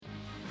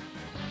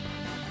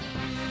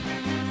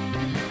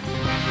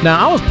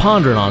Now, I was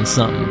pondering on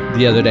something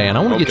the other day, and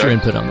I want to get your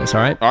input on this,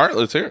 all right? All right,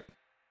 let's hear it.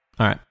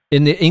 All right.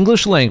 In the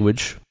English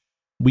language,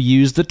 we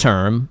use the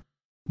term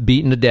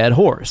beating a dead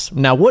horse.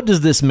 Now, what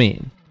does this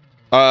mean?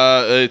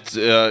 It's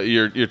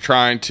you're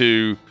trying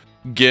to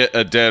get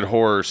a dead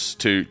horse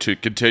to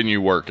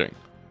continue working.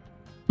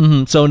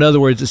 Mm-hmm. So, in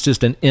other words, it's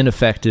just an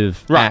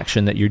ineffective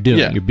action that you're doing.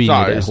 Yeah. You're beating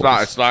a dead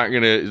horse. It's not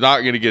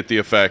gonna get the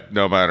effect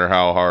no matter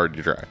how hard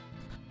you try.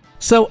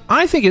 So,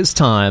 I think it's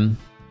time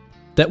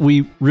that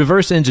we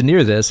reverse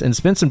engineer this and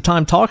spend some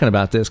time talking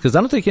about this, because I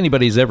don't think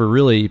anybody's ever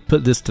really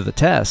put this to the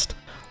test.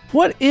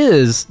 What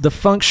is the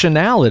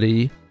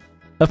functionality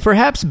of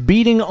perhaps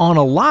beating on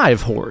a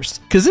live horse?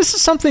 Because this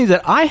is something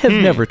that I have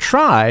never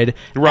tried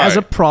as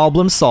a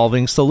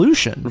problem-solving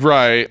solution.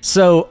 Right.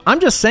 So I'm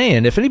just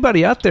saying, if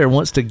anybody out there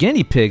wants to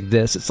guinea pig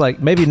this, it's like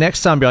maybe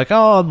next time you're like,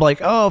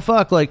 oh,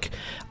 fuck, like,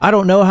 I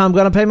don't know how I'm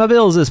going to pay my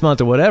bills this month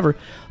or whatever.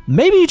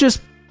 Maybe you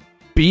just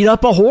beat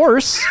up a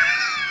horse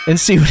and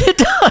see what it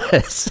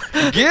does.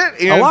 Get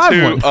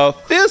into a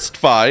fist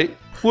fight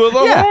with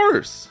a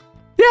horse.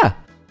 Yeah.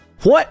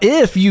 What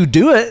if you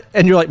do it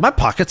and you're like, my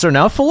pockets are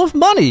now full of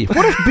money?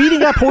 What if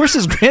beating up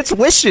horses grants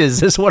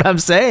wishes is what I'm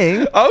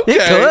saying? Okay.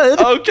 It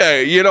could.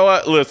 Okay. You know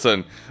what?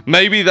 Listen,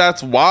 maybe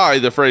that's why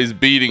the phrase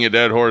beating a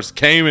dead horse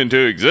came into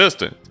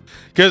existence.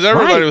 Because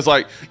everybody was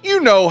like,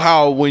 you know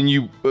how when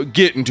you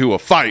get into a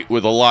fight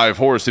with a live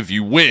horse, if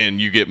you win,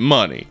 you get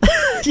money.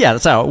 Yeah,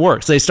 that's how it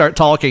works. They start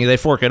talking, they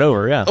fork it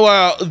over, yeah.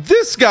 Well,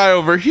 this guy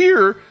over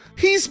here,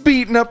 he's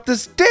beating up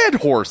this dead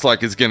horse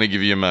like it's going to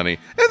give you money.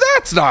 And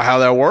that's not how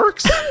that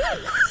works.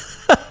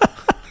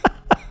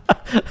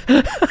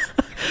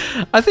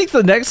 I think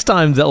the next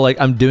time that like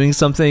I'm doing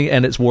something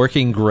and it's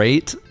working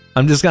great,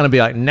 I'm just going to be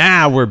like,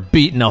 nah, we're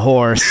beating a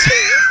horse.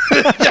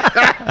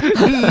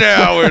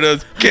 Now we're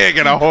just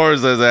kicking a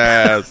horse's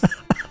ass.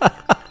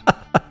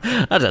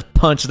 I just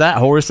punched that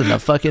horse in the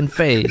fucking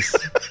face.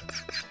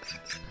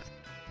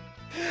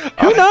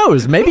 Who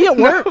knows? Maybe it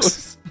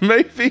works.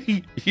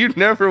 Maybe. You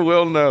never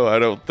will know, I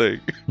don't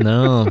think.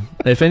 No.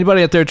 If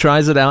anybody out there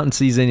tries it out and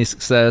sees any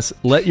success,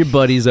 let your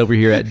buddies over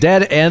here at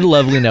Dead and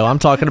Lovely know. I'm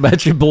talking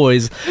about your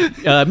boys.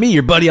 Me,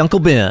 your buddy, Uncle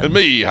Ben. And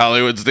me,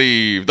 Hollywood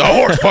Steve, the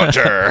horse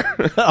puncher.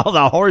 Oh,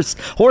 the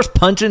horse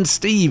punching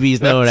Steve,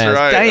 he's known That's as.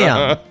 right.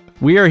 Damn.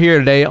 We are here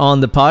today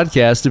on the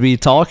podcast to be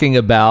talking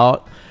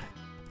about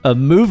a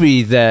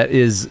movie that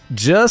is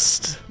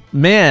just...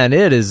 Man,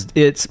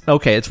 it's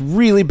okay. It's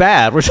really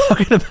bad. We're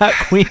talking about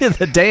Queen of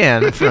the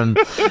Damned from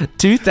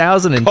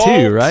 2002,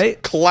 Cult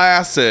right?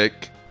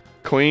 Classic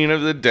Queen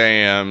of the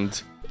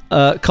Damned.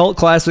 Cult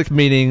classic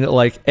meaning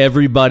like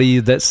everybody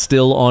that's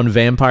still on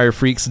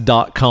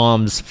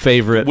VampireFreaks.com's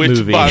favorite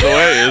movie. Which, by the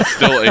way, is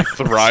still a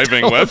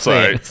thriving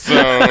website.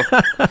 So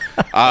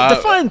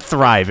define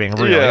thriving,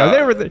 really. Yeah.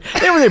 They were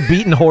there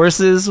beating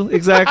horses,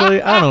 exactly?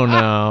 I don't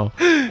know.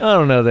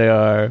 They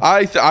are.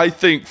 I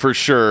think for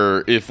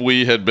sure if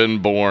we had been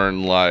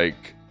born like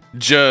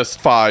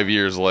just 5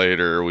 years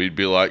later, we'd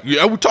be like,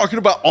 yeah, we're talking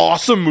about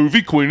awesome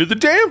movie Queen of the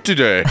Damned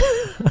today.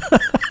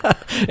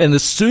 And the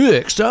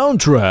sick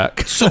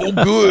soundtrack. So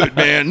good,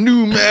 man.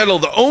 New metal,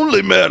 the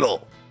only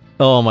metal.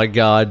 Oh my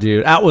God,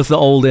 dude. Out with the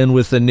old, in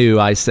with the new,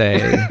 I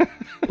say.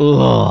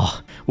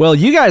 Ugh. Well,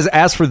 you guys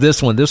asked for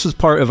this one. This was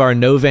part of our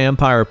No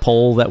Vampire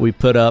poll that we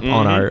put up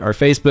on our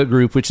Facebook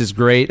group, which is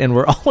great. And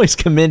we're always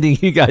commending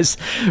you guys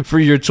for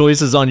your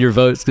choices on your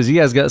votes because you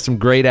guys got some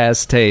great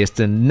ass taste.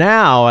 And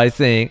now I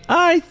think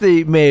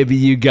maybe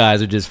you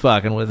guys are just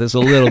fucking with us a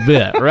little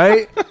bit,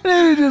 right?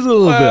 Maybe just a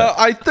little bit.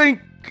 I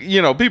think,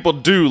 people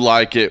do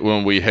like it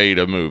when we hate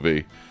a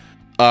movie.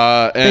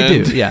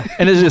 They do, yeah.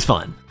 And it's just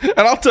fun. And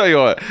I'll tell you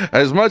what,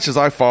 as much as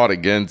I fought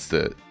against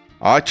it,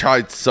 I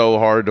tried so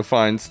hard to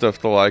find stuff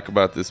to like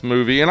about this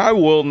movie, and I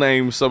will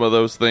name some of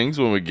those things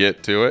when we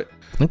get to it.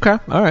 Okay,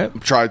 all right. I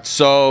tried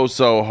so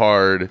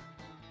hard,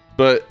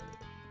 but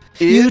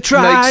you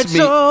tried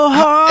so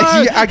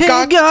hard.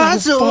 I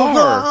got so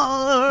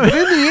far. But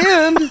in the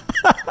end,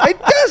 it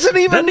doesn't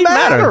even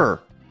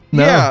matter.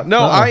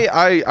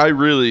 I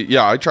really,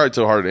 I tried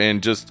so hard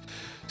and just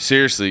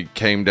seriously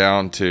came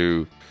down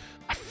to,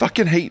 I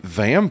fucking hate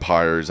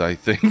vampires, I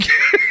think.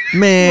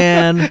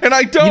 Man. And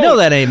I don't. You know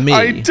that ain't me.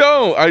 I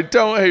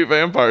don't hate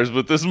vampires,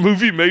 but this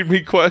movie made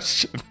me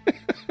question.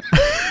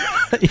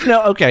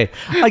 Okay.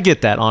 I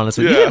get that,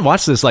 honestly. You didn't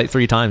watch this like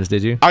 3 times,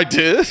 did you? I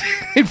did.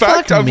 In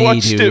fact, I've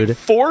watched it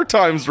 4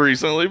 times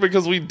recently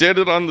because we did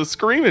it on the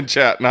Screen and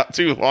Chat not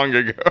too long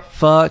ago.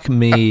 Fuck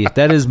me.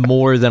 That is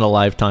more than a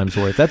lifetime's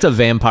worth. That's a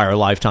vampire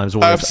lifetime's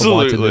worth of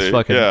watching this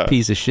fucking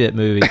piece of shit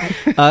movie.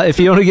 If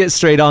you want to get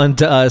straight on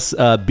to us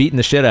beating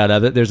the shit out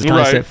of it, there's a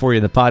timestamp for you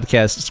in the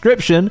podcast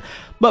description.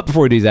 But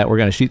before we do that, we're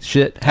going to shoot the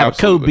shit, have a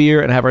cold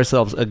beer, and have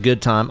ourselves a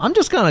good time. I'm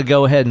just going to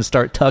go ahead and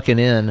start tucking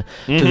in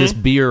to this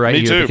beer right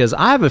here because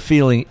I have a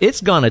feeling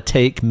it's going to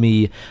take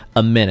me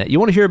a minute. You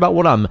want to hear about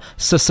what I'm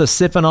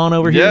sipping on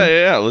over here?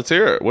 Yeah. Let's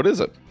hear it. What is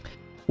it?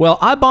 Well,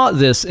 I bought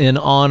this in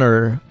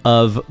honor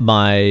of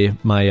my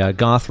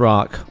goth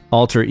rock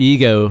alter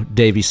ego,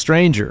 Davy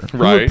Stranger, who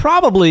would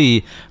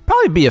probably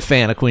be a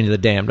fan of Queen of the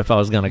Damned if I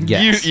was going to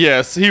guess.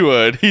 Yes, he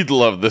would. He'd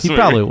love this movie. He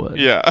probably would.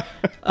 Yeah.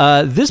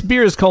 This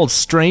beer is called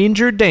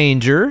Stranger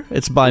Danger.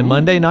 It's by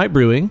Monday Night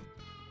Brewing.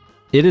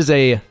 It is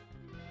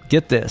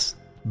get this,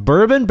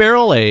 bourbon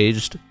barrel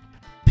aged,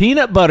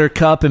 peanut butter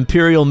cup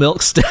imperial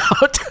milk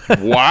stout.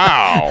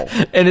 Wow.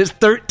 And it's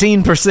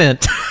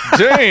 13%.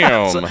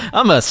 Damn. So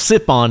I'm going to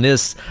sip on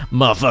this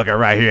motherfucker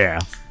right here.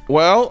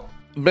 Well,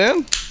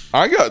 Ben,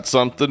 I got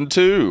something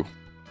too.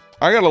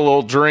 I got a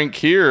little drink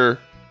here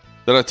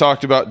that I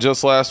talked about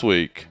just last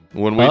week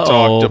when we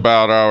talked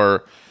about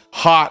our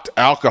hot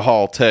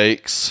alcohol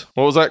takes.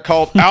 What was that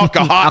called?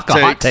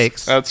 Alcohol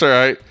takes. That's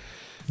right.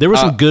 There were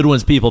some good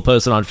ones people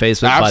posted on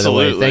Facebook, by the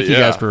way. Thank you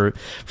guys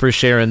for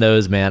sharing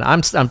those, man.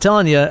 I'm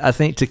telling you, I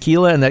think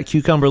tequila and that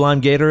cucumber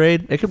lime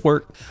Gatorade, it could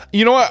work.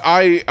 You know what?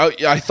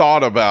 I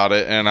thought about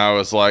it, and I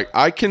was like,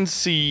 I can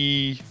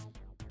see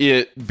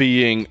it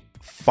being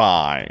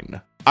fine.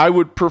 I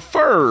would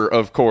prefer,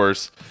 of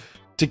course,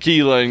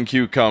 tequila and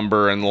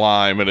cucumber and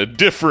lime in a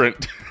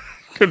different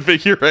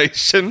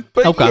configuration.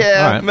 But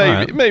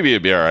maybe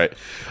it'd be all right.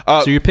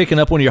 So you're picking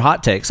up one of your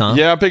hot takes, huh?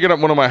 Yeah, I'm picking up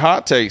one of my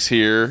hot takes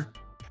here.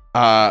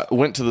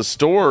 Went to the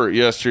store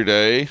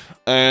yesterday,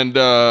 and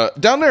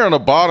down there on the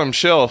bottom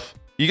shelf,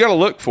 you got to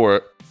look for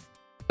it.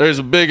 There's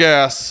a big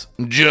ass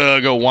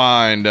jug of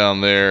wine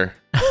down there.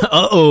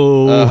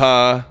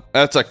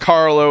 That's a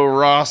Carlo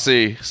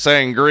Rossi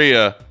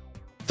Sangria,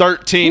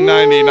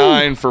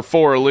 $13.99 for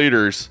 4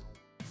 liters.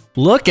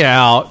 Look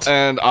out!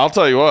 And I'll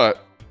tell you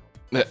what,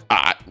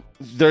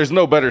 there's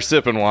no better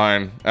sipping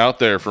wine out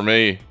there for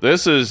me.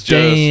 This is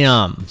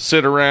just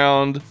sit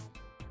around,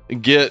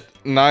 get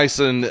nice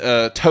and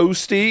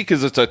toasty,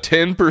 because it's a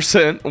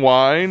 10%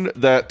 wine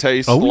that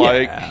tastes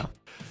like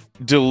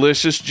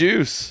delicious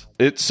juice.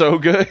 It's so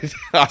good.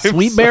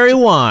 Sweet berry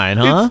wine,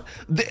 huh?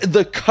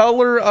 The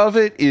color of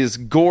it is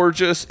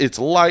gorgeous. It's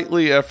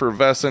lightly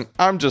effervescent.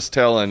 I'm just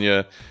telling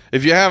you,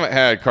 if you haven't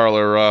had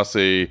Carlo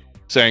Rossi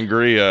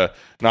Sangria,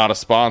 not a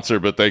sponsor,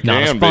 but they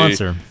can be.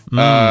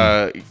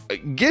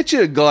 Get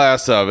you a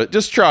glass of it.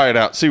 Just try it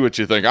out. See what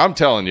you think. I'm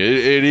telling you,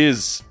 it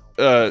is.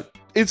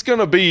 It's going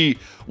to be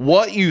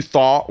what you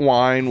thought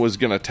wine was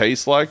going to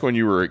taste like when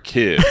you were a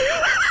kid.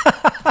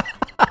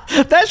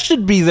 That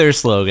should be their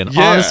slogan.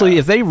 Yeah. Honestly,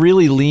 if they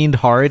really leaned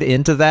hard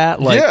into that,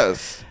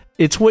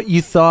 it's what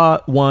you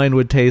thought wine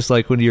would taste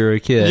like when you were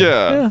a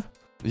kid.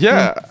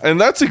 Yeah,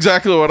 and that's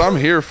exactly what I'm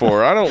here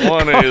for. I don't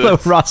want any of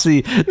this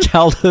Rossi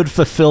childhood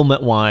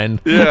fulfillment wine.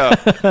 Yeah,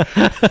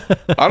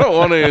 I don't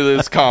want any of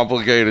this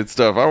complicated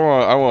stuff.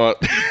 I want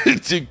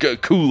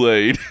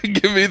Kool-Aid.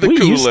 Give me the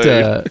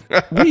Kool-Aid.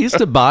 We used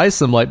to buy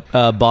some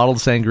bottled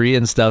sangria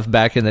and stuff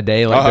back in the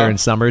day, during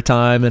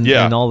summertime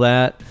and all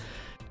that.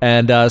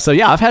 And so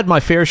I've had my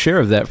fair share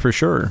of that for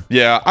sure.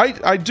 Yeah,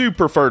 I do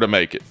prefer to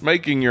make it.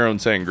 Making your own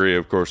sangria,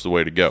 of course, the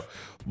way to go.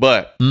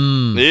 But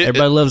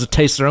everybody loves to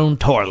taste their own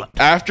toilet.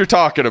 After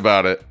talking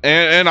about it,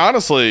 and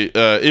honestly,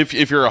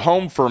 if you're a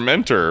home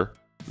fermenter,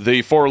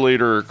 the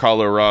 4-liter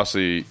Carlo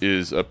Rossi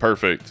is a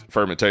perfect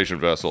fermentation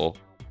vessel.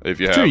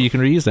 If you have, you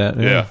can reuse that.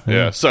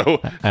 Yeah.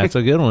 So that's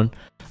a good one.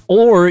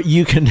 Or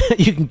you can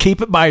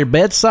keep it by your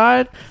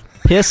bedside,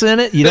 piss in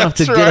it. You don't have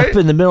to get up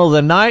in the middle of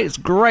the night. It's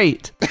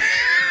great.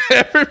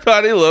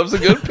 Everybody loves a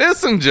good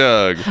pissing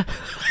jug.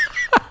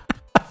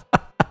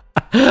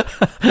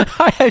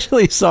 I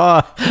actually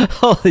saw,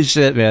 holy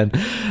shit, man.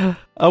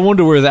 I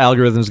wonder where the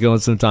algorithm's going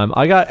sometime.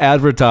 I got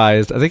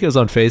advertised, I think it was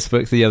on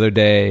Facebook the other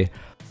day,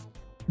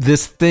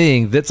 this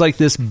thing that's like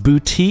this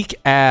boutique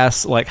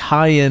ass,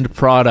 high-end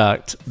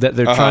product that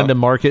they're trying to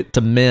market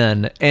to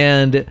men.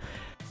 And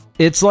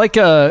it's like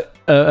a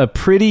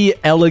pretty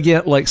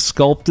elegant,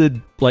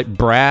 sculpted,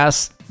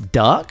 brass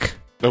duck.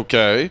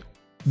 Okay.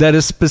 That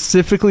is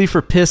specifically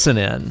for pissing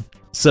in.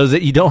 So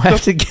that you don't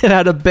have to get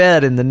out of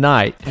bed in the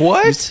night.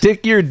 What? You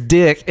stick your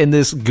dick in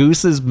this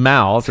goose's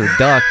mouth or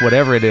duck,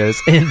 whatever it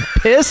is, and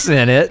piss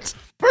in it.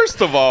 First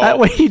of all, that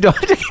way you don't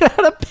have to get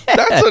out of bed.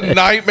 That's a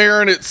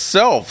nightmare in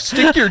itself.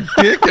 Stick your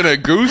dick in a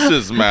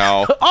goose's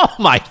mouth. Oh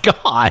my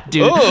God,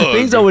 dude. Ugh.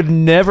 Things I would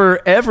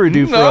never, ever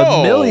do for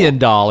 $1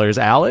 million,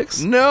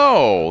 Alex.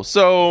 No.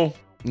 So,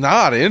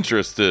 not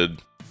interested.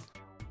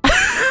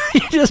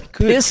 You just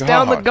piss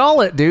down the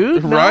gullet,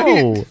 dude.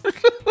 Right? No.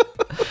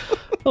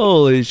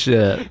 Holy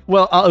shit.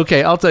 Well,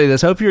 okay, I'll tell you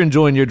this. Hope you're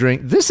enjoying your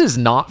drink. This is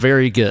not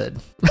very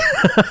good.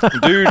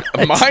 Dude,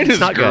 mine is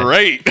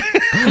great.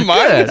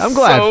 Mine is I'm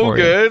glad so for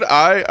good.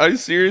 I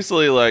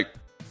seriously,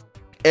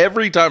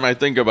 every time I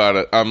think about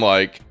it, I'm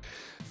like,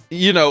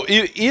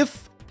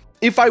 if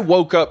I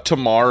woke up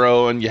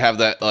tomorrow and you have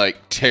that,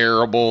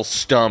 terrible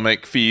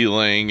stomach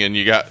feeling and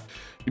you got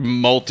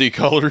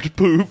multicolored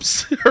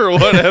poops or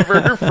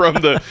whatever from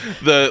the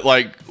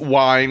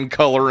wine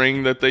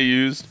coloring that they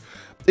used,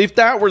 if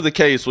that were the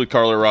case with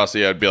Carlo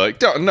Rossi, I'd be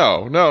like,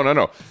 no.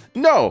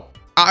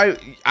 I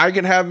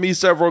can have me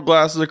several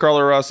glasses of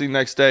Carlo Rossi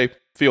next day,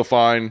 feel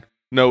fine,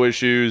 no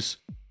issues.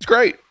 It's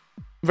great.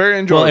 Very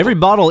enjoyable. Well, every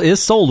bottle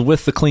is sold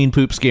with the clean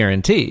poops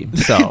guarantee.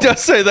 So it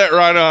does say that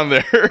right on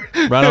there.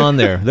 Right on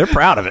there. They're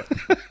proud of it.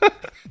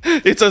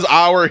 It says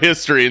our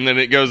history, and then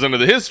it goes into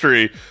the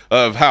history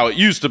of how it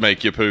used to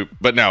make you poop,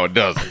 but now it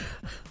doesn't.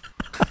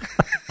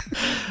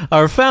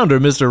 Our founder,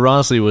 Mr.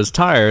 Rossi, was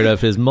tired of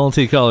his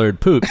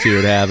multicolored poops he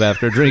would have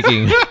after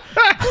drinking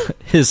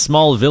his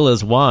small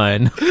villa's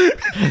wine.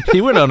 He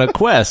went on a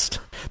quest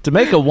to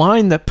make a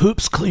wine that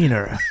poops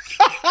cleaner.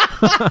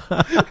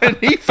 And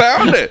he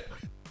found it.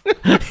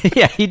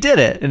 Yeah, he did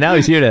it. And now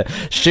he's here to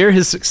share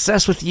his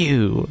success with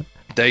you.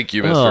 Thank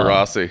you, Mr.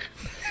 Rossi.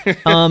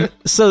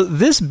 So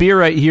this beer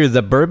right here,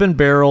 the bourbon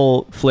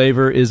barrel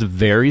flavor is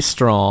very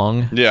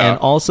strong. Yeah. And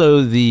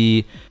also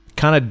the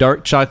kind of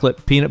dark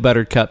chocolate peanut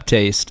butter cup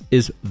taste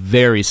is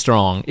very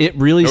strong. It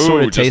really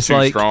sort of tastes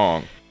like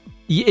strong.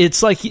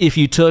 It's like if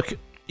you took,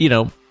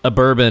 a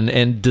bourbon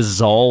and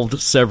dissolved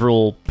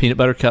several peanut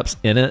butter cups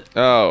in it.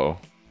 Oh,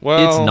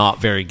 well. It's not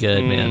very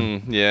good,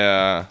 man.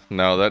 Yeah.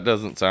 No, that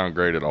doesn't sound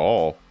great at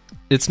all.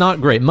 It's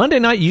not great. Monday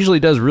Night usually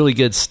does really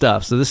good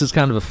stuff, so this is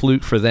kind of a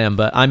fluke for them,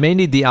 but I may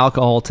need the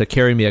alcohol to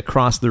carry me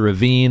across the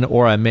ravine,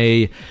 or I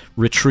may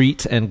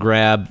retreat and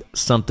grab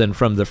something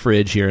from the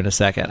fridge here in a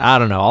second. I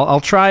don't know.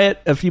 I'll try it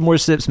a few more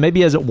sips.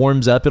 Maybe as it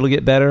warms up, it'll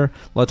get better.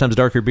 A lot of times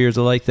darker beers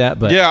are like that,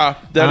 but yeah,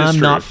 I'm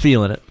true. not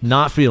feeling it.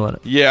 Not feeling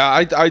it.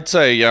 Yeah, I'd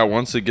say,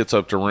 once it gets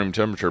up to room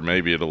temperature,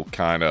 maybe it'll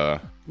kind of,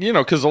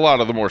 because a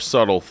lot of the more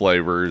subtle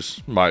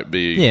flavors might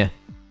be a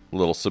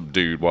little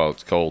subdued while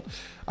it's cold.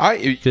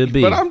 Could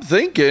be. But I'm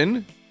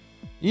thinking,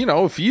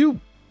 if you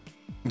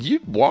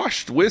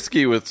washed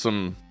whiskey with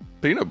some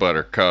peanut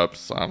butter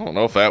cups, I don't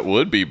know if that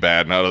would be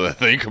bad now that I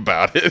think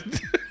about it.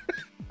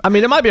 I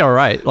mean, it might be all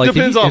right. Like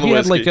Depends on the you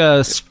whiskey. had like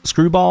a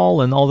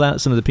Screwball and all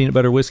that, some of the peanut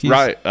butter whiskeys.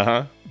 Right,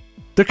 uh-huh.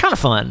 They're kind of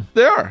fun.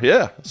 They are,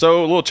 yeah.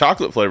 So a little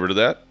chocolate flavor to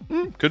that.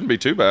 Couldn't be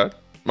too bad.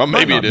 Well,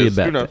 maybe it is.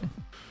 Who knows?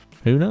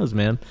 Who knows,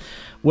 man?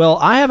 Well,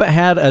 I haven't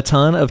had a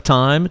ton of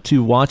time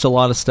to watch a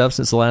lot of stuff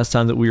since the last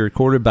time that we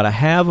recorded, but I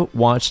have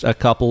watched a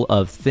couple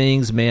of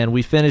things, man.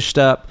 We finished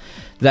up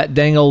that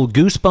dang old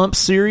Goosebumps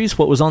series,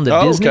 what was on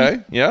the Disney.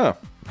 Okay, yeah.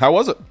 How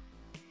was it?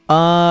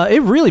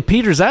 It really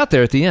peters out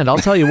there at the end. I'll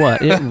tell you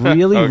what. It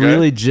really,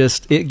 really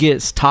just, it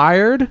gets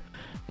tired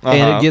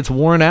and it gets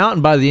worn out,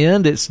 and by the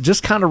end, it's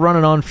just kind of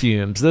running on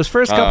fumes. Those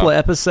first couple of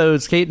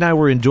episodes, Kate and I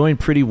were enjoying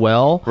pretty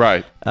well.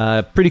 Right.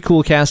 Pretty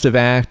cool cast of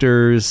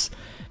actors.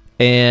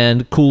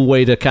 And cool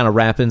way to kind of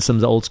wrap in some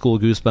of the old school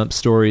Goosebumps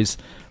stories.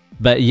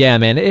 But yeah,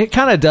 man, it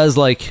kind of does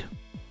like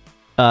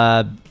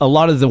a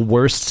lot of the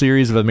worst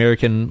series of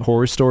American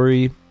Horror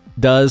Story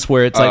does,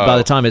 where it's like by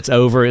the time it's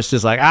over, it's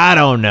just like, I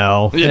don't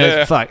know.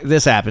 Yeah. Fuck,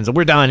 this happens.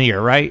 We're done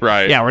here, right?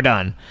 Right. Yeah, we're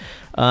done.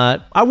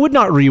 I would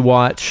not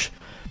rewatch.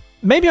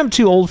 Maybe I'm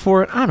too old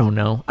for it. I don't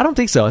know. I don't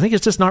think so. I think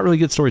it's just not really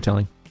good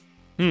storytelling.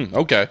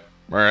 Okay.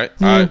 All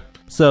right.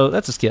 So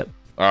that's a skip.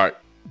 All right.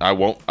 I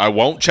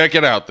won't check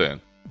it out then.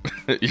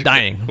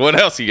 Dang. What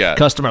else you got?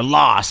 Customer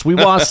lost. We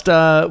watched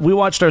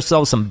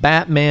ourselves some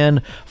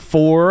Batman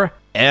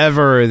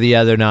Forever the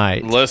other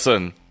night.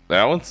 Listen,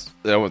 that one's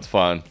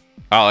fun.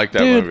 I like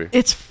that movie.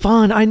 It's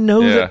fun. I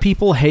know that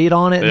people hate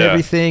on it and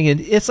everything, and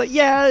it's like,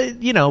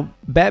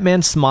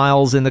 Batman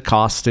smiles in the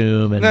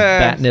costume and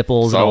bat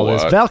nipples and all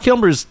this. Val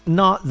Kilmer's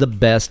not the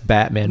best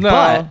Batman,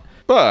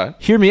 but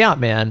hear me out,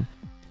 man.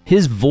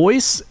 His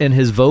voice and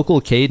his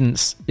vocal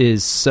cadence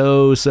is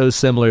so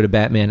similar to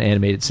Batman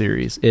animated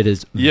series. It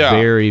is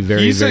very,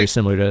 very, very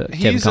similar to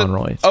Kevin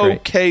Conroy. It's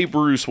okay,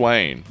 Bruce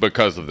Wayne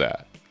because of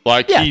that.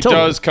 Like he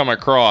does come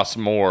across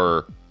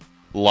more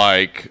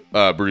like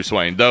Bruce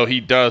Wayne, though he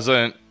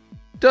doesn't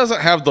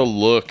have the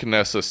look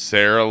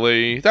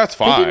necessarily. That's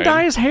fine. They didn't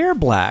dye his hair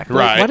black.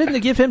 Right? Why didn't they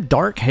give him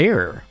dark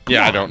hair? Come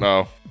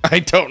on. I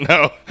don't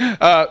know.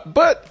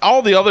 But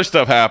all the other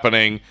stuff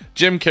happening,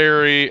 Jim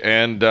Carrey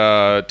and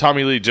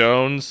Tommy Lee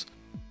Jones,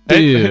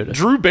 dude, and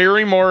Drew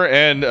Barrymore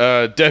and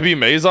Debbie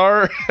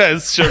Mazar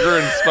as Sugar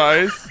and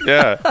Spice.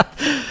 Yeah,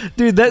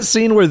 dude, that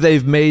scene where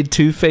they've made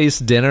Two-Face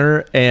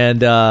dinner,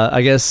 and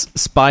I guess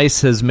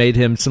Spice has made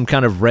him some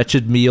kind of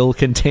wretched meal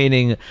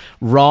containing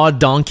raw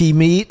donkey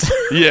meat.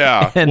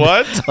 Yeah, and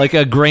what? Like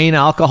a grain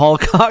alcohol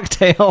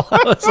cocktail.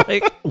 I was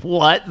like,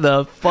 what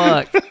the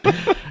fuck?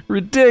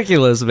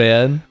 Ridiculous,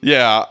 man.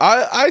 Yeah,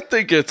 I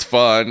think it's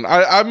fun.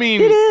 I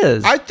mean, it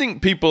is. I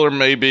think people are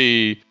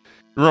maybe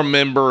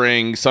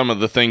remembering some of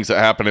the things that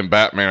happened in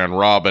Batman and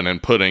Robin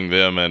and putting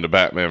them into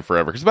Batman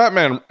Forever. Because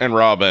Batman and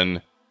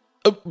Robin,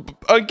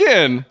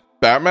 again,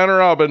 Batman and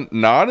Robin,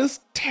 not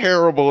as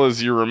terrible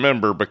as you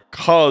remember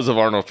because of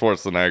Arnold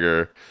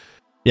Schwarzenegger.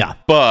 Yeah.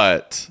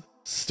 But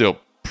still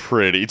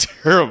pretty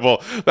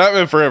terrible.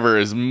 Batman Forever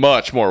is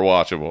much more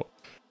watchable.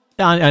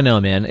 I know,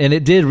 man. And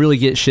it did really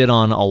get shit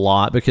on a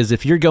lot, because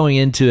if you're going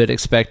into it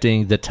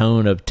expecting the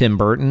tone of Tim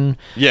Burton,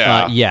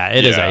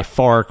 it is a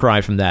far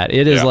cry from that.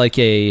 It is like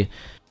a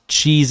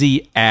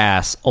cheesy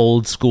ass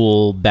old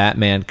school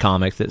Batman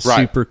comic that's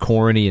super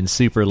corny and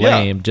super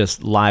lame,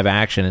 just live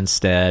action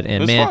instead.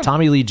 And man, fun.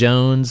 Tommy Lee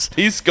Jones,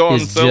 he's going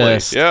silly.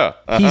 He's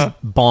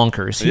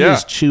bonkers. He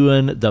is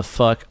chewing the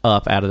fuck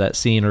up out of that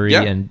scenery,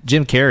 and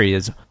Jim Carrey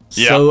is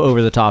so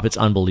over the top. It's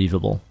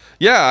unbelievable.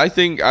 Yeah, I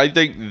think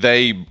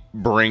they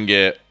bring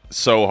it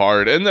so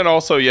hard, and then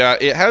also,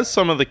 it has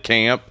some of the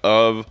camp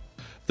of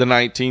the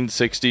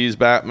 1960s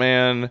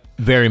Batman.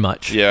 Very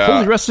much. Yeah.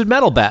 Holy Rusted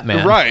Metal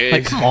Batman. Right.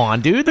 Like, come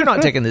on, dude. They're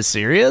not taking this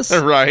serious.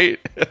 Right.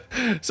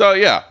 So,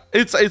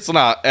 it's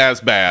not as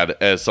bad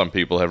as some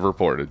people have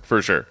reported,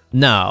 for sure.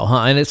 No,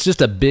 and it's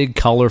just a big,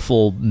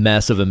 colorful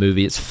mess of a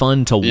movie. It's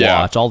fun to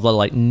watch. All the,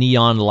 like,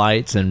 neon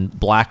lights and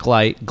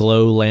blacklight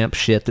glow lamp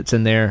shit that's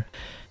in there.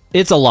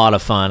 It's a lot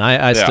of fun.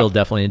 I still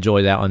definitely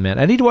enjoy that one, man.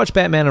 I need to watch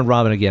Batman and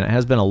Robin again. It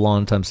has been a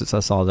long time since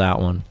I saw that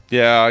one.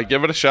 Yeah,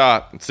 give it a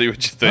shot and see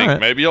what you think. Right.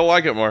 Maybe you'll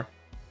like it more.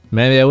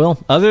 Maybe I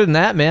will. Other than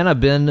that, man,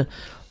 I've been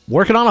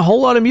working on a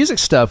whole lot of music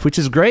stuff, which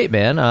is great,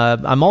 man.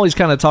 I'm always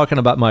kind of talking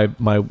about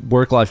my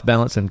work-life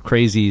balance and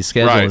crazy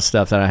schedule and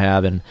stuff that I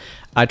have, and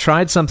I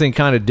tried something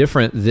kind of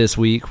different this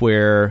week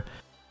where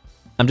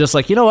I'm just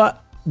like, you know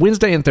what?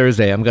 Wednesday and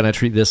Thursday, I'm going to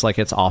treat this like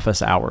it's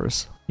office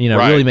hours.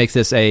 Really make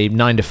this a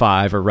 9 to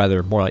 5, or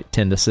rather more like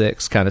 10 to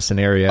 6 kind of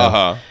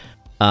scenario,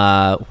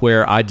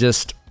 where I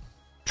just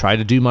try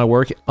to do my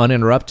work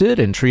uninterrupted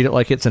and treat it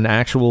like it's an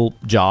actual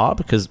job,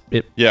 because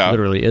it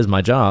literally is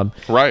my job.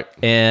 Right.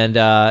 And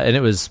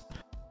it was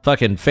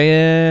fucking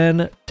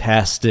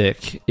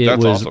fantastic. It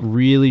was awesome.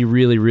 Really,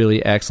 really,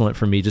 really excellent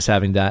for me just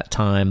having that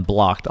time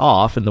blocked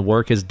off, and the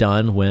work is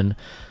done when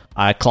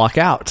I clock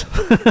out.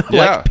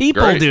 Like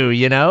people do,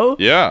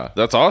 Yeah,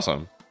 that's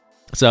awesome.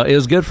 So it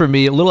was good for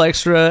me. A little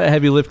extra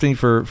heavy lifting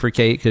for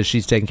Kate, because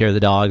she's taking care of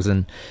the dogs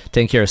and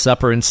taking care of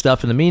supper and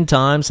stuff in the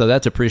meantime. So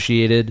that's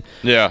appreciated.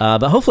 Yeah.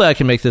 But hopefully I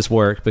can make this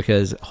work,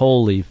 because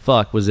holy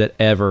fuck, was it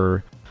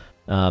ever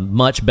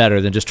much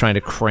better than just trying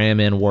to cram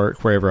in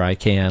work wherever I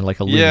can,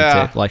 like a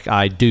lunatic, like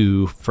I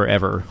do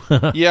forever.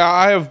 Yeah,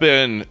 I have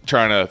been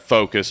trying to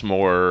focus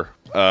more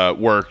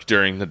work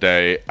during the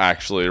day,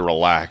 actually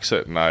relax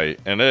at night.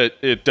 And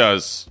it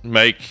does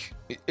make...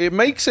 It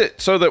makes it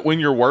so that when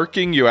you're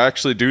working, you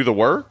actually do the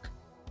work.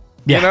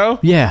 Yeah.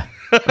 Yeah.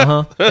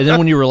 And then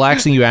when you're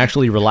relaxing, you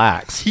actually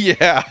relax.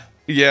 Yeah.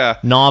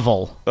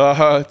 Novel.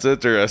 It's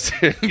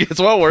interesting. It's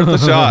well worth a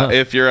shot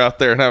if you're out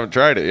there and haven't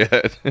tried it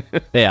yet.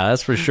 Yeah,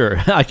 that's for sure.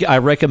 I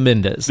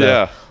recommend it.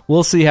 So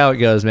we'll see how it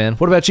goes, man.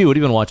 What about you? What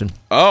have you been watching?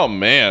 Oh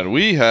man,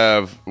 we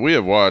have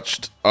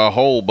watched a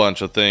whole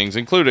bunch of things,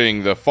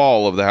 including the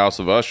Fall of the House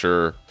of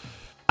Usher.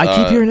 I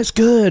keep hearing it's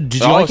good.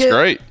 Did you like it? It's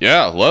great.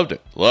 Yeah, loved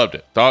it.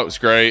 Thought it was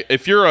great.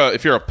 If you're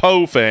a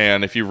Poe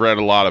fan, if you've read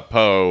a lot of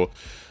Poe,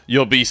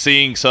 you'll be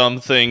seeing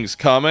some things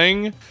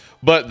coming,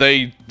 but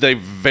they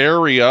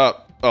vary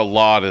up a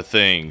lot of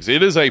things.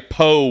 It is a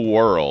Poe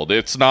world.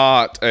 It's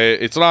not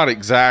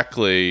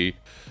exactly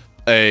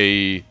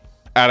a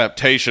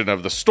adaptation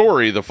of the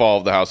story, The Fall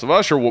of the House of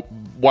Usher,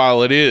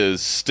 while it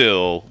is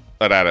still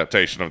an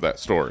adaptation of that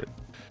story.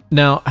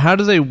 Now, how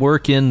do they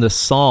work in the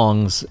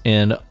songs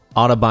and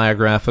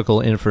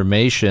autobiographical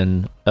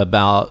information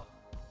about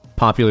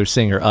popular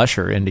singer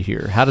Usher into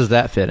here? How does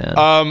that fit in?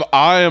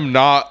 I am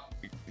not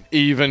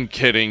even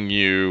kidding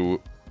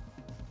you.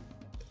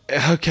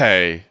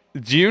 Okay,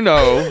 do you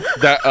know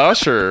that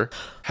Usher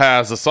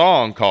has a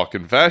song called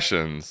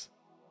Confessions,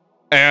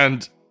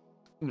 and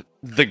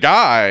the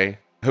guy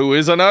who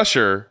is an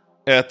Usher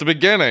at the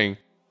beginning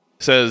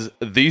says,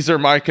 "These are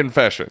my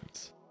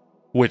confessions,"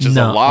 which is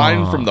a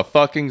line from the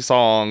fucking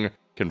song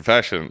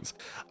Confessions.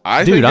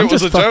 Dude, I'm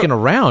just fucking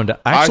around.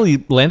 I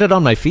actually landed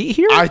on my feet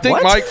here? I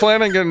think Mike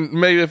Flanagan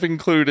may have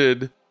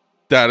included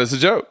that as a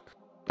joke.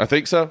 I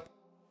think so.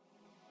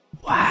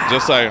 Wow.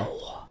 Just saying.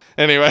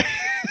 Anyway.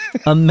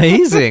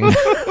 Amazing.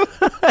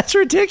 That's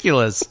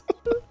ridiculous.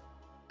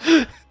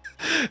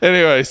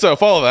 Anyway, so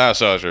Fall of the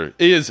House of Usher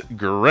is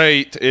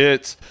great.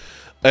 It's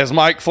as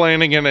Mike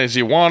Flanagan as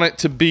you want it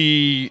to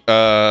be.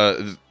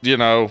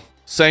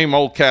 Same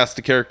old cast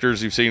of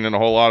characters you've seen in a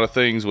whole lot of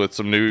things with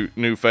some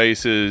new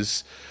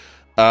faces.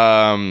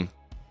 That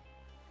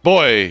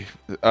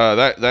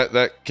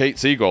Kate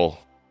Siegel,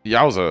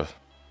 yowza.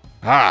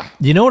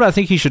 You know what I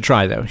think he should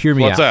try, though? Hear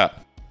me out. What's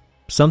that?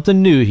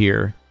 Something new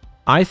here.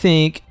 I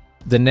think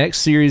the next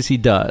series he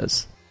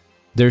does,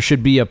 there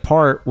should be a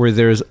part where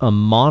there's a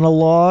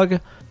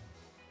monologue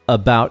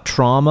about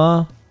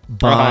trauma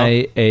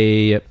by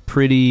a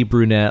pretty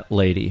brunette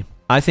lady.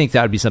 I think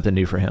that would be something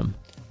new for him.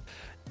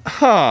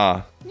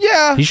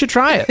 Yeah. He should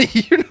try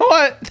it. You know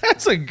what?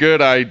 That's a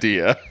good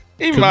idea.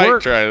 He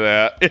might try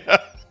that. Yeah.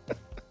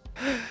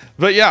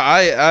 But yeah,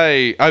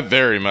 I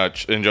very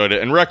much enjoyed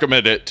it and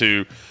recommend it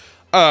to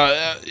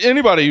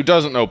anybody who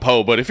doesn't know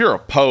Poe. But if you're a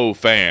Poe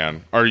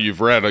fan or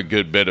you've read a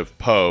good bit of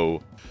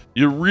Poe,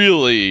 you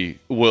really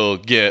will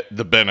get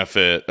the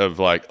benefit of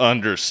like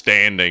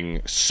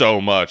understanding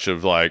so much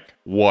of like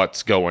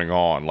what's going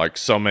on. Like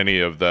so many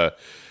of the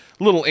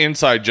little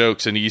inside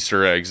jokes and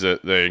Easter eggs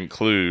that they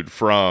include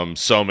from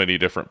so many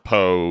different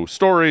Poe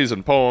stories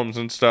and poems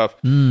and stuff.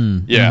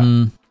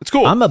 It's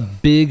cool. I'm a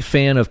big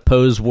fan of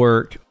Poe's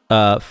work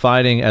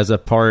fighting as a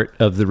part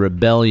of the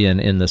rebellion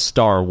in the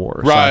Star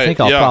Wars. Right, so I think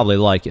I'll probably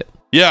like it.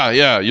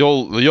 Yeah,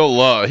 you'll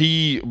love.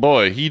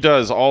 He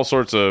does all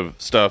sorts of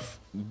stuff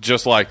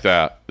just like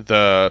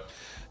that.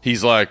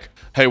 He's like,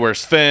 hey,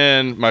 where's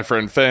Finn? My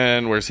friend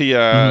Finn, where's he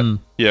at?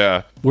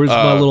 Yeah. Where's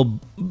my little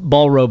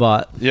ball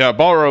robot? Yeah,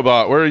 ball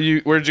robot. Where'd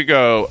you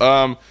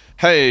go?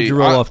 Hey, where'd you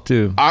roll off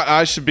to?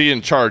 I should be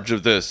in charge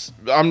of this.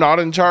 I'm not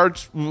in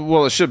charge.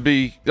 Well, it should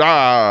be.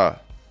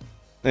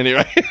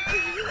 Anyway.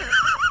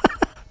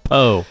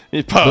 Poe.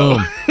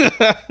 Boom.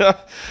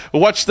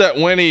 Watch that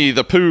Winnie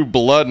the Pooh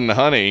Blood and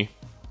Honey.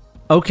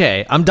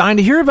 Okay, I'm dying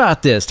to hear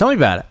about this. Tell me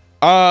about it.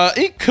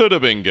 It could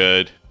have been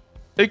good.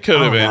 It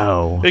could have been.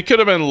 No. It could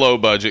have been low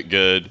budget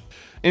good.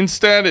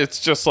 Instead, it's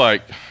just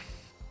like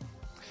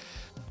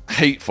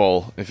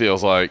hateful. It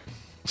feels like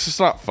it's just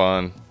not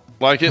fun.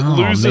 Like it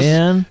loses.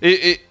 Man.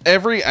 It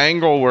every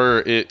angle where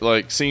it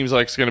like seems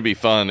like it's going to be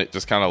fun, it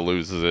just kind of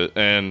loses it.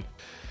 And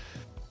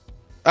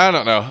I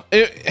don't know.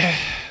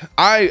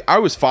 I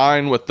was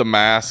fine with the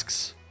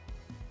masks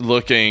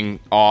looking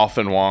off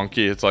and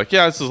wonky. It's like,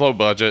 yeah, this is low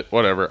budget,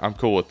 whatever. I'm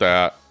cool with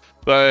that.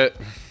 But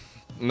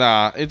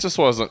nah, it just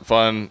wasn't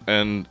fun,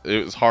 and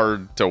it was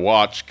hard to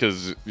watch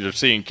because you're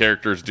seeing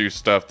characters do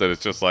stuff that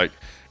it's just like,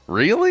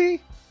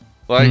 really?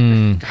 Like,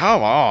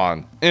 come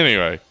on.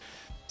 Anyway,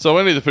 so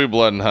Winnie the Pooh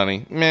Blood and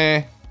Honey,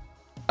 meh.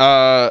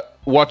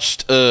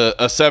 Watched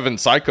a Seven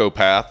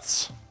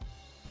Psychopaths.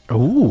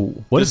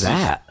 Ooh, what is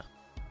that?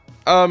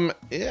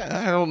 Yeah,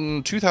 I don't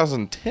know,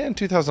 2010,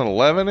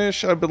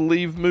 2011-ish, I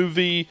believe,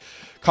 movie.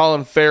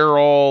 Colin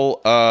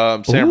Farrell,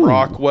 Sam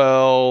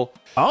Rockwell.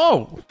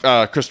 Oh,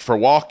 Christopher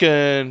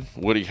Walken,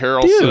 Woody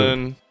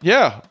Harrelson. Dude.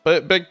 Yeah,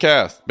 but big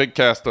cast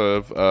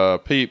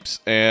of peeps,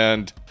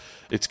 and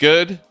it's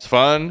good. It's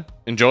fun,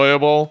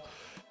 enjoyable.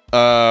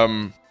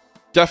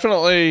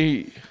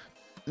 Definitely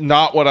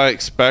not what I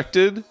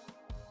expected.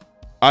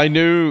 I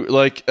knew,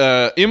 like,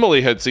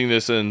 Emily had seen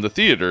this in the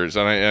theaters,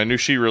 and I knew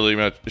she really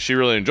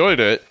enjoyed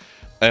it,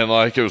 and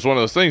like it was one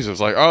of those things. It was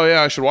like, oh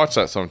yeah, I should watch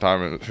that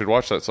sometime.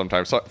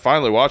 So I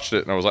finally watched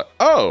it, and I was like,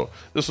 oh,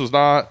 this was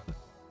not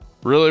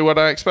really what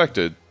I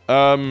expected.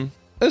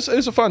 It's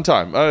a fun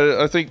time.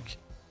 I think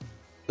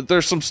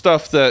there's some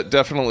stuff that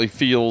definitely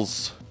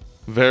feels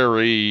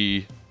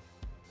very,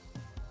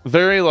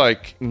 very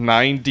like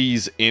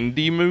 90s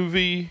indie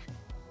movie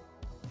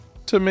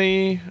to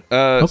me.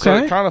 So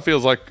it kind of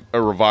feels like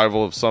a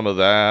revival of some of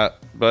that,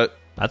 but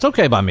that's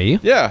okay by me.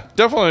 Yeah,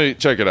 definitely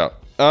check it out.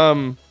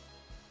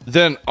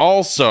 Then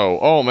also,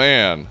 oh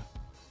man,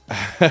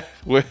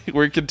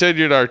 we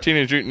continued our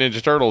Teenage Mutant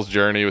Ninja Turtles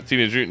journey with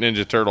Teenage Mutant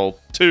Ninja Turtle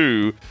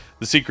 2,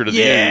 The Secret of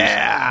the Ooze.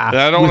 Yeah, and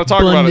I don't want to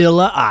talk about it.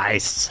 Vanilla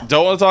Ice.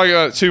 Don't want to talk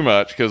about it too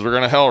much because we're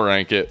gonna hell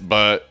rank it,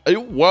 but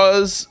it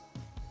was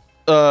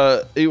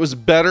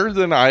better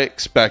than I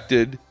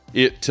expected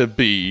it to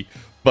be,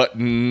 but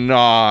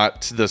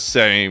not the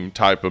same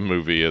type of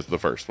movie as the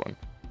first one.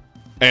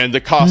 And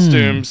the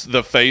costumes,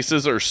 the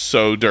faces are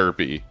so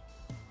derpy.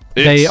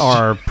 They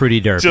are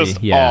pretty derpy.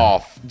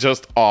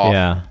 Just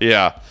off.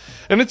 Yeah.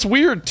 And it's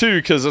weird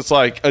too, because it's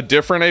like a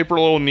different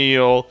April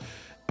O'Neil,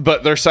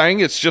 but they're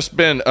saying it's just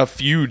been a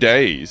few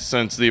days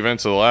since the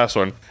events of the last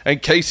one.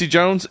 And Casey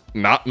Jones,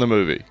 not in the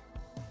movie.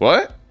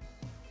 What?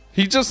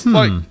 He just he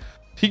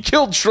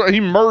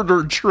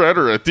murdered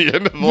Shredder at the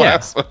end of the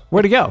last one.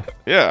 Where'd he go?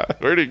 Yeah,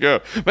 where'd he go?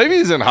 Maybe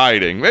he's in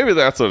hiding. Maybe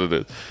that's what it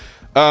is.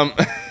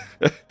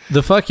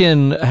 The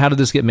fucking How Did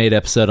This Get Made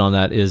episode on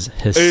that is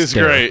hysterical. It's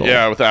great,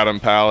 yeah, with Adam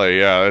Pally.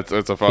 Yeah, it's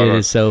a fun one. It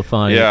is so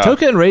funny. Yeah.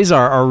 Toka and Razor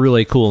are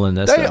really cool in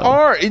this. They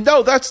are.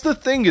 No, that's the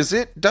thing, is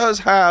it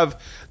does have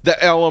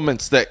the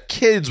elements that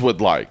kids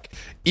would like.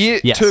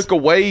 It took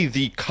away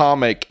the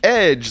comic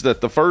edge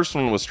that the first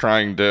one was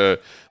trying to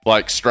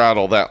like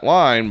straddle that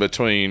line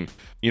between,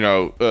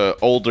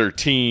 older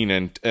teen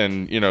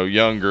and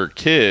younger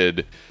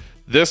kid.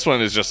 This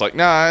one is just like,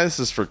 nah, this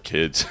is for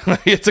kids.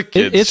 It's a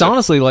kid's It's show.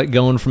 honestly like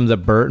going from the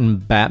Burton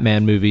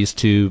Batman movies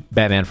to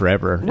Batman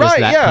Forever. Right,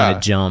 it's that kind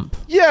of jump.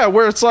 Yeah,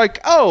 where it's like,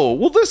 oh,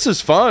 well, this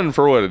is fun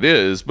for what it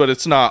is, but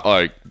it's not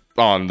like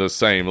on the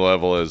same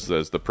level as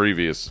the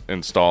previous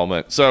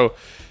installment. So,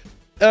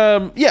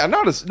 not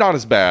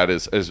as bad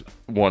as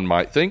one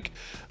might think.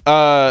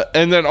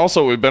 And then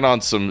also we've been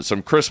on some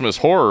Christmas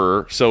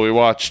horror. So we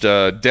watched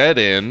Dead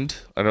End.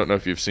 I don't know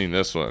if you've seen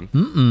this one.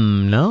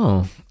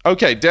 No.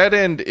 Okay, Dead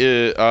End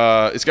is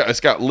it's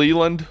got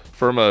Leland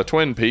from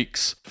Twin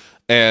Peaks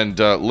and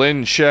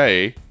Lynn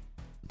Shay,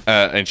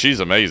 and she's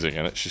amazing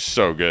in it. She's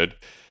so good.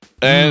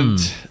 And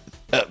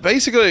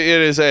basically, it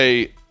is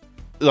a,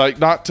 like,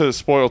 not to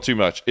spoil too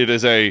much, it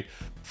is a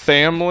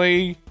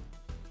family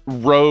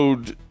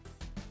road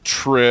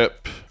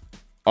trip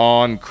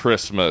on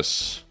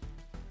Christmas,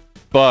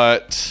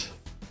 but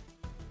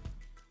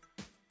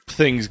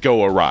things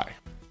go awry.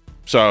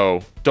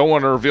 So, don't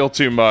want to reveal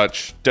too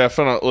much.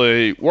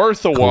 Definitely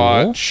worth a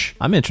watch.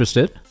 I'm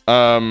interested.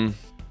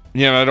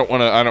 I don't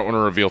want to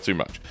reveal too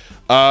much.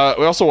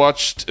 We also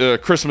watched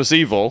Christmas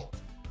Evil,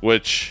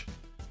 which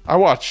I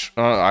watch.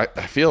 I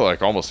feel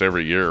like almost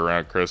every year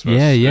around Christmas.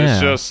 Yeah.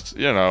 It's just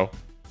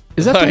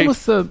Is that the one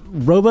with the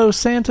Robo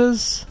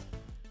Santas?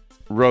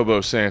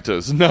 Robo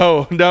Santas?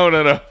 No.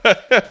 No.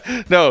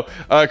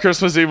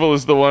 Christmas Evil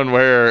is the one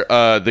where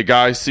the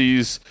guy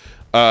sees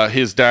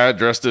his dad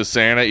dressed as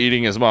Santa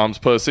eating his mom's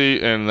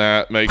pussy, and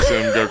that makes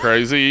him go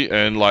crazy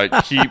and like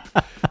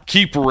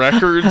keep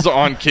records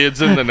on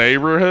kids in the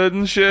neighborhood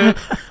and shit.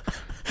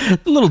 A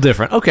little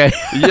different. Okay.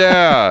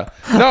 Yeah.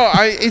 No,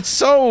 it's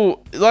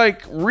so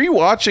like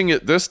rewatching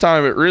it this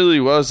time, it really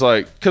was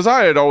like, because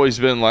I had always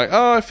been like,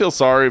 oh, I feel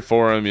sorry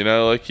for him,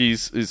 like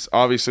he's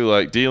obviously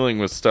like dealing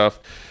with stuff.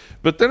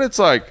 But then it's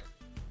like,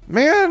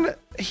 man,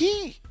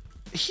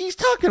 he's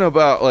talking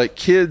about like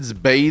kids'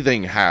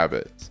 bathing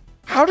habits.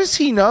 How does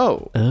he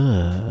know?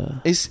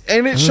 And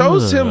it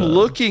shows him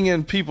looking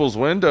in people's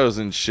windows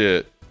and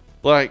shit.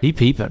 Like, he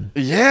peeping.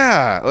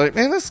 Yeah. Like,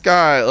 man, this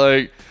guy,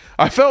 like,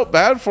 I felt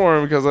bad for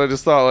him because I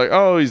just thought like,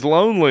 oh, he's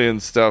lonely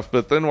and stuff.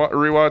 But then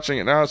rewatching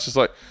it now, it's just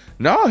like,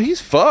 no,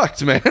 he's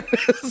fucked, man.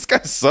 This guy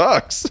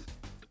sucks.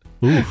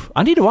 Oof.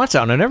 I need to watch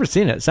that one. I've never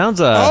seen it. Sounds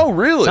oh,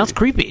 really? Sounds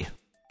creepy.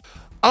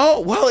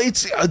 Oh, well,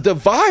 it's the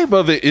vibe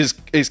of it is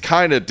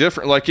kind of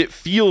different. Like, it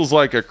feels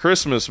like a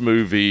Christmas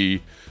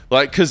movie,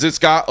 like, because it's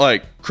got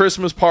like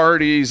Christmas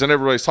parties and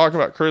everybody's talking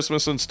about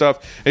Christmas and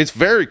stuff. It's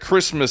very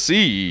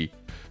Christmassy,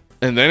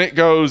 and then it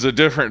goes a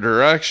different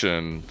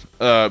direction.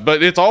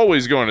 But it's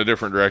always going a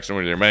different direction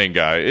when you're the main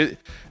guy.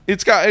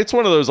 It's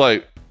one of those,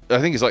 like,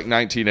 I think it's like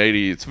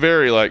 1980. It's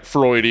very like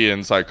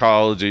Freudian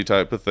psychology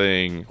type of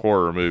thing,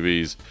 horror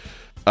movies.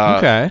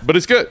 Okay, but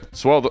it's good.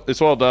 It's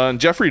well done.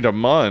 Jeffrey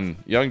DeMunn,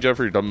 young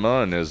Jeffrey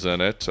DeMunn, is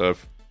in it. I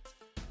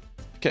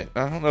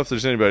don't know if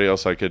there's anybody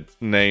else I could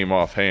name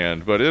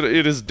offhand, but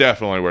it is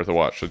definitely worth a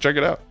watch. So check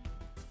it out.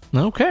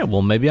 Okay,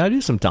 well maybe I do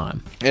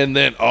sometime. And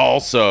then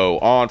also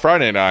on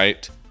Friday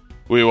night,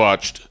 we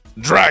watched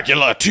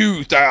Dracula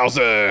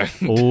 2000.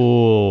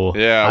 Oh,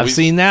 yeah, I've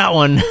seen that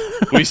one.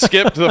 We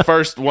skipped the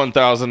first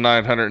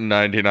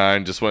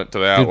 1,999. Just went to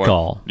that one. Good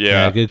call.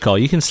 Yeah, good call.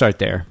 You can start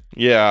there.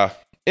 Yeah.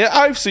 Yeah,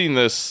 I've seen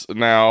this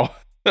now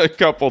a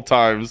couple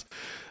times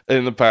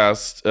in the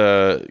past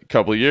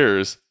couple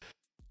years.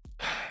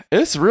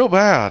 It's real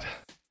bad.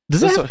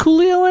 Does it have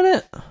Coolio in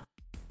it?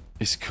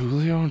 Is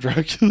Coolio on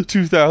Dracula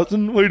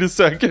 2000? Wait a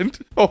second.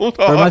 Hold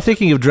on. Or am I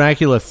thinking of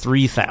Dracula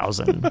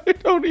 3000? I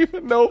don't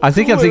even know. I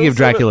think I'm thinking of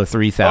Dracula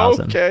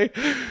 3000. Okay.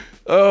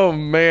 Oh,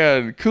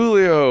 man.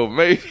 Coolio,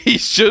 maybe he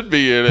should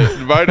be in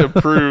it. It might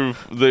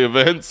improve the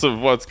events of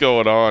what's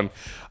going on.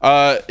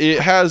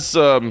 It has...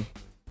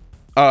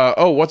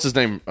 what's his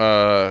name?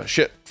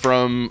 Shit,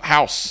 from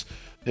House.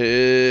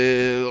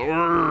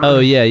 Oh,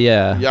 yeah.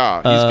 Yeah,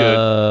 he's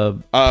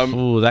good.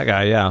 Oh, that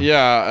guy, yeah.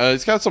 Yeah,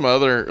 it's got some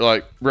other,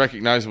 like,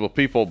 recognizable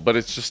people, but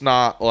it's just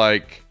not,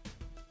 like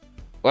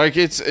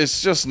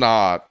it's just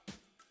not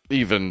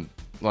even,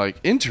 like,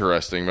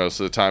 interesting most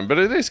of the time. But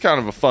it is kind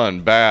of a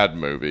fun, bad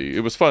movie. It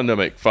was fun to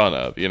make fun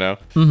of,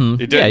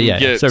 Mm-hmm. It didn't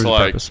get serves to, a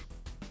like... purpose.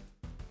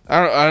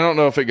 I don't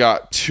know if it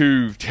got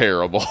too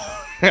terrible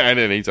at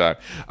any time.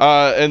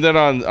 And then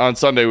on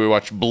Sunday, we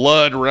watched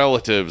Blood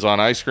Relatives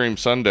on Ice Cream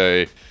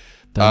Sunday.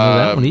 Don't know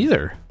that one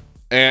either.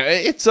 And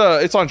it's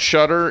on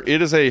Shudder.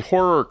 It is a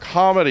horror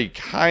comedy,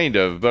 kind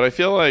of, but I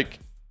feel like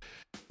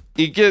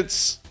it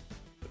gets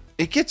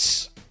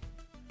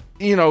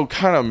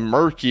kind of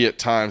murky at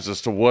times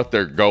as to what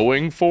they're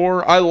going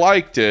for. I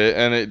liked it,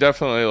 and it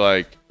definitely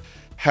like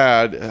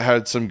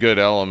had some good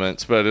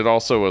elements, but it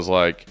also was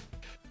like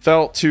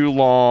felt too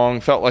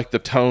long, felt like the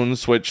tone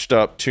switched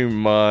up too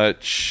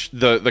much.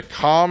 The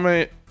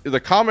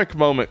comic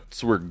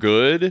moments were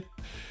good,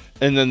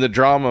 and then the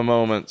drama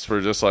moments were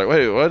just like,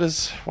 wait,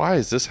 why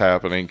is this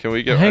happening? Can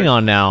we get... Hang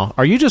on now.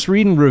 Are you just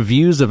reading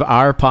reviews of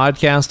our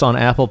podcast on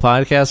Apple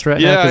Podcasts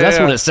right now? Because that's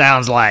what it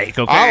sounds like,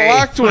 okay? I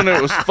liked when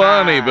it was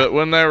funny, but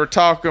when they were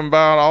talking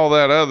about all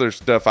that other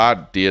stuff, I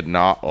did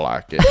not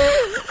like it.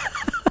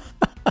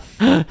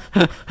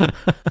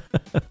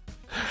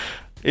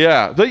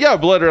 Yeah, but yeah,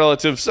 Blood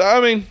Relatives. I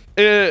mean,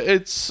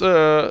 it's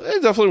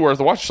definitely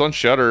worth a watch. It's on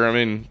Shudder. I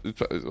mean, it's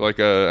like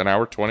an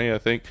hour 20, I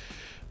think.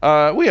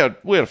 We had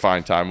a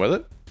fine time with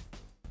it.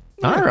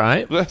 All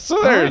right. So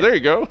there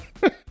you go.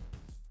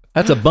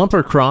 That's a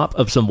bumper crop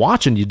of some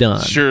watching you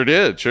done. Sure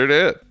did.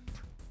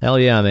 Hell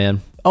yeah,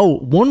 man. Oh,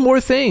 one more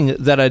thing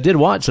that I did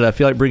watch that I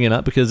feel like bringing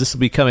up, because this will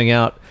be coming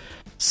out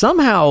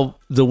somehow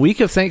the week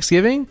of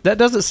Thanksgiving. That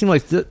doesn't seem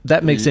like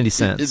that makes any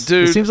sense.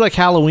 Dude, it seems like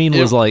Halloween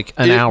was like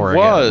an hour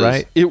ago,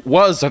 right? It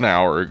was an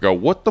hour ago.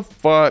 What the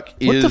fuck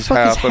is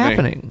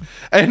happening?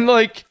 And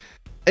like,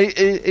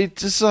 it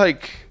just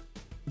like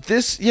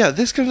this. Yeah,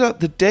 this comes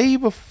out the day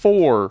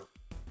before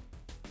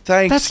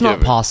Thanksgiving. That's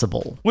not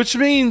possible. Which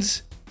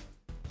means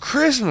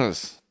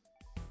Christmas.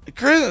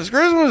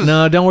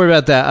 No, don't worry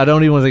about that. I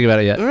don't even want to think about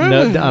it yet.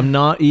 No, I'm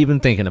not even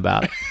thinking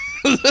about it.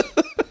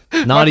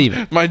 Not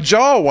even. My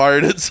jaw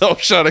wired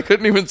itself shut. I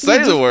couldn't even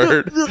say the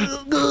word.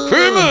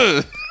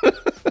 Christmas.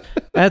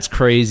 That's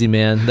crazy,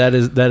 man. That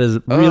is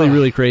really,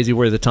 really crazy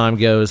where the time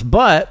goes.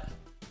 But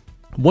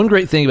one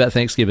great thing about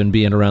Thanksgiving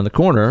being around the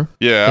corner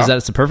is that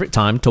it's the perfect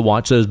time to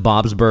watch those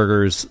Bob's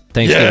Burgers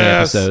Thanksgiving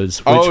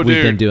episodes, which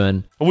we've been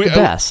doing the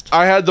best.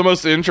 I had the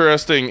most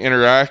interesting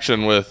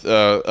interaction with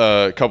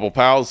a couple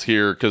pals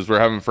here because we're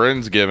having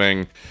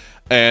Friendsgiving,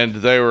 and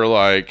they were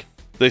like,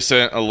 they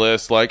sent a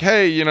list like,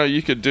 hey,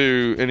 you could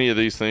do any of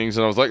these things.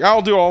 And I was like,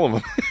 I'll do all of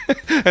them.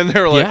 And they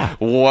were like,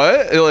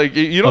 what? Like,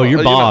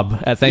 you're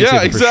Bob at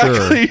Thanksgiving. Yeah,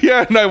 exactly. For sure.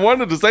 Yeah. And I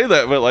wanted to say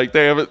that, but like,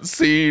 they haven't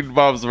seen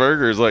Bob's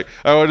Burgers. Like,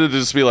 I wanted to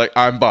just be like,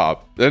 I'm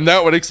Bob. And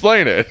that would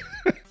explain it.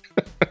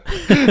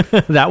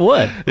 That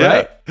would,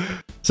 right?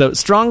 So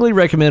strongly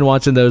recommend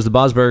watching those. The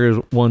Bob's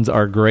Burgers ones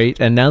are great.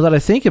 And now that I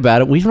think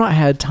about it, we've not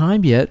had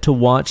time yet to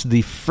watch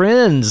the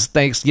Friends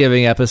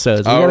Thanksgiving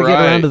episodes. We got to get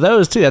around to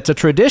those too. That's a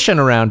tradition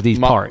around these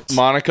parts.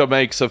 Monica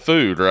makes a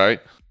food,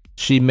 right?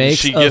 She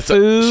makes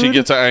food. She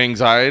gets an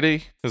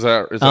anxiety. Is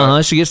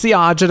that? She gets the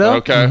agita.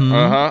 Okay. Okay.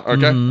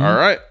 Mm-hmm. All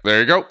right. There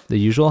you go. The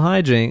usual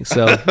hijinks.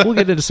 So we'll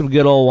get into some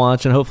good old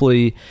watching.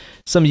 Hopefully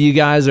some of you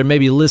guys are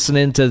maybe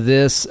listening to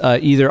this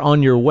either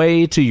on your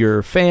way to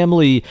your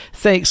family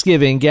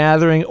Thanksgiving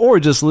gathering or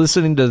just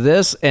listening to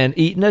this and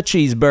eating a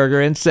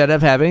cheeseburger instead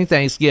of having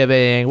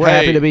Thanksgiving. We're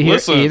happy to be here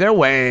either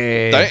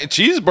way.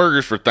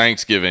 Cheeseburgers for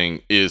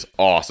Thanksgiving is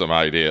awesome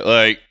idea.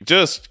 Like,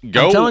 just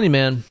go. I'm telling you,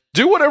 man.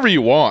 Do whatever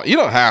you want. You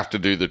don't have to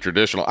do the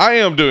traditional. I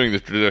am doing the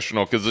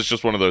traditional because it's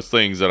just one of those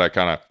things that I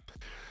kind of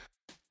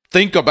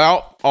think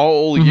about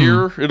all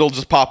year. It'll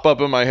just pop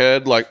up in my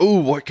head like, ooh,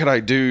 what could I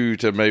do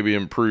to maybe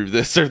improve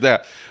this or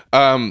that?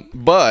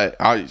 But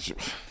I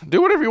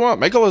do whatever you want.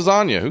 Make a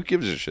lasagna. Who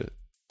gives a shit?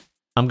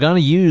 I'm going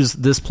to use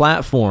this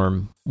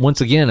platform once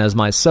again as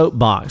my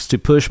soapbox to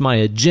push my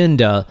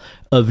agenda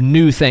of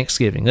new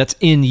Thanksgiving. That's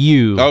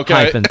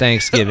hyphen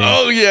Thanksgiving.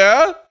 Oh,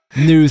 yeah?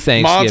 New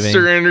Thanksgiving.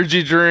 Monster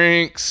energy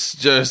drinks,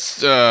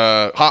 just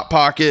Hot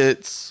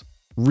Pockets.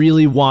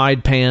 Really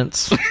wide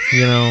pants,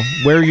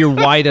 wear your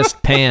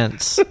widest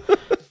pants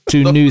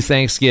to New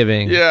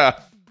Thanksgiving. Yeah.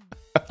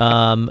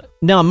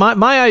 Now,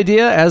 my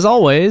idea, as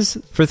always,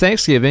 for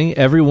Thanksgiving,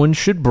 everyone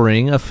should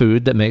bring a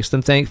food that makes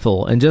them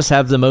thankful and just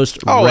have the most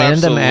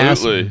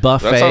random-ass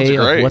buffet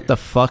of what the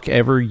fuck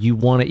ever you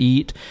want to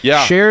eat.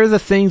 Yeah. Share the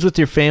things with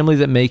your family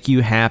that make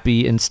you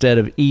happy instead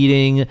of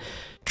eating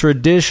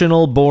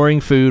traditional, boring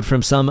food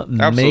from some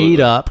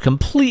made-up,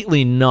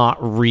 completely not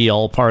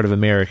real part of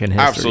American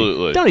history.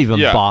 Absolutely. Don't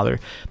even bother.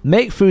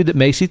 Make food that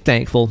makes you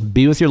thankful,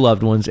 be with your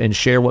loved ones, and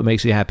share what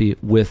makes you happy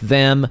with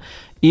them,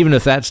 even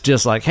if that's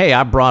just like, hey,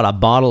 I brought a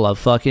bottle of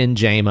fucking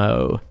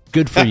JMO.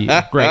 Good for you.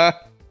 Great.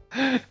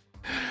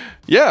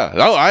 Yeah,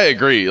 no, I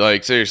agree.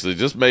 Like, seriously,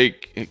 just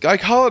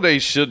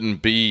holidays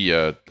shouldn't be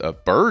a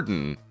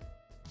burden.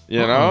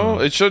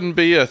 It shouldn't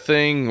be a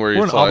thing where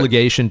it's an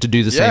obligation to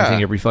do the same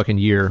thing every fucking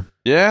year.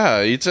 Yeah,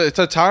 it's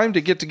a time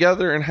to get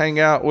together and hang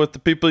out with the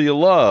people you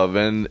love.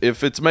 And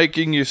if it's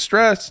making you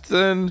stressed,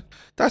 then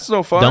that's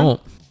no fun. Don't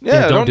do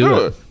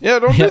it. Yeah,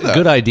 don't do that.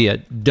 Good idea.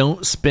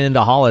 Don't spend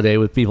a holiday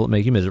with people that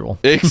make you miserable.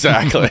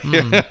 Exactly.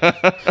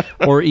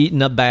 Or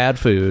eating up bad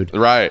food.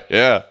 Right,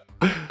 yeah.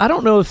 I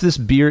don't know if this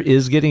beer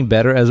is getting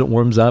better as it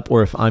warms up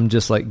or if I'm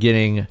just like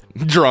getting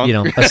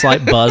drunk, a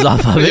slight buzz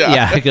off of it.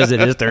 Yeah, because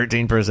it is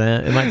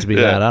 13%. It might just be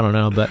that. I don't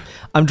know. But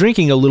I'm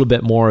drinking a little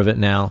bit more of it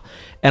now.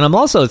 And I'm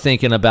also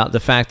thinking about the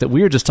fact that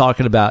we were just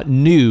talking about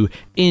new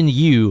in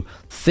you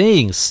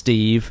things,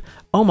 Steve.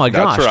 Oh my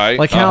gosh. That's right.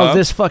 Like how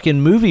this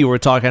fucking movie we're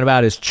talking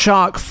about is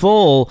chock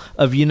full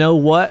of,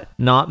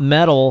 not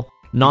metal,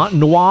 not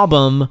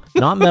NWABM,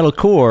 not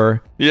metalcore.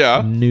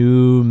 Yeah.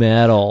 New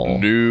metal.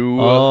 Metal.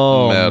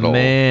 Oh,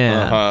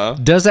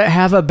 man. Does it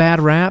have a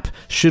bad rap?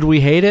 Should we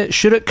hate it?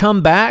 Should it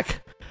come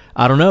back?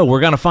 I don't know.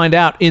 We're going to find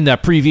out in the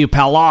Preview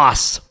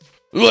Palace.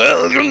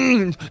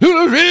 Welcome to the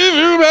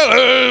Preview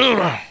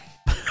Palace.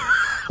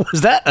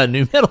 Was that a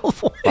new metal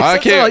voice? I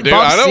can't do it.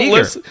 I don't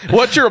listen.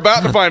 What you're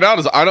about to find out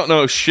is I don't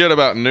know shit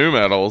about new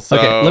metal. So.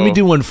 Okay, let me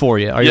do one for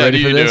you. Are you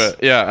ready for this? Do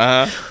it.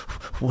 Yeah,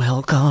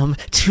 Welcome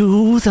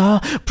to the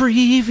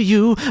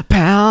Preview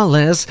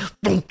Palace.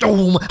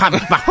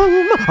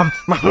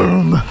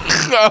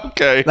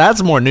 Okay.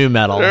 That's more new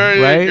metal,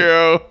 there right? You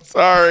go.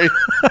 Sorry.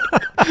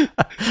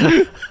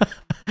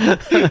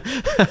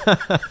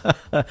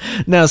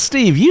 Now,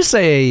 Steve, you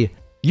say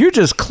you're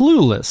just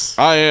clueless.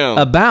 I am.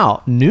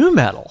 About new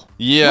metal.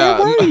 Yeah.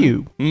 Where were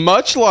you?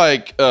 Much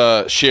like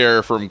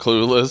Cher from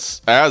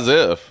Clueless, as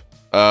if.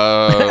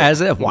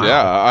 As if. Wow.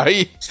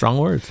 Yeah. Strong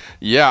words.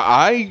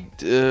 Yeah,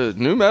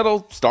 new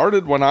metal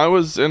started when I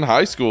was in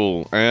high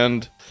school,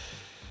 and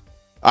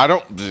I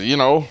don't,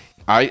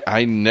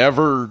 I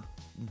never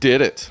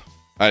did it.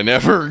 I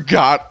never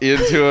got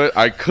into it.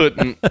 I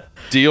couldn't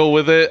deal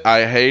with it.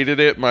 I hated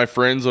it. My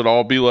friends would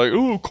all be like,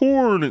 "Oh,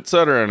 Korn,"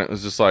 etc., and it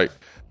was just like,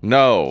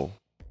 no.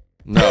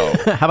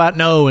 How about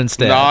no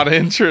instead? Not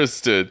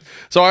interested.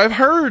 So I've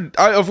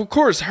of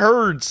course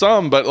heard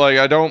some, but like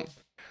I don't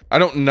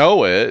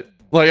know it.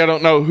 Like I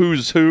don't know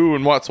who's who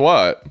and what's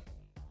what.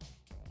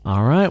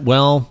 All right.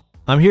 Well,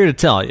 I'm here to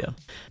tell you.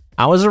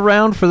 I was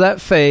around for that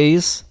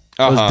phase.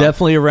 was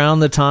definitely around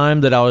the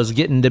time that I was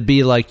getting to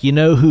be like, you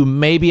know who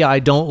maybe I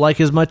don't like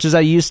as much as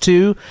I used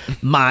to?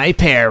 My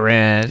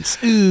parents.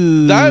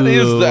 Ooh. That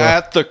is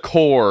at the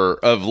core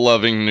of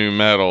loving nu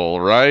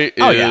metal, right?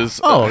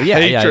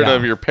 Hatred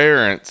of your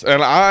parents.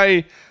 And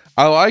I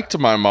liked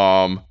my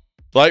mom.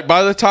 Like,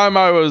 by the time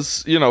I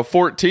was,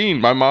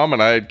 14, my mom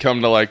and I had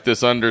come to, like,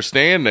 this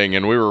understanding,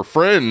 and we were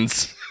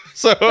friends.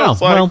 So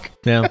it's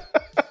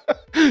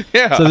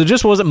yeah. So there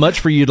just wasn't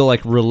much for you to,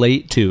 like,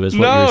 relate to, is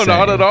what you're saying. No,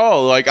 not at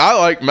all. Like, I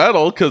like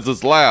metal because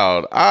it's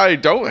loud. I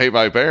don't hate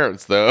my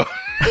parents, though.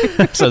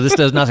 So this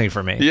does nothing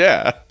for me.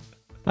 Yeah.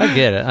 I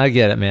get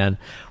it, man.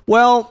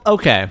 Well,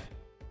 okay.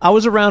 I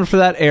was around for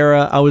that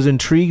era. I was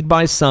intrigued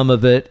by some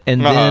of it,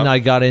 and then I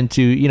got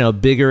into,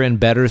 bigger and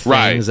better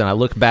things, and I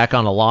look back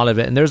on a lot of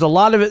it, and there's a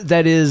lot of it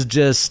that is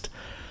just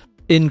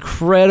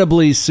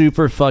incredibly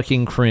super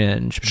fucking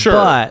cringe. Sure.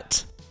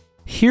 But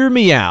hear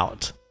me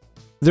out.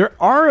 There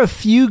are a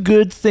few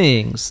good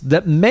things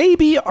that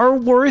maybe are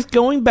worth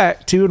going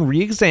back to and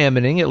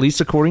re-examining, at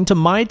least according to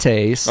my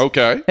taste.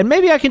 Okay. And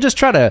maybe I can just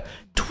try to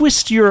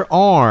twist your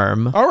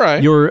arm. All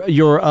right.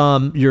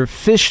 Your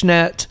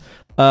fishnet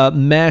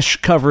mesh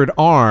covered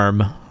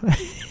arm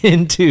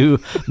into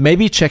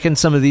maybe checking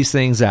some of these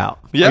things out.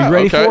 Yeah, are you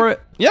ready for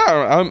it?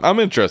 Yeah, I'm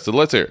interested.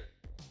 Let's hear it.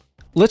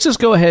 Let's just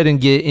go ahead and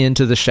get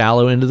into the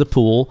shallow end of the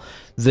pool.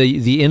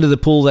 The end of the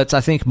pool that's, I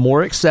think,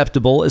 more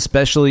acceptable,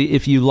 especially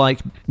if you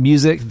like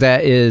music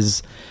that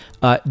is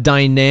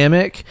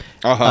dynamic,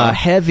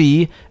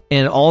 heavy,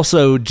 and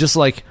also just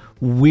like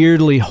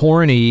weirdly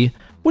horny.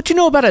 What you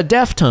know about a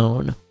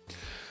Deftone?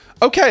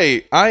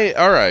 Okay,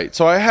 all right.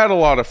 So I had a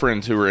lot of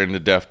friends who were into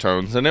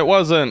Deftones, and it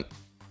wasn't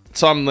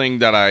something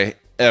that I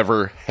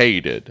ever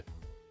hated.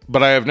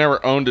 But I have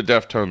never owned a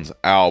Deftones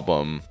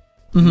album,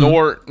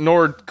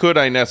 nor could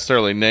I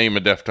necessarily name a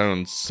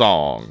Deftones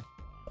song.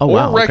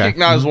 Or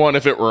recognize one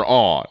if it were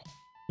on.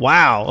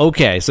 Wow,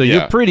 okay. So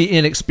you're pretty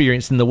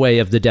inexperienced in the way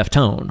of the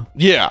Deftone.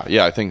 Yeah,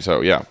 I think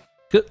so, yeah.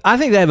 I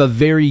think they have a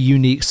very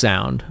unique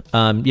sound.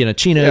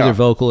 Chino, their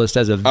vocalist,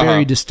 has a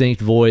very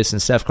distinct voice,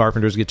 and Steph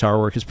Carpenter's guitar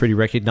work is pretty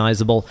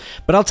recognizable.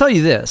 But I'll tell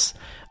you this.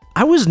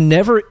 I was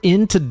never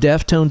into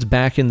Deftones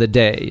back in the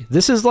day.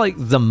 This is like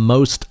the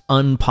most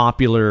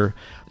unpopular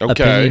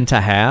opinion to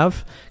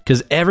have,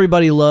 because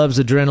everybody loves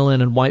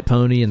Adrenaline and White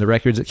Pony and the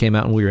records that came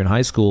out when we were in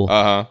high school.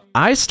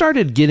 I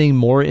started getting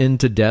more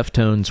into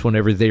Deftones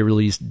whenever they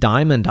released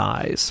Diamond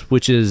Eyes,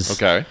 which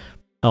is...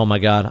 Oh my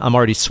God, I'm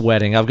already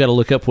sweating. I've got to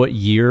look up what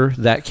year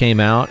that came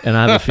out, and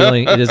I have a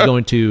feeling it is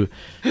going to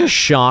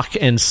shock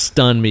and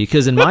stun me,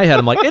 because in my head,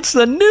 I'm like, it's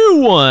the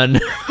new one.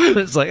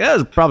 It's like, that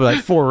was probably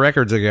like 4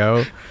 records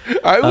ago.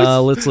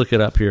 Let's look it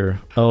up here.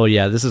 Oh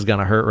yeah, this is going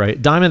to hurt,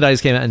 right? Diamond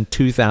Eyes came out in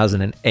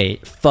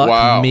 2008.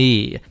 Fuck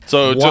me.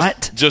 So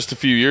just a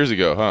few years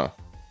ago, huh?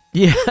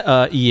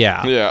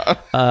 Yeah.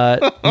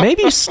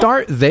 Maybe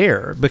start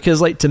there, because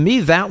like to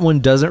me, that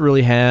one doesn't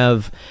really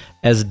have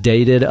as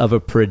dated of a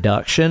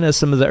production as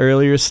some of the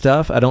earlier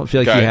stuff. I don't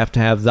feel like you have to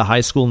have the high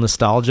school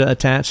nostalgia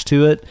attached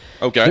to it.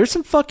 There's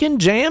some fucking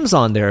jams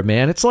on there,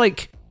 man. It's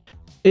like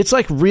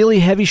really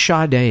heavy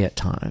Sade at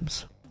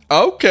times.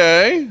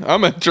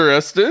 I'm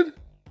interested.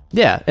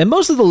 Yeah, and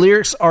most of the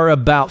lyrics are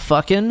about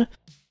fucking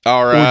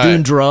or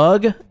doing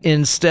drug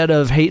instead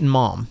of hating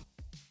mom.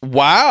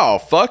 Wow,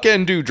 fuck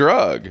and do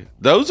drug.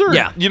 Those are,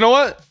 you know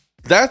what?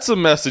 That's a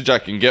message I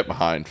can get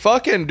behind.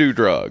 Fuck and do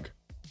drug.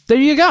 There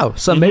you go.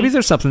 So maybe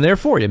there's something there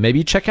for you. Maybe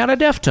you check out a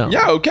Deftone.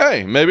 Yeah,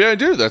 okay. Maybe I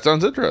do. That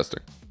sounds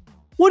interesting.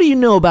 What do you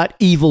know about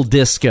Evil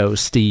Disco,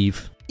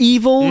 Steve?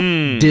 Evil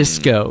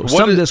Disco.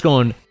 Something that's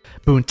going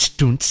boonts,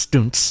 doonts,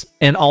 doonts,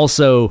 and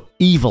also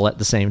evil at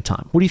the same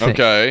time. What do you think?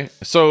 Okay.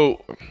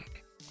 So,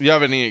 you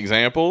have any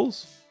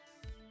examples?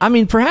 I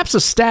mean, perhaps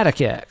a Static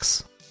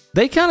X.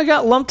 They kind of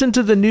got lumped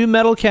into the nu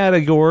metal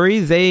category.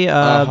 They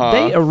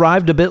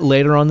arrived a bit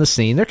later on the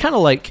scene. They're kind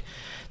of like...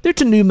 They're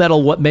to nu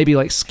metal what maybe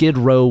like Skid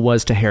Row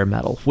was to hair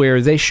metal,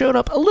 where they showed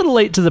up a little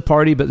late to the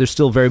party, but they're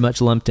still very much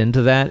lumped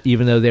into that,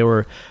 even though they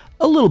were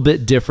a little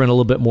bit different, a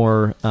little bit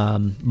more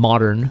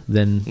modern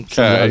than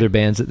some of the other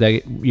bands that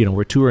they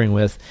were touring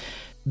with.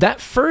 That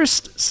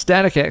first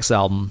Static X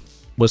album,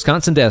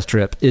 Wisconsin Death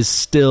Trip, is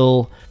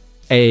still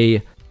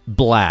a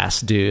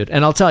blast, dude.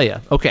 And I'll tell you,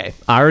 I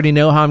already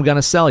know how I'm going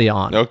to sell you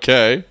on it.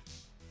 Okay.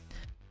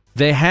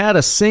 They had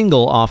a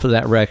single off of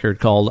that record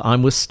called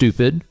I'm With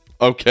Stupid.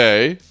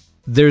 Okay.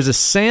 There's a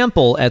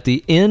sample at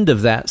the end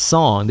of that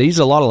song. They use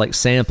a lot of like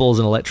samples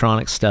and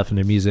electronic stuff in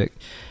their music.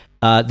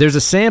 There's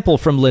a sample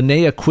from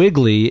Linnea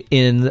Quigley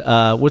in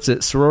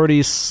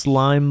Sorority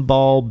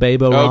Slimeball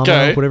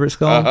Baborama, whatever it's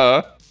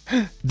called.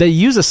 They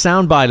use a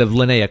soundbite of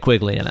Linnea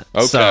Quigley in it.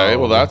 Okay,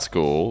 well that's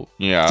cool.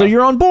 Yeah. So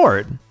you're on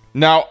board.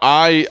 Now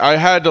I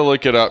had to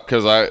look it up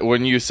because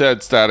when you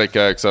said Static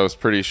X, I was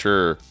pretty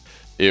sure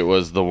it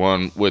was the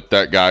one with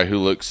that guy who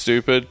looks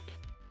stupid.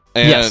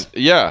 And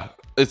yeah.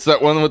 It's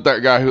that one with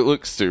that guy who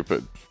looks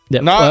stupid.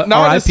 Yep.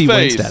 Not his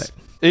face.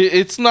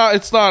 It's not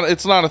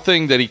a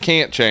thing that he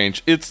can't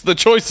change. It's the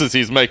choices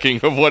he's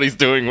making of what he's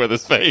doing with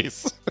his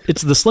face.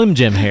 It's the Slim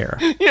Jim hair.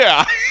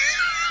 Yeah.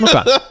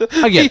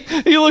 Okay.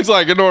 Again, he looks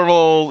like a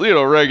normal,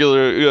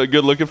 regular,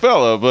 good-looking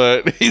fella,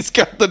 but he's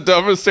got the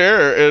dumbest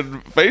hair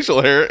and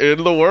facial hair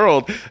in the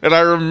world. And I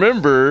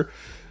remember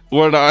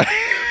when I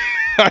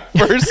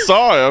first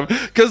saw him,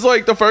 because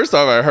the first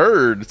time I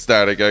heard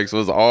Static X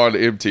was on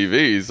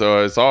MTV, so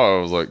I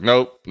was like,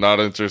 nope, not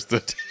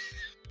interested.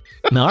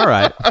 all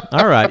right.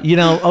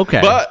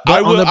 Okay. But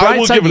on the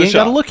bright side, you ain't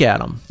got to look at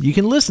them. You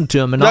can listen to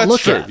them and not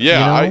look at them.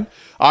 Yeah,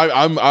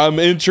 I'm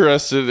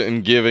interested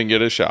in giving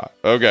it a shot.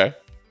 Okay.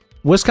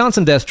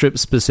 Wisconsin Death Trip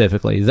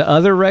specifically. The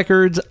other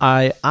records,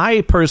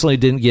 I personally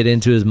didn't get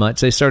into as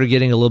much. They started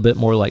getting a little bit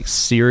more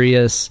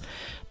serious.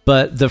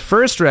 But the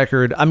first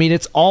record,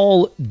 it's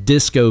all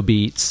disco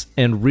beats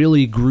and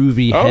really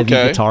groovy, heavy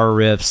guitar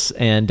riffs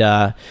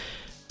and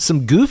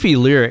some goofy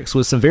lyrics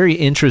with some very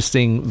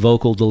interesting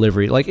vocal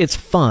delivery. It's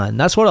fun.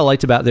 That's what I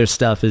liked about their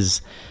stuff,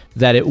 is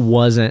that it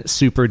wasn't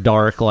super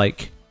dark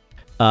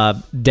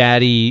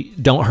Daddy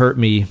Don't Hurt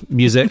Me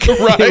music.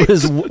 Right. It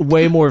was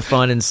way more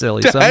fun and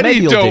silly.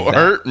 Daddy Don't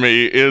Hurt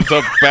Me is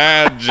a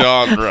bad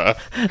genre.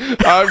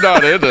 I'm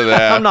not into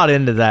that. I'm not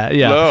into that.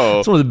 Yeah. No.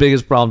 It's one of the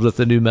biggest problems with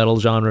the new metal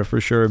genre for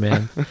sure,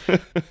 man.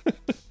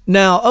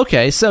 Now,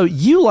 okay, so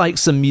you like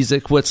some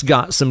music what's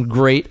got some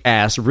great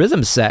ass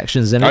rhythm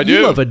sections in it.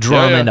 You love a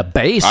drum and a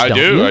bass, don't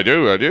you?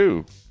 I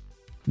do.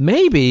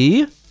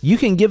 Maybe you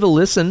can give a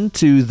listen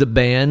to the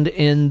band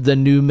in the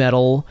new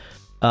metal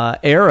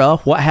era,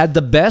 what had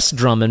the best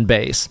drum and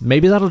bass.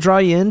 Maybe that'll draw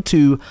you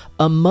into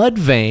a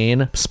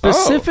Mudvayne,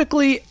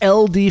 specifically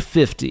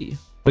LD50,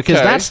 because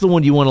that's the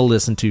one you want to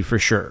listen to for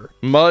sure.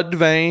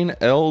 Mudvayne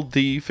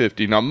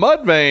LD50. Now,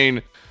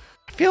 Mudvayne,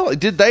 I feel like,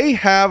 did they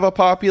have a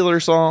popular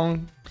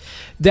song?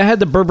 They had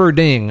the Burr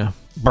Ding.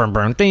 Burn,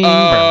 burn, ding,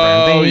 burn,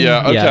 burn, ding.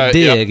 Yeah, okay. Yeah,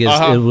 Dig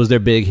it was their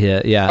big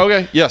hit, yeah.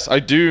 Okay, yes, I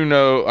do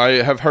know.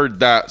 I have heard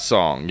that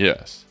song,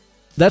 yes.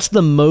 That's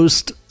the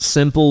most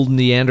simple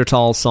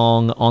Neanderthal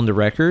song on the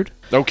record.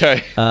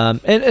 Okay.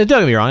 And don't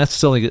get me wrong, I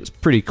still think it's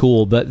pretty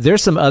cool, but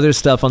there's some other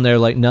stuff on there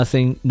like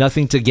Nothing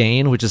to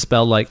Gain, which is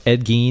spelled like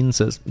Ed Gein,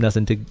 so it's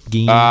Nothing to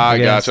Gain. I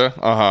gotcha.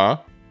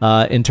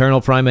 Uh-huh. Internal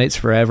Primates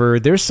Forever.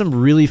 There's some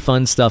really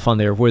fun stuff on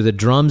there where the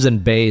drums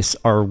and bass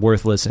are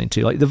worth listening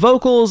to. The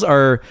vocals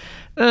are...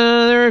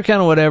 they're kind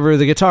of whatever.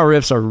 The guitar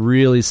riffs are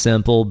really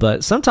simple,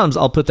 but sometimes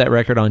I'll put that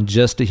record on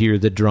just to hear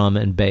the drum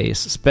and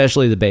bass,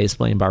 especially the bass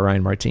playing by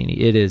Ryan Martini.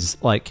 It is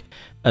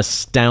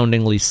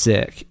astoundingly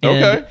sick.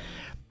 And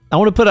I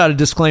want to put out a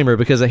disclaimer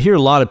because I hear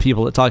a lot of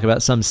people that talk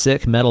about some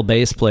sick metal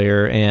bass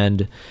player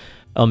and,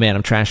 oh man,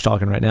 I'm trash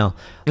talking right now.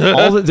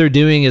 All that they're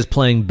doing is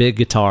playing big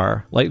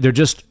guitar. They're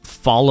just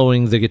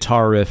following the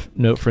guitar riff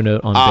note for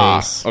note on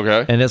bass.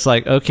 Okay. And it's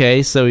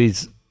okay, so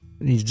he's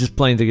just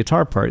playing the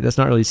guitar part. That's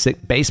not really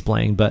sick bass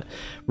playing, but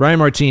Ryan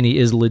Martini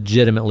is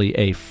legitimately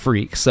a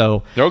freak.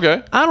 So, I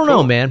don't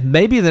know, man.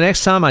 Maybe the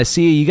next time I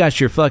see you, you got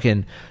your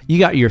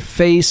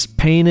face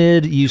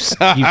painted. You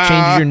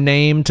changed your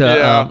name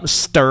to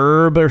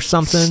Sturb or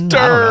something.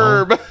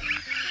 Sturb.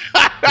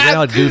 They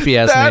all goofy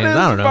ass names. I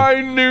don't know. That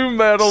is my new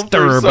metal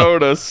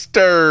persona,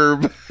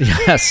 Sturb.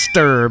 Yeah,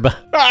 Sturb.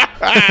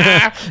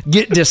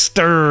 Get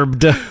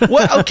disturbed.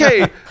 Well,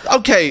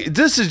 okay.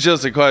 This is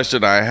just a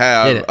question I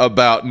have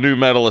about new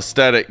metal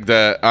aesthetic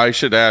that I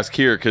should ask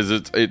here because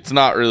it's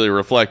not really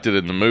reflected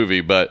in the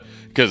movie, but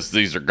because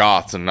these are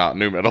goths and not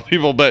new metal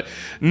people. But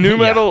new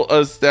metal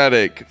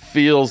aesthetic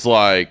feels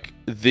like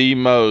the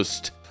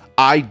most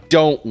I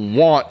don't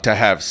want to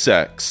have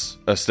sex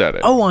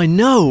aesthetic. Oh, I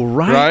know,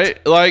 right?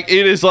 Right?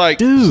 It is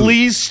dude,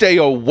 please stay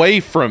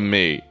away from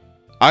me.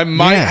 I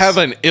might have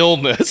an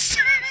illness.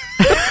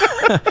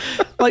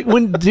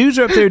 When dudes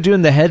are up there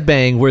doing the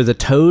headbang where the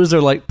toes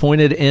are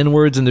pointed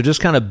inwards and they're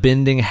just kind of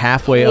bending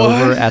halfway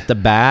over at the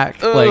back.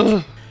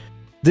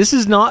 This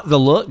is not the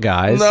look,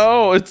 guys.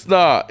 No, it's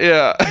not.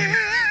 Yeah.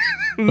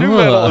 New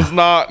metal is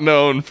not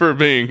known for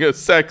being a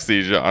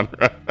sexy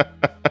genre.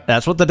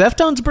 That's what the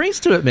Deftones brings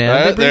to it,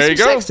 man. They bring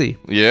some sexy.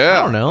 Yeah.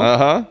 I don't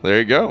know. There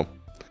you go.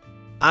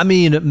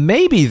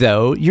 Maybe,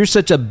 though, you're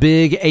such a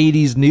big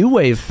 80s New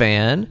Wave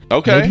fan.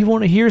 Okay. Maybe you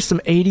want to hear some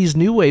 80s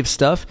New Wave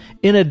stuff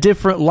in a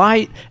different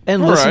light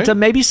and listen to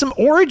maybe some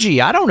Orgy.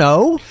 I don't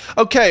know.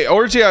 Okay,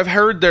 Orgy, I've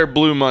heard their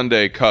Blue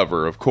Monday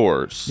cover, of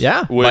course.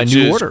 Yeah, which by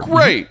New is Order.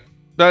 Great.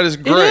 That is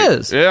great. It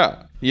is.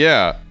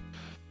 Yeah.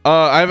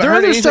 I haven't Their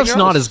heard other stuff's else.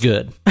 not as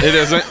good. It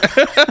isn't?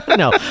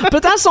 No,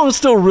 but that song's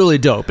still really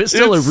dope. It's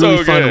still a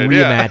really fun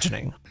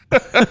reimagining.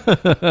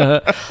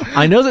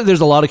 I know that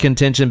there's a lot of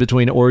contention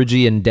between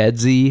Orgy and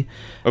Deadsy.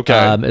 Okay.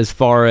 As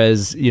far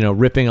as,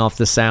 ripping off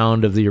the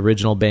sound of the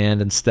original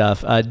band and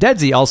stuff.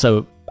 Deadsy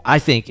also, I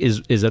think,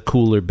 is a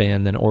cooler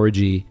band than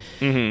Orgy.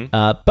 Mm-hmm.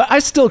 But I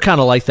still kind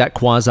of like that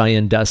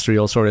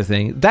quasi-industrial sort of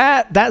thing.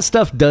 That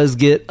stuff does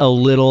get a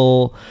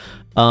little,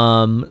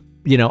 I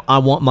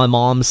want my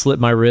mom to slip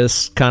my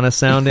wrist kind of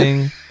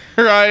sounding.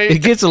 Right.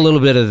 It gets a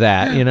little bit of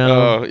that,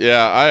 Oh,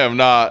 yeah, I am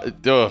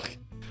not. Ugh.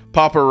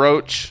 Papa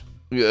Roach.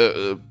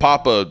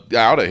 Papa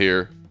out of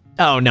here.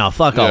 Oh no,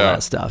 fuck all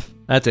that stuff.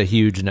 That's a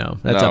huge no.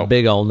 That's a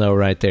big old no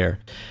right there.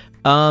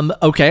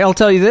 Okay, I'll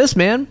tell you this,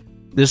 man.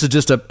 this is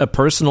just a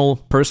personal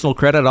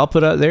credit I'll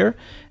put out there.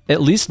 At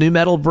least nu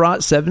metal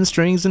brought 7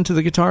 strings into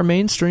the guitar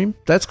mainstream.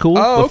 That's cool.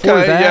 Oh, Before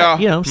okay, that,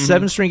 yeah.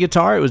 7-string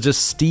guitar, it was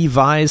just Steve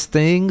Vai's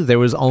thing. There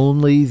was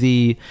only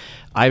the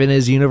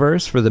Ibanez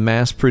Universe for the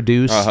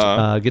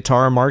mass-produced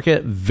guitar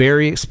market.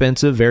 Very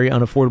expensive, very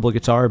unaffordable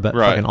guitar, but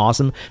fucking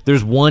awesome.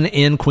 There's one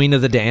in Queen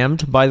of the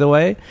Damned, by the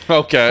way.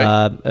 Okay.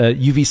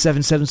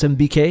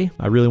 UV777BK.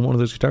 I really wanted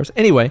those guitars.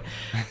 Anyway,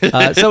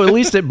 so at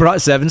least it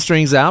brought 7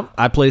 strings out.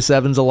 I play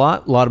 7s a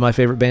lot. A lot of my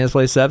favorite bands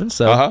play 7s,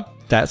 so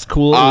that's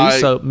cool at least.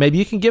 So maybe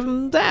you can give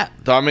them that.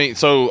 I mean,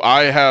 so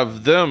I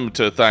have them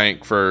to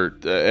thank for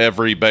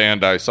every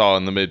band I saw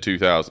in the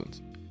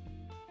mid-2000s.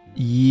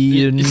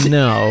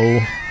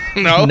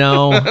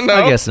 No,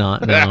 I guess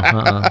not. No,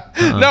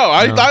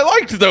 I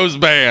liked those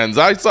bands.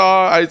 I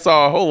saw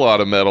a whole lot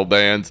of metal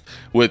bands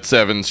with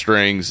 7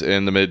 strings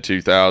in the mid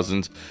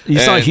 2000s. You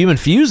saw Human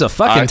Fuse a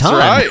fucking ton.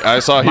 That's right. I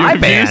saw Human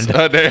Fuse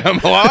a damn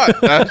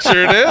lot. I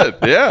sure did.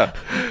 Yeah,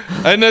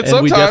 and then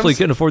sometimes we definitely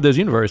couldn't afford those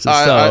universes.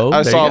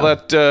 I saw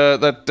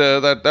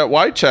that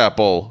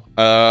Whitechapel.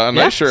 And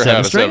they sure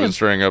had a 7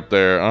 string up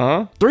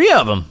there. 3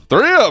 of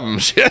them.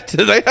 Shit,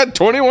 they had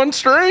 21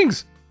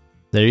 strings.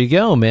 There you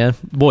go, man.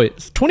 Boy,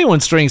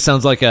 21 strings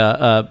sounds like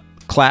a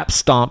clap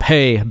stomp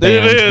hey band.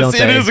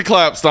 It is a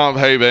clap stomp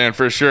hey band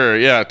for sure.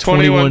 Yeah,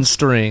 21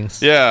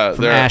 strings. Yeah,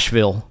 from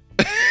Asheville.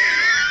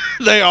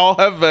 They all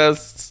have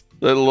vests,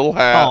 the little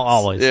hats. Oh,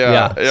 always.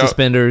 Yeah.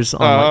 Suspenders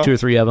on like 2 or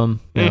 3 of them.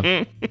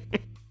 Yeah.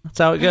 That's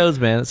how it goes,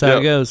 man. That's how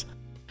it goes.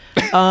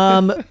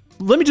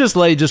 Let me just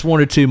lay just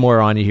 1 or 2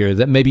 more on you here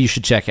that maybe you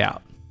should check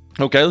out.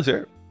 Okay, let's hear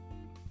it.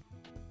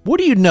 What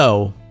do you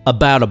know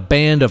about a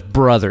band of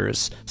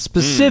brothers,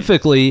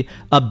 specifically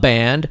a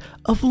band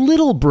of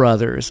little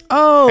brothers?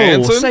 Oh,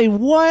 Hanson? Say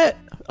what?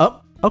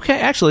 Oh, okay,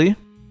 actually,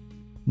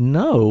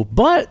 no,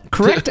 but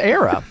correct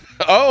era.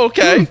 Oh,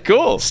 okay,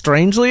 cool.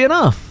 Strangely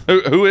enough.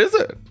 Who is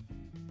it?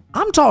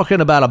 I'm talking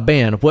about a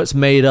band what's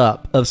made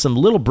up of some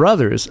little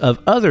brothers of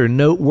other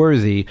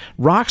noteworthy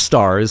rock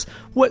stars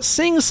what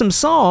sing some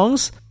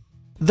songs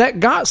that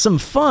got some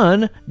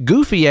fun,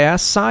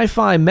 goofy-ass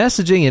sci-fi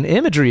messaging and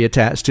imagery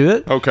attached to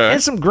it. Okay.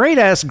 And some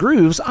great-ass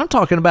grooves. I'm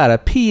talking about a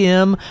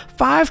PM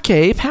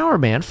 5K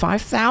Powerman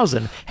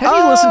 5000. Have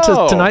you listened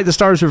to Tonight the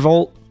Stars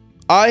Revolt?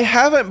 I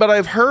haven't, but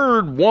I've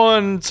heard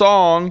one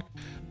song,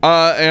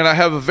 and I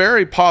have a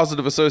very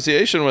positive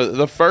association with it.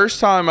 The first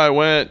time I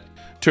went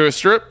to a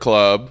strip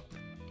club,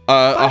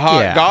 a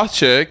hot goth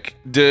chick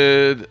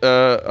did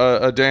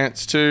a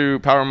dance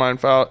to Powerman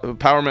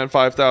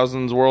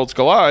 5000's Worlds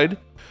Collide.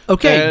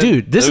 Okay,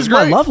 dude, this is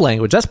my love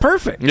language. That's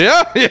perfect.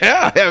 Yeah,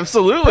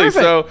 absolutely. Perfect.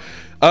 So,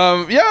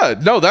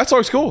 that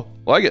song's cool.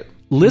 I like it.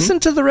 Listen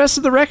to the rest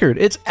of the record.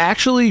 It's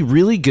actually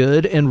really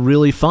good and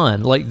really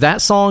fun. Like,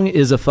 that song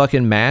is a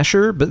fucking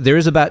masher, but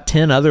there's about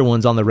 10 other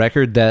ones on the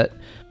record that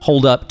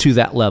hold up to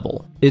that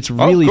level. It's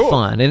really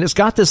fun. And it's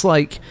got this,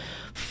 like,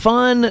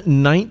 fun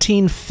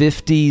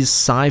 1950s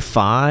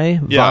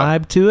sci-fi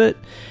vibe to it.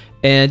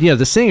 And,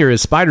 the singer is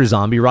Spider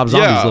Zombie, Rob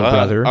Zombie's little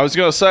brother. I was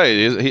going to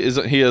say, is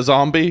he a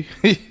zombie?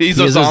 He's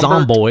a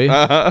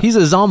zomboy. He's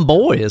a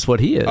zomboy is what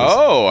he is.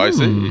 Oh, I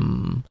see.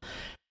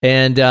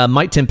 And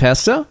Mike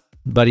Tempesta,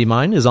 buddy of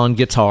mine, is on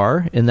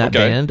guitar in that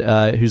band,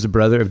 who's the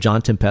brother of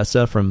John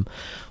Tempesta from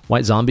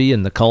White Zombie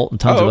and The Cult and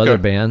tons of other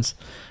bands.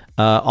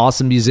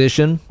 Awesome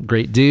musician,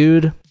 great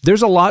dude.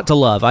 There's a lot to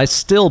love. I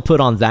still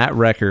put on that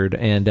record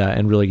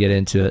and really get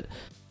into it.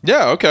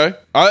 Yeah, okay.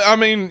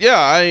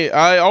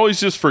 I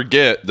always just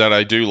forget that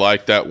I do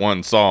like that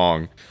one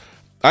song.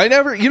 I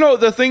never,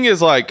 the thing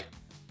is, like,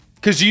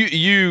 because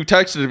you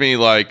texted me,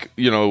 like,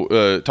 you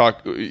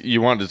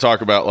wanted to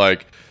talk about,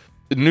 like,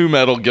 nu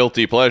metal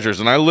guilty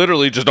pleasures, and I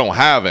literally just don't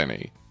have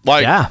any.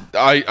 Like,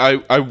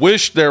 I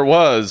wish there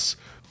was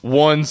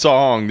one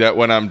song that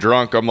when I'm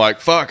drunk, I'm like,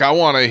 fuck, I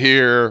want to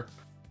hear.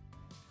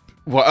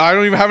 Well, I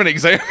don't even have an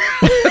example.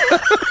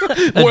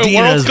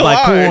 Adidas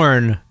by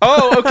Korn.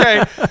 Oh,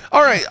 okay.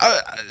 All right.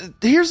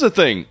 Here's the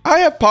thing. I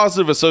have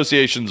positive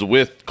associations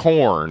with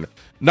Korn,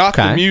 not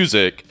the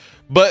music,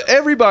 but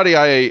everybody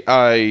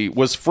I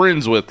was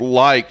friends with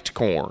liked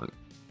Korn,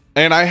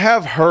 and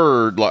I've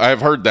heard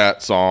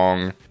that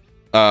song,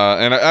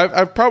 and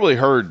I've probably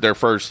heard their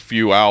first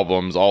few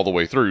albums all the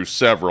way through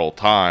several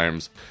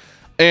times.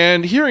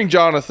 And hearing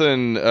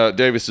Jonathan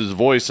Davis's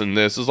voice in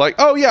this is like,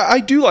 oh yeah, I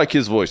do like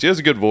his voice. He has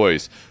a good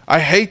voice. I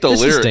hate the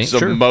lyrics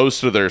of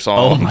most of their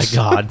songs. Oh my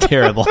god,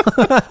 terrible!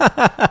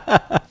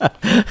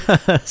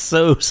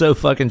 so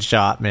fucking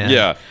shot, man.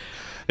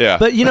 Yeah.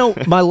 But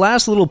my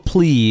last little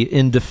plea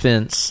in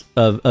defense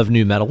of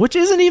nu metal, which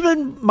isn't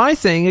even my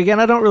thing. Again,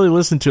 I don't really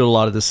listen to a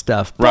lot of this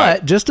stuff,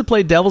 but just to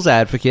play devil's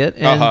advocate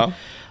and.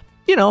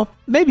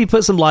 Maybe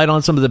put some light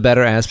on some of the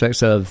better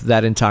aspects of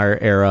that entire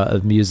era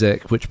of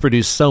music, which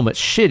produced so much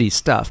shitty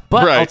stuff.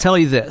 But I'll tell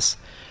you this,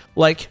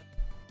 like,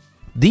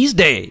 these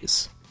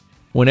days,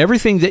 when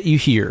everything that you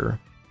hear,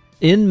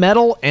 in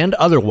metal and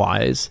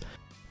otherwise,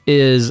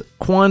 is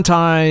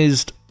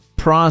quantized,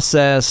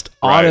 processed,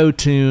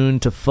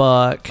 auto-tuned to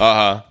fuck,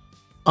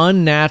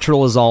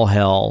 unnatural as all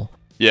hell.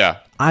 Yeah.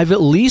 I've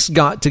at least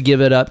got to give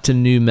it up to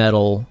nu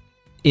metal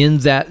in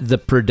that the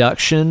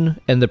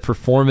production and the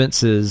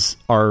performances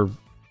are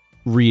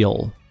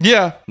real.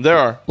 Yeah, there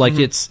are. Like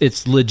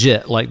it's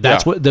legit. Like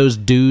that's what those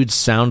dudes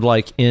sound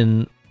like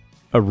in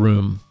a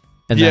room,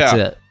 and that's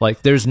it.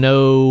 Like there's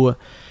no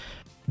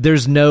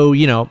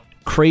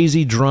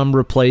crazy drum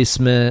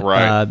replacement,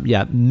 right?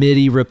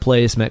 MIDI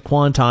replacement,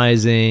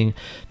 quantizing.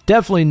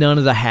 Definitely none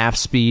of the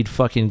half-speed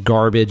fucking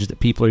garbage that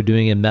people are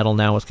doing in metal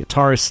now with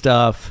guitar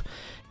stuff.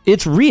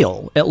 It's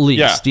real, at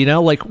least.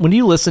 Like when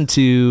you listen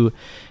to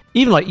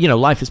even like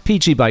Life is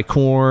Peachy by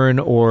Korn,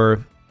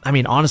 or I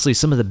mean, honestly,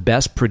 some of the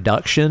best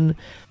production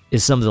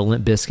is some of the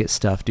Limp Bizkit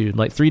stuff, dude.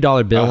 Like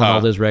 $3 Bill and all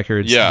those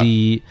records. Yeah.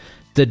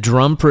 The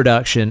drum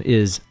production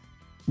is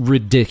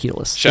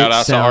ridiculous. Shout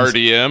out to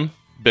RDM.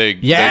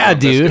 Big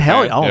dude.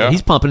 Hell yeah.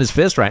 He's pumping his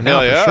fist right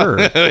now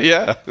for sure.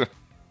 Yeah.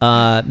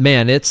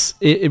 Man,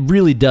 it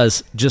really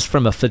does, just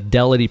from a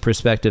fidelity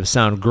perspective,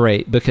 sound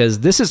great, because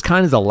this is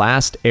kind of the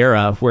last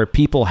era where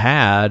people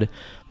had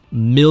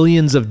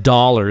millions of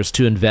dollars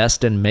to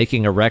invest in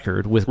making a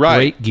record with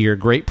great gear,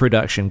 great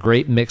production,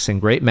 great mixing,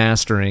 great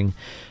mastering.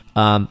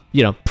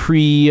 Pre-download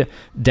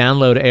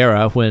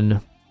era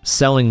when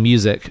selling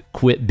music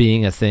quit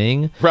being a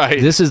thing.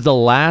 Right. This is the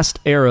last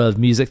era of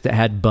music that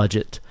had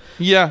budget.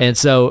 Yeah. And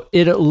so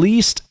it at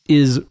least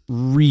is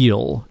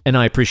real, and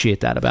I appreciate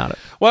that about it.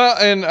 Well,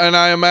 and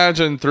I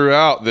imagine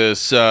throughout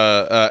this,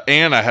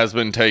 Anna has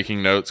been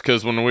taking notes,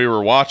 because when we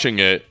were watching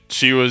it,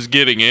 she was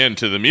getting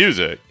into the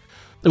music.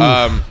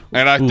 And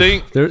I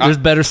think... There's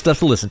better stuff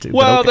to listen to.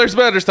 Well, there's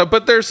better stuff,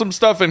 but there's some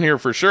stuff in here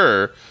for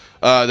sure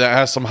that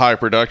has some high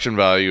production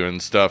value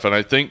and stuff, and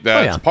I think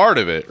that's part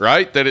of it,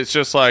 right? That it's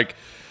just like,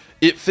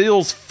 it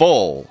feels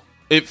full.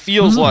 It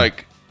feels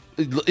like...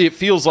 It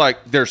feels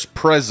like there's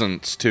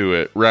presence to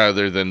it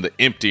rather than the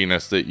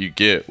emptiness that you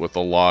get with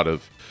a lot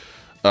of,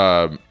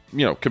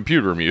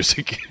 computer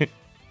music.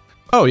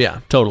 Oh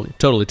yeah,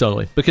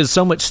 totally. Because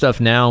so much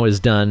stuff now is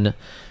done.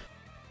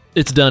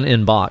 It's done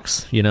in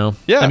box, Yeah.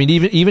 I mean,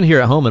 even here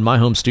at home in my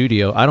home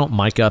studio, I don't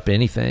mic up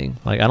anything.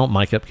 Like I don't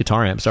mic up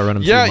guitar amps. I run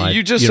them through my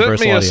you just Universal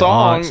sent me a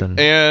Audio song,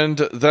 and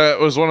that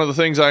was one of the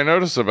things I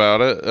noticed about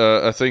it.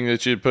 A thing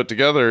that you'd put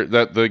together,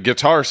 that the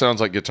guitar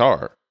sounds like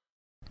guitar.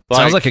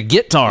 Sounds like a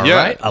guitar,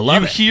 right? I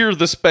love it. You hear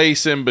the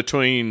space in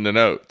between the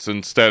notes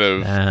instead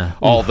of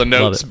all the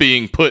notes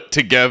being put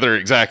together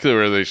exactly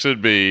where they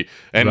should be,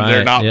 and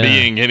there not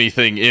being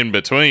anything in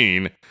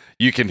between.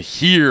 You can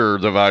hear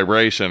the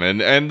vibration,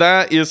 and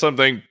that is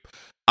something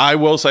I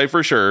will say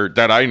for sure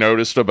that I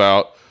noticed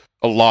about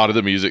a lot of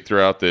the music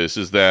throughout this,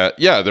 is that,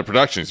 the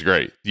production is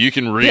great. You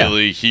can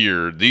really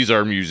hear these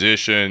are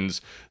musicians,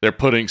 they're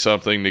putting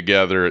something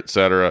together,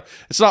 etc.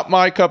 It's not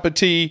my cup of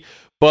tea,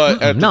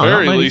 but at the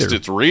very least,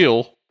 it's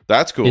real.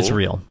 That's cool. It's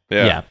real.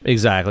 Yeah,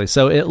 exactly.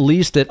 So at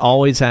least it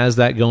always has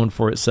that going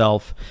for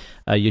itself.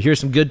 You hear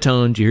some good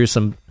tones. You hear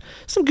some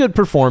good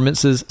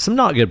performances, some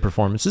not good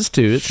performances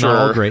too. It's not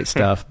all great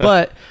stuff,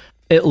 but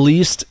at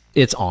least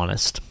it's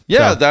honest.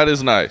 Yeah, so that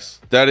is nice.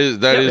 That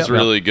is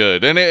really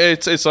good. And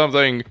it's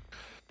something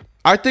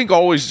I think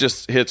always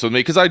just hits with me,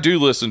 because I do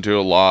listen to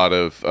a lot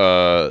of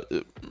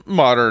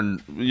modern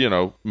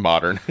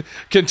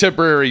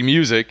contemporary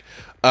music.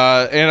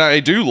 And I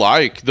do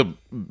like the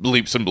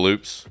bleeps and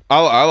bloops.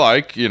 I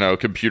like,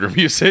 computer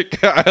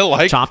music. I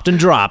like chopped and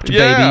dropped, baby.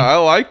 Yeah, I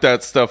like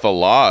that stuff a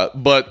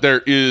lot. But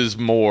there is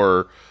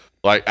more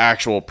like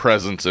actual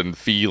presence and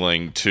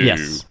feeling to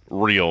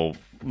real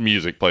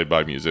music played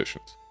by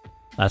musicians.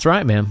 That's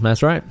right, man.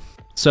 That's right.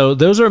 So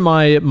those are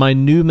my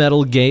nu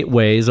metal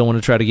gateways I want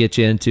to try to get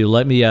you into.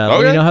 Let me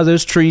know how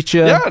those treat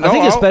you. Yeah, I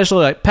think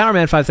especially like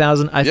Powerman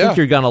 5000, I think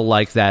you're going to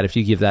like that if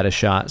you give that a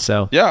shot.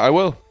 So yeah, I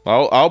will.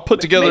 I'll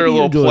put together a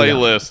little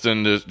playlist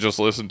and just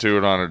listen to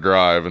it on a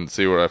drive and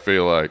see what I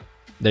feel like.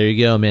 There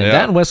you go, man.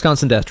 That and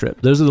Wisconsin Death Trip.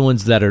 Those are the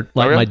ones that are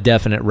like my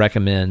definite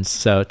recommends.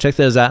 So check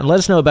those out and let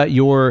us know about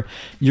your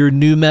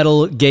nu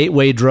metal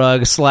gateway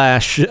drug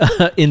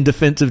 / in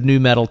defense of nu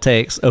metal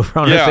takes over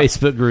on our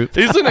Facebook group.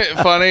 Isn't it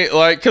funny?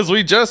 Like, because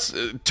we just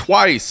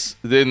twice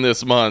in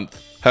this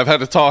month have had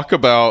to talk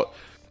about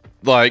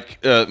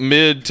like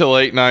mid to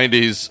late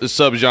 90s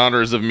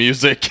subgenres of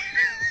music.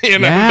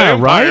 In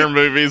vampire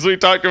movies. We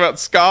talked about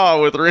ska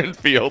with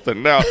Renfield,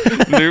 and now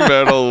nu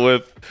metal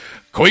with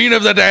Queen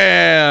of the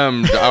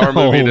Damned, our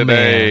movie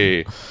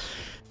today. Man.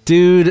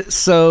 Dude,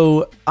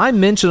 so I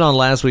mentioned on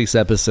last week's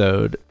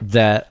episode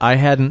that I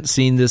hadn't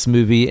seen this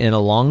movie in a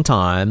long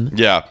time.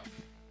 Yeah.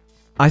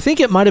 I think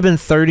it might have been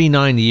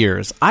 39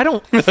 years. I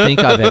don't think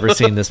I've ever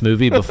seen this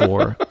movie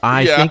before.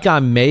 I think I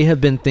may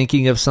have been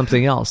thinking of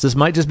something else. This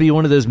might just be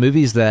one of those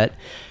movies that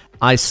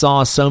I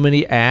saw so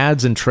many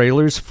ads and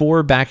trailers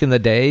for back in the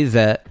day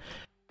that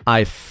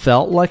I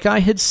felt like I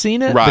had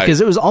seen it, because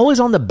it was always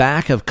on the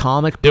back of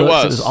comic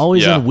books. It was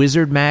always in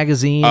Wizard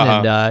magazine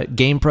and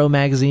GamePro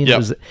magazine. It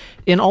was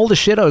in all the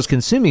shit I was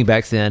consuming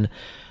back then.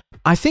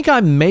 I think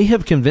I may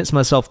have convinced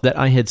myself that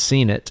I had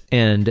seen it,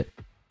 and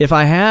if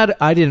I had,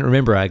 I didn't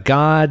remember a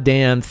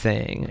goddamn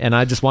thing. And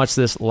I just watched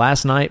this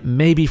last night,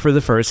 maybe for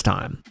the first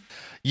time.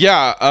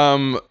 Yeah,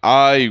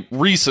 I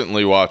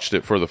recently watched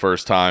it for the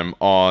first time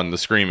on the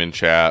Screamin'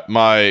 Chat.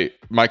 My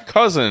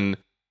cousin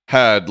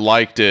had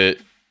liked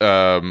it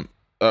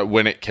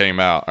when it came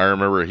out. I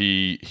remember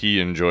he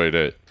enjoyed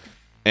it,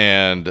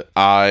 and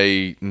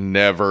I don't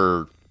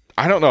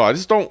know. I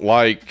just don't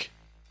like.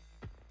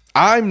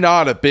 I'm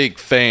not a big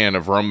fan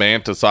of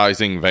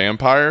romanticizing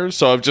vampires,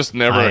 so I've just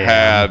never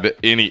had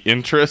any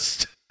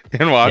interest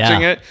in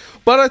watching it.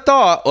 But I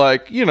thought,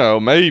 like,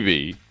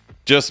 maybe,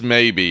 just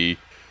maybe.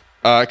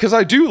 Because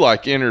I do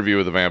like Interview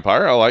with a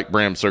Vampire. I like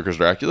Bram Stoker's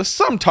Dracula.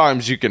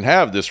 Sometimes you can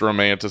have this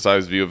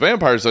romanticized view of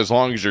vampires as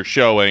long as you're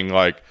showing,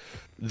 like,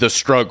 the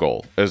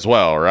struggle as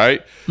well,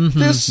 right? Mm-hmm.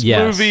 This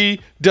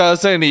movie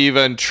doesn't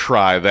even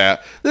try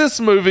that. This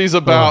movie's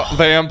about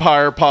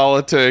vampire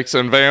politics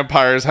and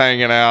vampires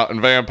hanging out and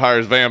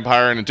vampires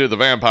vampiring into the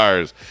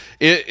vampires.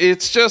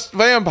 It's just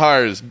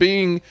vampires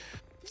being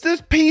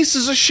the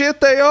pieces of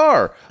shit they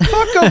are.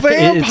 Fuck a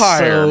vampire, it's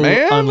so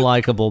man.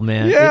 Unlikable,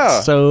 man. Yeah.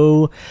 It's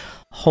so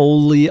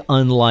wholly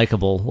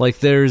unlikable. Like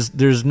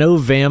there's no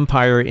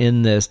vampire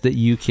in this that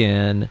you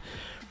can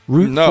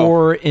root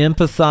for,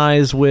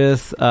 empathize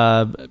with,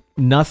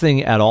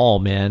 nothing at all,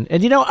 man.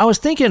 And I was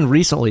thinking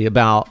recently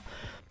about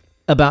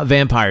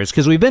vampires,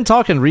 because we've been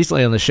talking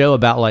recently on the show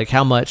about like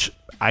how much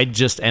I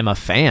just am a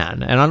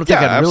fan, and I don't think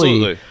I'd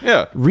really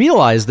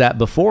realized that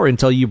before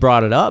until you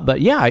brought it up. But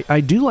yeah,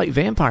 I do like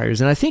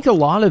vampires, and I think a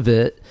lot of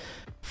it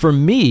for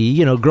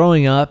me,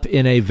 growing up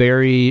in a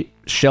very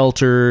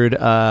sheltered,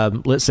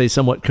 let's say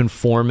somewhat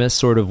conformist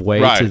sort of way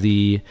to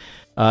the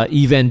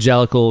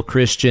evangelical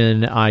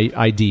Christian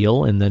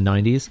ideal in the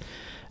 90s.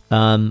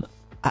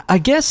 I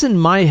guess in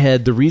my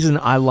head, the reason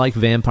I like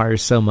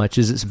vampires so much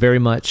is it's very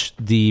much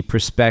the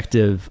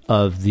perspective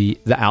of the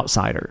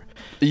outsider.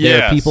 Yes.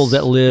 There are people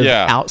that live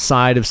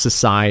outside of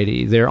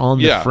society. They're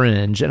on the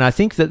fringe. And I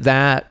think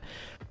that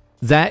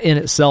in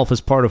itself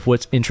is part of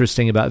what's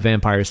interesting about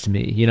vampires to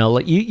me.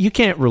 Like you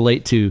can't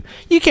relate to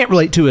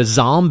a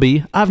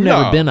zombie. I've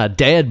never been a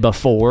dead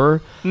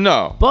before.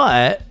 No.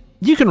 But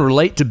you can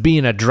relate to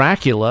being a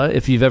Dracula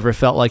if you've ever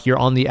felt like you're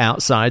on the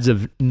outsides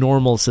of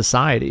normal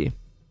society.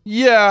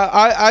 Yeah,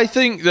 I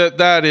think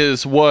that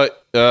is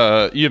what,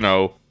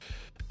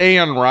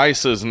 Anne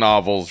Rice's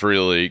novels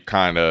really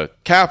kind of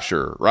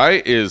capture,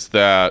 right? Is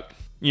that,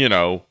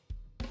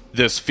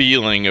 this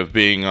feeling of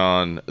being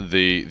on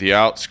the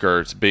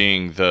outskirts,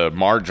 being the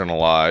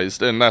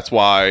marginalized. And that's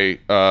why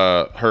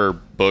her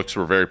books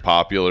were very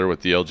popular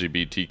with the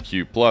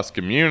LGBTQ plus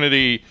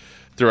community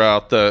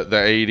throughout the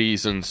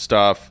 80s and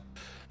stuff.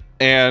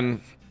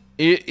 And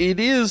it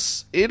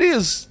is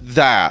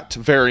that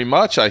very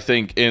much, I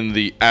think, in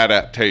the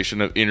adaptation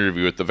of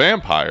Interview with the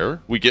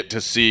Vampire. We get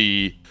to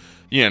see,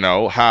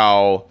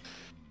 how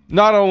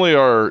not only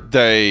are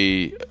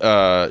they,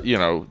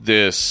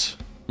 this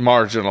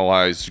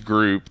marginalized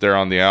group, they're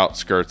on the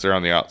outskirts, they're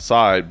on the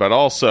outside, but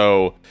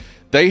also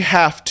they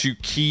have to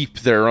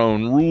keep their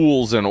own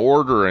rules and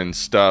order and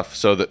stuff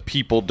so that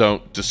people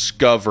don't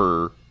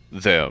discover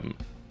them.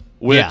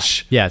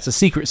 Which, it's a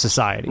secret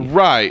society.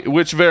 Right,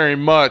 which very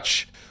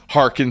much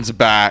harkens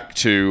back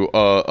to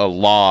a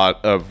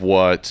lot of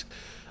what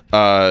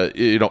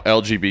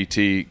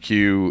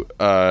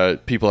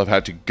LGBTQ people have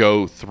had to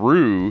go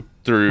through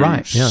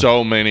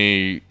so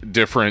many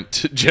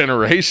different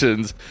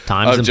generations,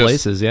 times and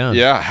places.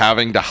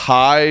 Having to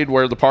hide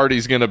where the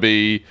party's going to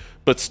be,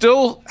 but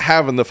still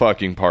having the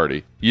fucking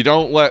party. You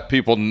don't let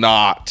people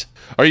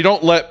you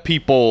don't let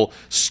people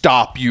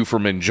stop you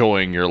from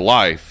enjoying your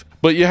life,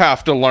 but you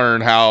have to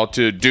learn how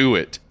to do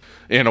it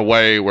in a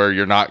way where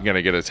you're not going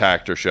to get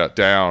attacked or shut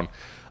down.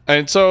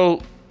 And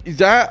so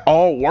that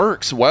all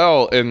works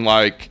well in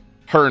like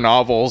her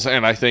novels,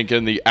 and I think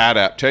in the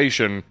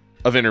adaptation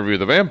of Interview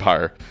with the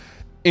Vampire.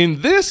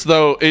 In this,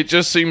 though, it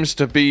just seems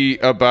to be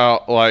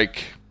about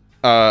like,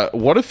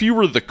 what if you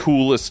were the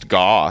coolest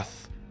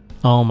goth?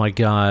 Oh my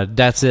god,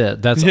 that's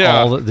it. That's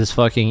all that this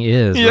fucking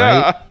is,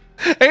 right?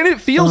 And it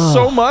feels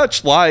so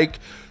much like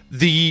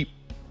the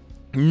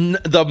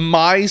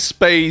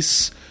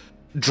MySpace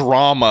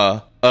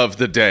drama of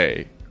the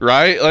day,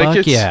 right?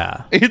 Like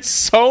it's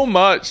so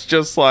much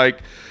just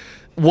like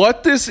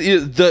what this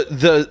is.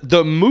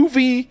 The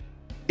movie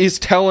is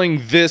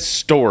telling this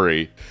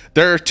story.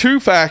 There are two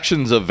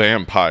factions of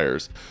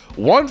vampires.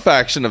 One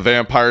faction of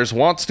vampires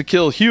wants to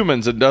kill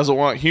humans and doesn't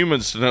want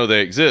humans to know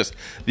they exist.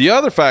 The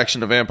other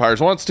faction of vampires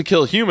wants to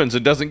kill humans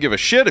and doesn't give a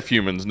shit if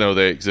humans know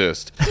they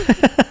exist.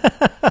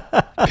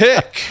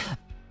 Pick.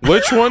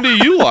 Which one do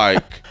you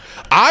like?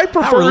 I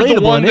prefer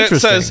the one that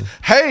says,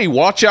 hey,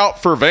 watch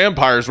out for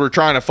vampires. We're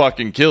trying to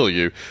fucking kill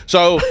you.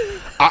 So,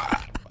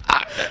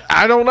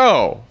 I don't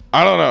know.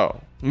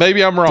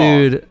 Maybe I'm wrong.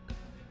 Dude,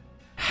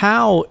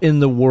 how in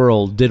the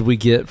world did we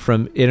get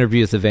from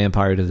Interview with the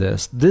Vampire to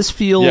this? This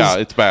feels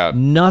it's bad.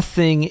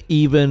 Nothing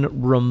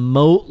even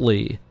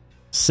remotely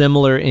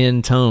similar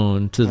in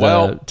tone to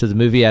the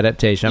movie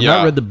adaptation. I've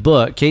not read the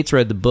book. Kate's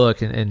read the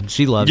book, and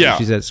she loves it.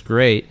 She said it's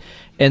great.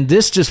 And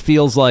this just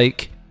feels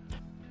like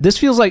This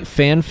feels like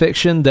fan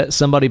fiction that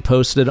somebody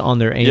posted on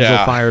their Angel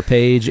Fire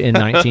page in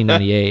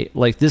 1998.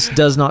 Like, this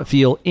does not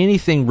feel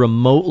anything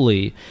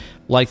remotely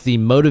like the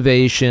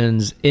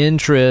motivations,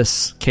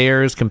 interests,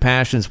 cares,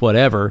 compassions,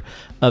 whatever,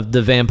 of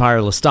the vampire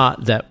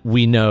Lestat that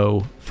we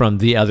know from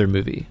the other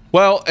movie.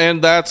 Well,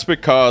 and that's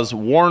because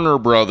Warner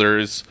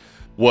Brothers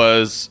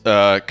was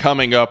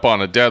coming up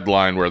on a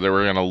deadline where they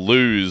were going to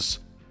lose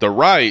the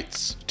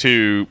rights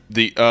to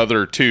the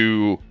other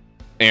two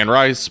Anne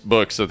Rice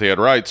books that they had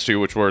rights to,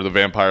 which were The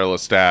Vampire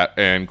Lestat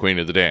and Queen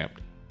of the Damned.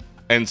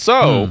 And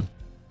so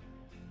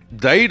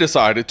they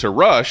decided to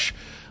rush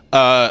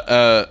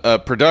a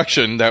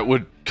production that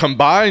would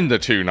combine the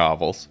two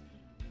novels.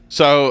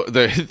 So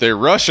they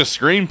rush a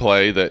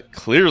screenplay that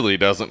clearly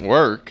doesn't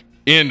work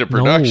into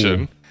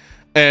production. No.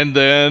 And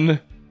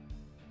then,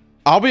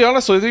 I'll be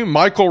honest with you,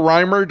 Michael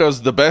Reimer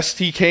does the best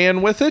he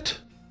can with it,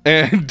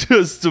 and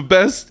does the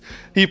best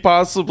he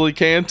possibly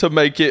can to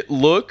make it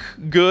look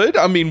good.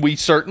 I mean, we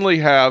certainly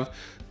have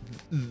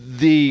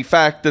the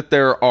fact that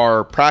there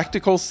are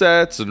practical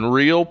sets and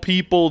real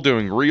people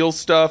doing real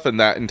stuff, and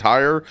that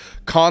entire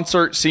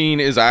concert scene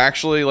is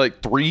actually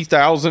like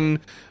 3,000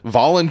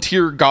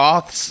 volunteer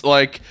goths.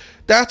 Like,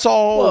 that's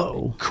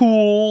all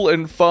cool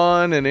and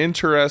fun and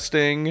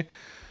interesting,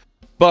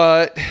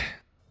 but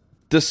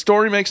the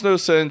story makes no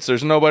sense.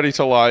 There's nobody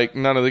to like.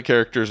 None of the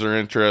characters are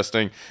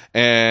interesting,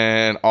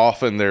 and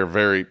often they're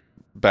very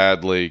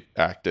badly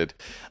acted.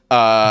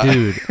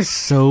 Dude,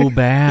 so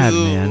bad,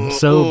 man.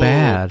 So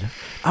bad.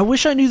 I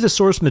wish I knew the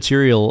source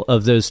material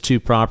of those two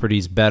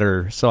properties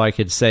better so I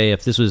could say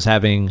if this was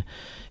having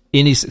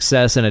any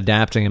success in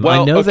adapting them.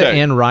 Well, I know that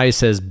Anne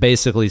Rice has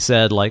basically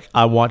said, like,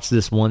 I watched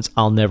this once,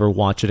 I'll never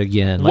watch it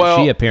again. Like,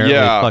 she apparently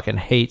fucking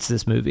hates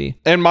this movie.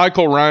 And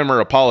Michael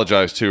Reimer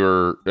apologized to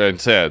her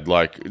and said,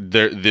 like,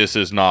 this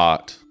is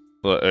not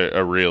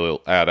a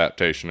real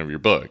adaptation of your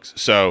books.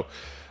 So,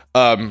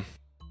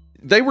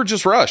 they were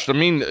just rushed. I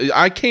mean,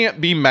 I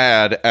can't be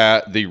mad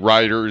at the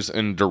writers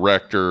and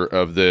director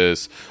of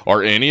this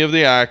or any of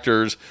the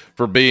actors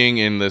for being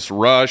in this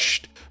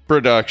rushed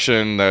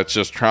production that's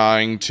just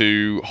trying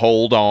to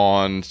hold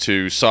on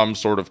to some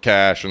sort of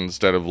cash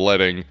instead of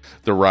letting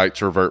the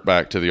rights revert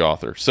back to the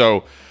author.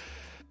 So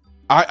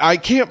I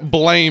can't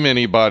blame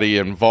anybody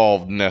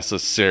involved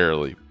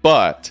necessarily,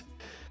 but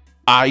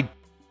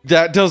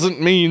that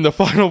doesn't mean the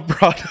final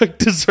product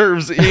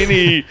deserves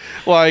any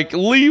like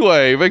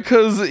leeway,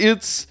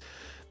 because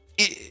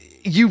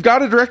you've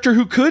got a director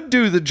who could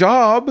do the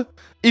job.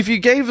 If you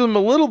gave them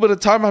a little bit of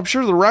time, I'm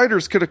sure the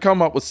writers could have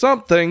come up with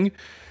something.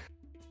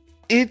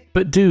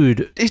 But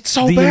dude, it's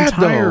so bad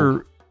though. The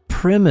entire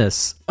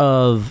premise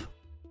of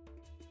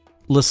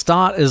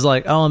Lestat is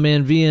like, oh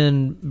man,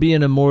 being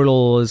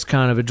immortal is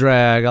kind of a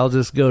drag. I'll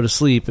just go to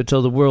sleep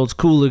until the world's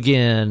cool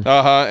again.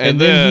 And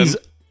then he's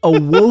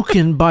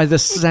awoken by the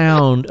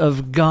sound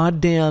of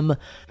goddamn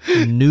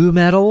nu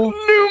metal.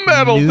 Nu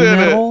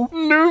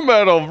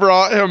metal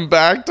brought him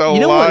back to life.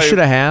 You know what should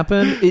have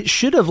happened? It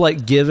should have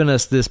like given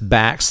us this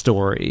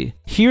backstory.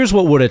 Here's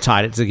what would have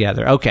tied it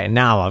together. Okay,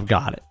 now I've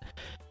got it.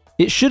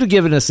 It should have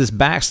given us this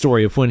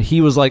backstory of when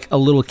he was like a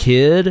little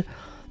kid.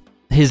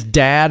 His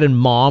dad and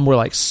mom were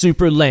like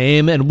super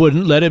lame and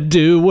wouldn't let him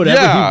do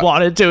whatever he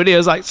wanted to. And he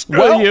was like,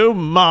 screw you,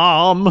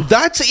 mom.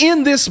 That's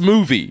in this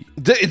movie.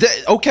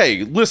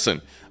 Okay,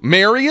 listen.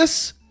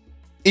 Marius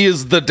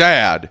is the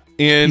dad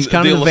in the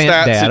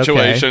Lestat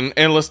situation.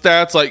 Okay. And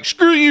Lestat's like,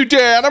 screw you,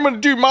 dad. I'm going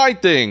to do my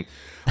thing.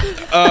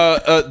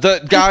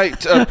 The guy,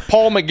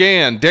 Paul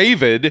McGann,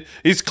 David,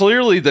 is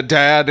clearly the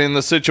dad in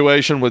the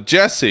situation with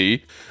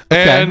Jesse.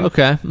 And,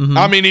 Mm-hmm.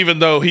 I mean, even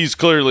though he's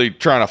clearly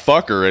trying to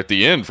fuck her at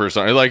the end for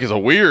something, like, it's a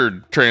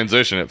weird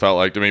transition, it felt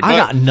like to me. But I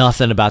got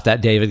nothing about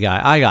that David guy.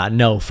 I got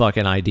no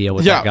fucking idea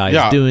what that guy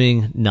is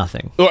doing.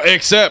 Nothing. Well,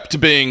 except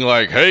being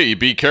like, hey,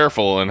 be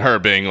careful, and her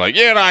being like,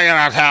 you're not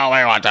going to tell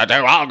me what to do.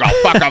 I'll go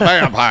fuck a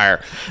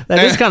vampire.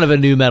 That is kind of a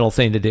new metal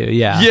thing to do,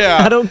 yeah.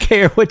 I don't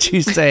care what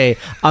you say.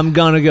 I'm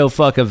going to go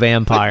fuck a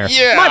vampire.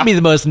 Might be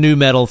the most new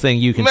metal thing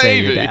you can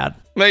say to your dad.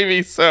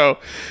 Maybe so.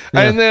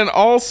 Yeah. And then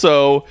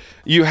also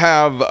you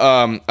have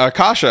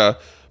Akasha,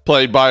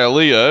 played by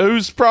Aaliyah,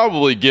 who's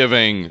probably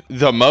giving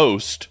the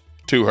most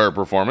to her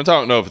performance. I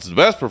don't know if it's the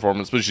best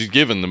performance, but she's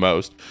given the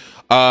most.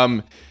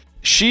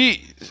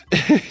 She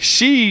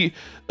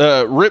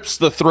rips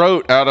the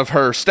throat out of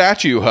her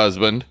statue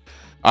husband,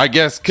 I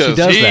guess, because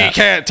he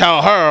can't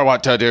tell her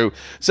what to do.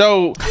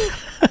 So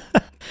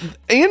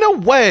in a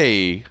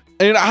way...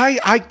 And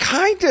I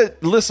kind of,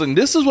 listen,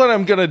 this is what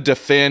I'm going to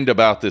defend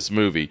about this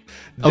movie.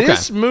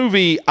 This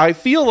movie, I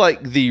feel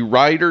like the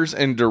writers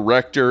and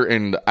director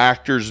and the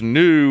actors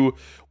knew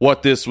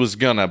what this was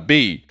going to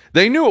be.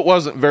 They knew it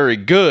wasn't very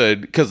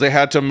good because they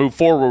had to move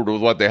forward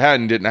with what they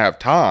had and didn't have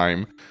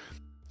time.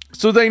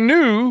 So they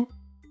knew,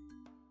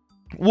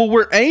 well,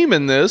 we're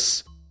aiming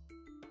this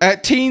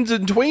at teens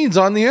and tweens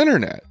on the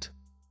internet.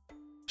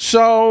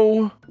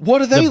 So what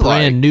do they like? The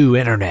brand new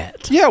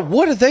internet. Yeah,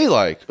 what do they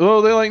like?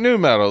 Oh, they like new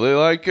metal. They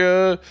like,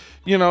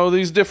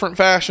 these different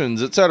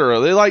fashions, etc.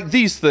 They like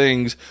these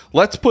things.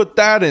 Let's put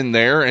that in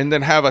there and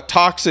then have a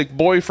toxic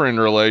boyfriend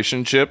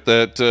relationship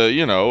that,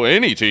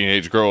 any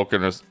teenage girl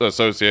can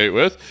associate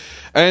with.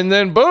 And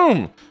then,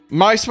 boom,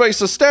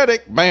 MySpace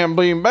aesthetic, bam,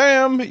 bam,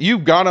 bam.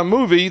 You've got a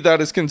movie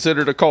that is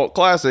considered a cult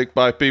classic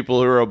by people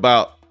who are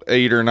about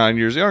 8 or 9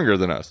 years younger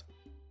than us.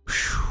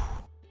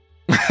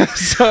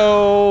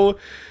 So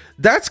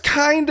that's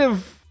kind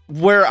of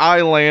where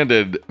I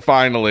landed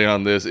finally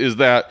on this, is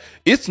that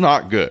it's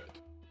not good.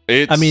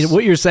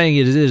 What you're saying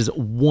is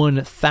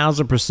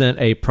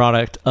 1,000% a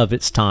product of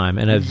its time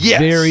and a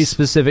very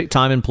specific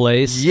time and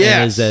place. Yes.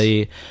 And is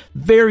a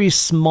very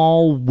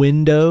small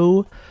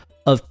window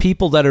of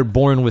people that are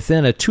born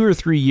within a 2 or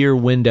 3 year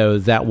window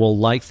that will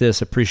like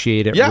this,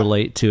 appreciate it,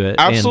 relate to it.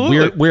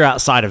 Absolutely. And we're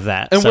outside of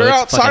that. And so we're it's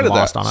outside of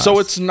that. So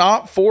us. it's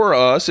not for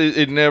us.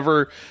 It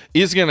never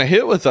is going to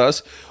hit with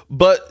us.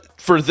 But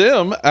for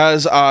them,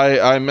 as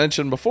I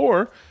mentioned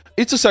before,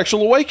 it's a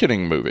sexual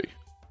awakening movie.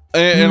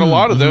 And a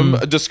lot of them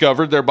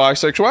discovered their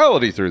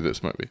bisexuality through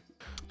this movie.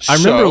 I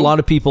remember a lot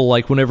of people,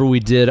 like, whenever we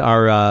did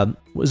our,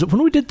 was it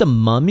when we did The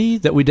Mummy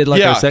that we did our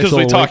sexual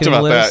awakening talked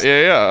about list? that.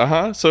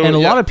 Yeah. So, and a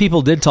lot of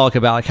people did talk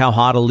about like how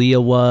hot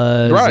Aaliyah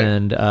was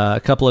and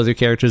a couple other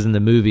characters in the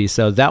movie.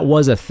 So that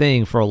was a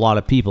thing for a lot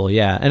of people.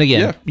 Yeah. And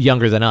again,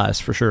 younger than us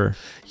for sure.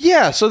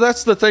 Yeah. So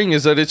that's the thing,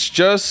 is that it's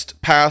just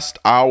past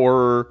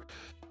our,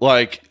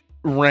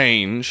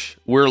 range.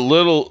 We're a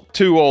little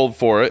too old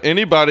for it.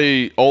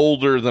 Anybody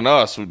older than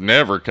us would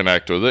never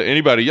connect with it.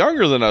 Anybody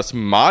younger than us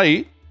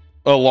might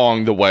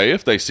along the way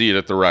if they see it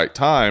at the right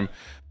time,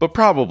 but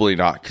probably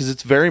not, because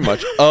it's very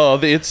much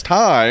of its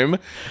time.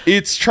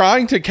 It's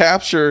trying to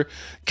capture,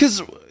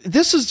 because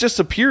this is just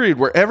a period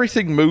where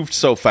everything moved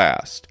so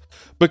fast,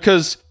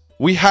 because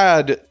we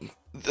had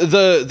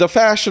the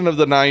fashion of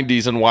the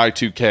 90s and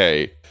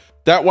Y2K,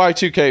 that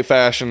Y2K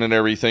fashion and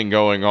everything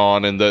going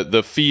on, and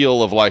the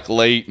feel of like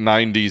late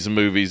 90s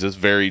movies is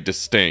very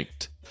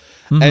distinct.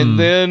 And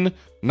then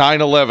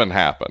 9/11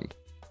 happened,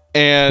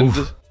 and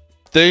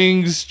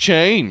things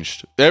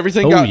changed.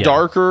 Everything got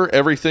darker.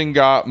 Everything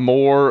got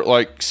more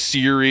like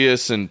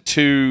serious and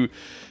too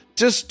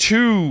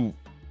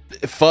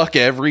fuck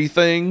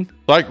everything.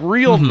 Like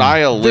real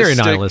nihilistic. Very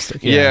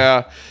nihilistic.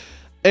 Yeah.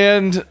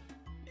 And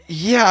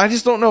I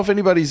just don't know if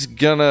anybody's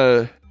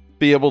gonna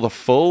be able to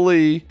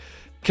fully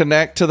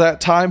connect to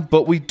that time,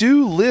 but we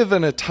do live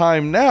in a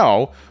time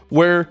now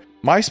where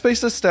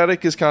MySpace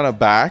aesthetic is kind of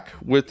back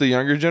with the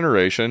younger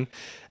generation,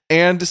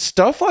 and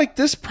stuff like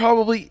this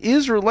probably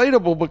is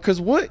relatable, because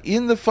what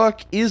in the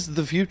fuck is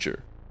the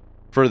future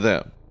for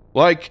them?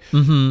 Like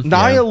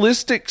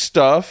nihilistic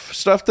stuff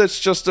that's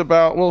just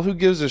about, well, who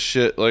gives a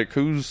shit? Like,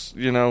 who's,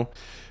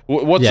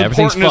 what's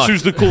important is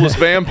who's the coolest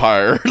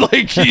vampire.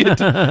 Like, it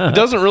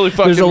doesn't really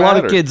fucking matter. There's a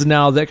lot of kids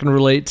now that can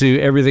relate to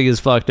everything is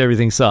fucked,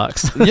 everything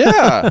sucks.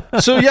 Yeah.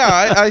 So,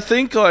 I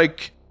think,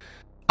 like,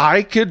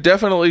 I could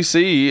definitely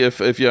see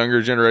if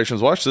younger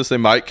generations watch this, they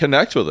might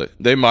connect with it.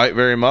 They might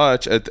very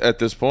much at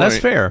this point. That's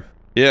fair.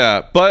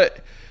 Yeah.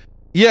 But,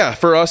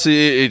 for us,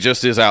 it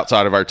just is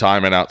outside of our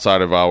time and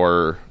outside of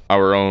our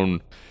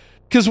own,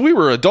 because we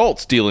were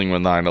adults dealing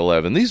with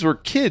 9/11. These were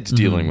kids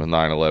dealing with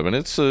 9/11.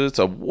 It's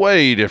a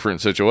way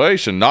different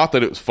situation. Not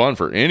that it was fun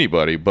for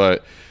anybody,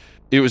 but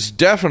it was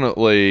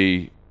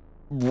definitely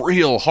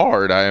real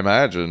hard, I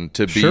imagine,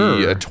 to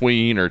be a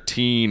tween or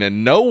teen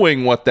and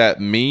knowing what that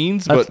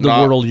means. That's but the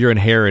world you're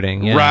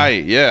inheriting. Yeah.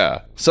 Right, yeah.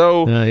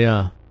 So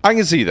I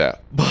can see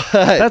that. But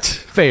that's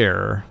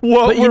fair.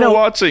 What we're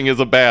watching is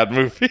a bad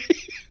movie.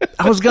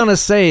 I was going to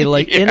say,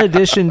 like, in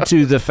addition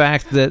to the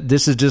fact that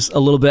this is just a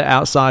little bit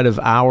outside of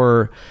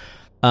our,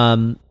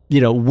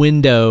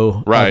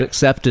 window of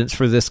acceptance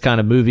for this kind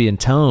of movie and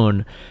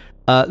tone,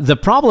 the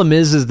problem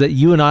is that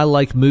you and I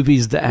like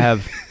movies that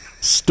have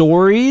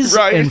stories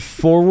and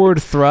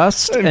forward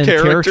thrust and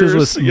characters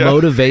with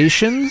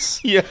motivations.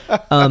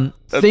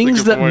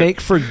 Things that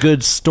make for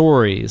good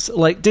stories.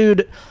 Like,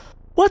 dude,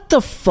 what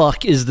the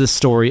fuck is the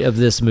story of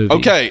this movie?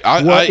 Okay,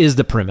 what is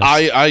the premise?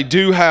 I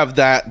do have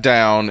that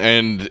down,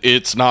 and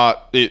it's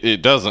not.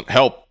 It doesn't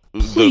help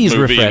the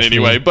movie in any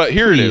way. But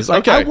here it is.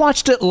 Like, I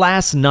watched it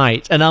last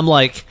night, and I'm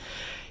like,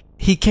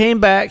 he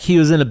came back. He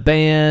was in a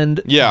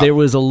band. Yeah, there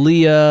was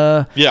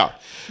Aaliyah. Yeah.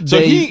 So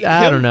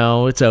I don't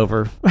know. It's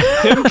over.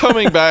 Him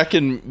coming back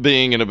and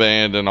being in a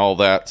band and all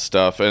that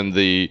stuff, and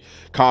the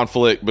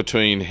conflict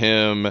between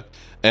him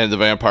and the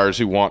vampires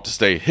who want to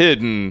stay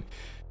hidden,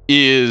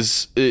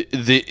 is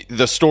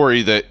the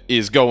story that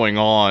is going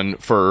on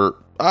for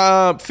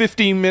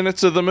 15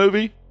 minutes of the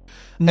movie.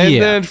 And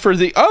then for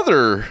the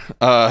other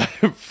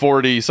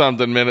 40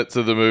 something minutes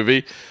of the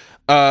movie,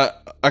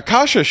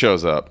 Akasha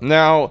shows up.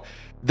 Now,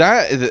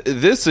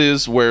 this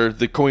is where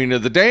the Queen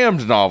of the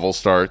Damned novel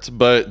starts,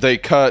 but they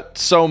cut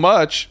so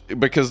much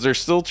because they're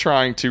still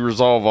trying to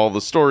resolve all the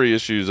story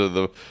issues of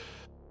the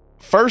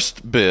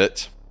first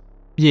bit.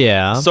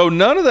 Yeah. So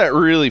none of that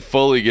really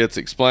fully gets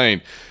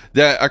explained.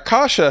 That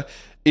Akasha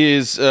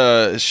is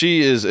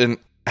she is an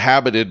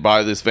inhabited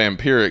by this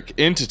vampiric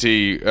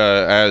entity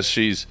as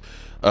she's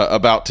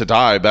about to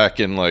die back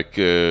in like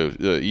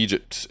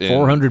Egypt in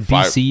 400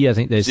 BC, I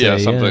think they say. Yeah,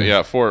 something.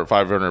 Yeah,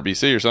 500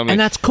 BC or something. And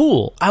that's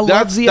cool. I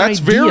love the idea. That's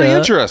very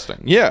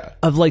interesting. Yeah,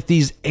 of like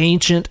these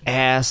ancient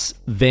ass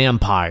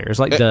vampires,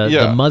 like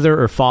the mother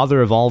or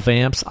father of all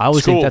vamps. I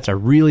always think that's a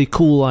really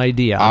cool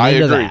idea.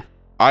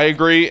 I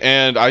agree,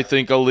 and I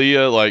think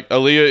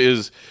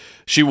Aaliyah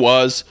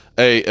was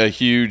a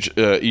huge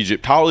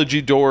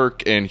Egyptology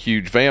dork and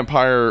huge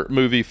vampire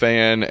movie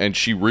fan, and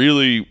she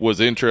really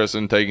was interested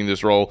in taking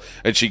this role,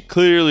 and she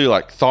clearly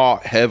like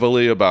thought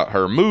heavily about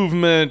her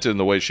movement and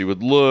the way she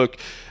would look,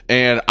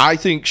 and I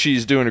think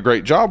she's doing a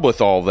great job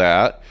with all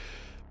that.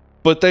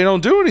 But they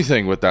don't do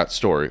anything with that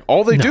story.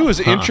 All they do is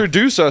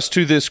introduce us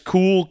to this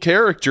cool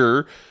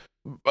character.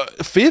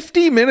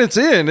 50 minutes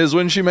in is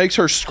when she makes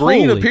her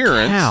screen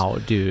appearance. Holy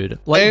cow, dude.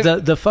 Like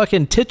the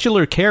fucking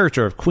titular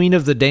character of Queen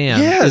of the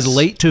Damned is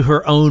late to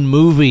her own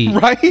movie.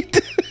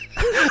 Right?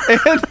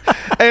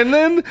 and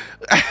then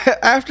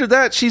after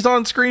that, she's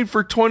on screen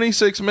for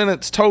 26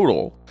 minutes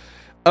total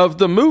of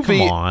the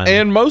movie.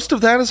 And most of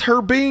that is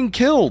her being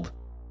killed.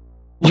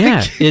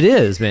 Yeah, it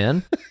is,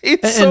 man.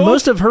 And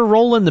most of her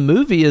role in the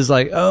movie is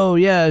like, oh,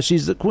 yeah,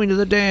 she's the Queen of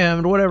the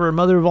Damned, whatever,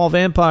 mother of all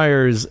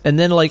vampires. And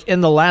then, like,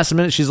 in the last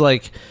minute, she's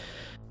like,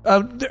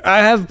 I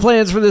have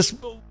plans for this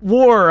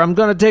war. I'm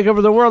going to take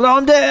over the world. Oh,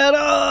 I'm dead.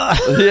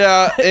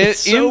 Yeah,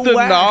 in the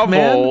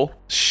novel,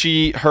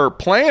 her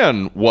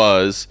plan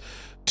was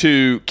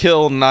to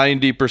kill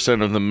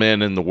 90% of the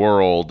men in the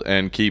world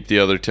and keep the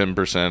other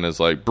 10% as,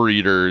 like,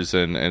 breeders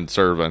and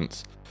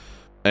servants.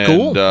 And,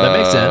 cool. That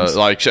makes sense.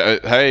 Like,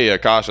 hey,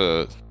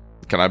 Akasha,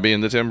 can I be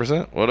in the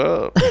 10%? What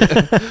up?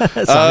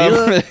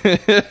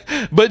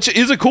 But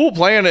it's a cool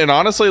plan, and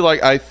honestly,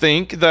 like, I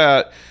think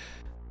that,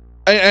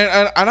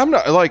 and I'm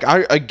not like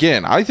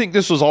I think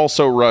this was all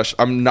so rushed.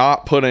 I'm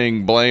not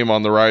putting blame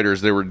on the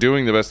writers; they were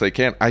doing the best they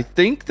can. I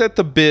think that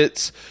the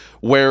bits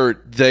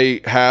where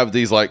they have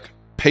these like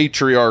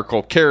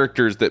patriarchal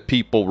characters that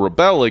people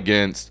rebel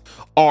against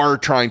are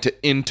trying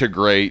to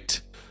integrate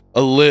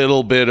a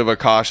little bit of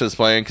Akasha's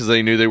plan, because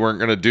they knew they weren't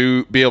going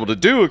to be able to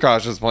do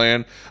Akasha's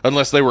plan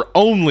unless they were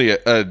only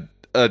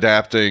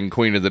adapting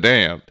Queen of the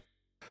Damned.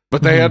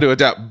 But they had to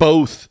adapt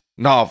both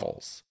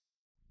novels,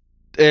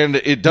 and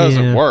it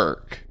doesn't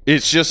work.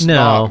 It's just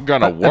not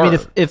gonna work. I mean,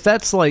 if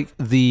that's like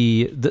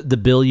the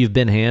bill you've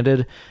been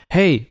handed,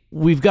 hey,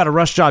 we've got a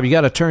rush job. You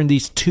got to turn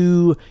these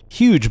two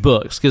huge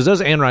books, because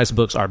those Anne Rice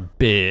books are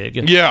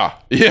big. Yeah,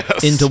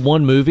 yes. Into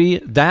one movie.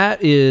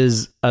 That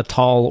is a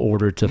tall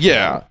order to fill.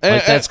 Yeah,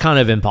 like that's kind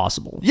of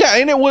impossible. Yeah,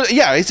 and it was.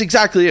 Yeah, it's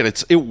exactly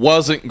it. It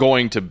wasn't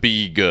going to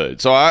be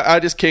good. So I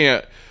just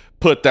can't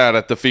put that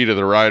at the feet of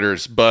the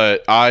writers.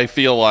 But I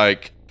feel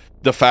like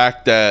the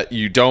fact that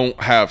you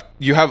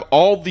have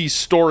all these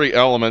story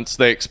elements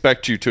they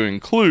expect you to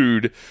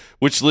include,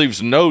 which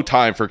leaves no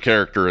time for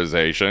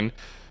characterization,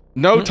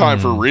 no time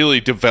for really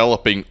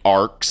developing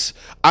arcs.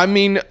 I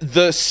mean,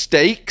 the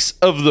stakes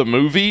of the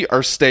movie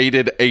are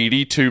stated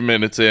 82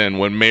 minutes in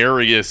when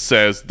Marius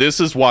says, "This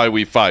is why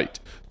we fight,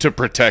 to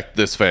protect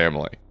this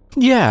family."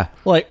 Yeah,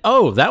 like,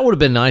 oh, that would have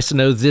been nice to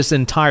know this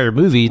entire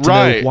movie to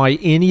know why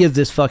any of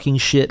this fucking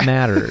shit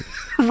mattered.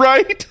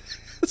 Right?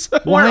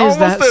 So why is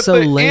that so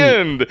late?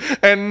 End,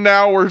 and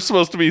now we're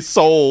supposed to be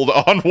sold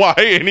on why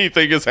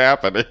anything is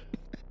happening.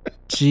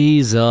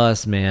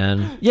 Jesus,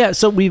 man. Yeah,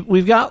 so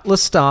we've got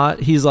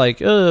Lestat. He's like,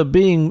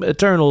 being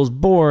eternal is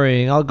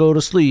boring. I'll go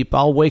to sleep.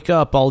 I'll wake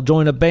up. I'll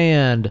join a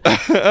band.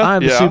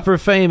 I'm super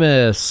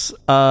famous.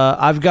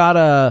 I've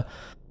got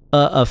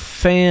a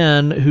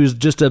fan who's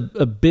just a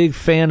big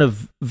fan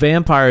of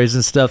vampires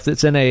and stuff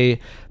that's in a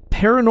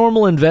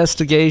paranormal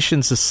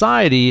investigation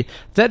society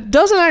that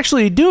doesn't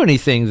actually do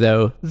anything,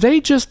 though.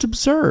 They just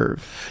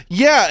observe.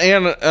 Yeah,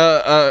 and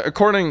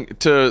according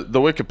to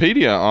the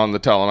Wikipedia on the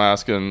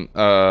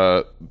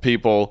Talamascan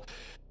people,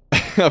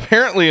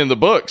 apparently in the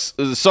books,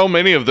 so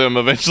many of them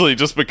eventually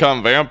just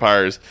become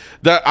vampires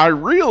that I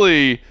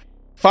really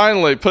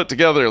finally put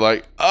together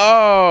like,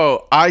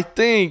 oh, I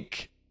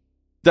think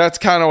that's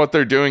kind of what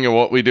they're doing in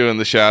What We Do in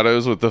the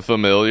Shadows with the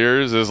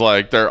familiars, is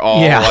like they're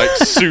all like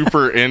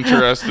super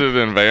interested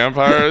in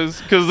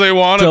vampires because they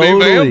want to be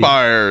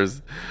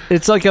vampires.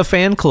 It's like a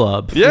fan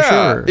club. For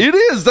sure. It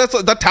is.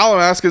 The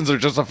Talamaskans are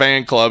just a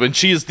fan club, and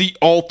she is the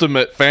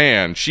ultimate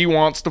fan. She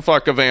wants to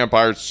fuck a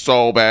vampire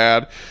so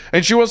bad,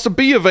 and she wants to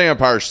be a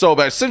vampire so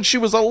bad since she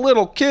was a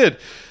little kid.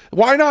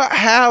 Why not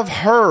have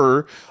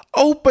her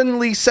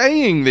openly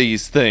saying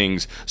these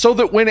things so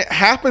that when it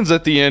happens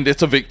at the end,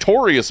 it's a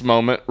victorious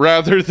moment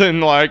rather than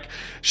like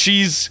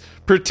she's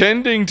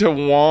pretending to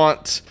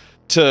want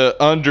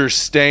to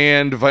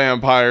understand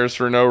vampires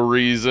for no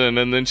reason,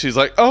 and then she's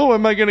like, oh,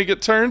 am I gonna get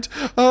turned?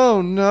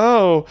 Oh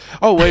no.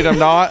 Oh wait, I'm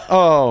not.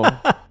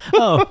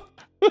 Oh.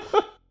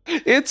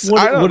 It's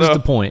what is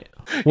the point?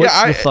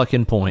 What's the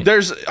fucking point?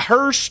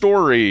 Her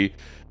story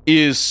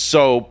is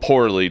so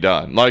poorly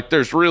done. Like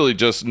there's really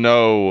just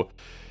no,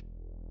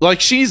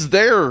 like, she's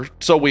there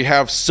so we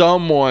have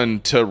someone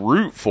to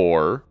root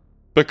for,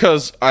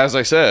 because, as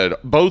I said,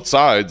 both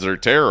sides are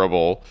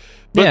terrible.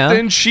 But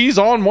then she's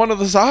on one of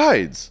the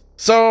sides.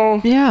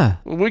 So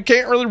we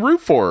can't really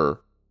root for her.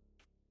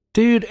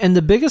 Dude, and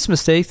the biggest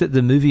mistake that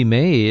the movie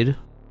made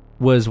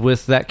was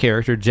with that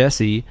character,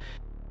 Jesse,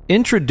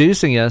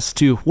 introducing us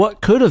to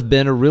what could have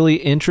been a really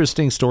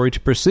interesting story to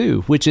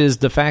pursue, which is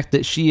the fact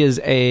that she is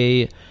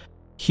a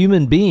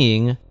human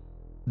being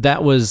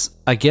that was,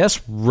 I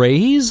guess,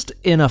 raised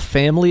in a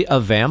family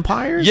of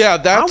vampires.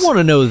 Yeah, I want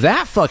to know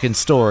that fucking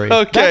story.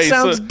 Okay, that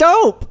sounds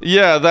dope.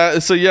 Yeah,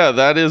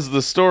 that is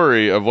the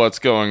story of what's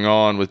going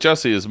on with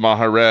Jessie. Is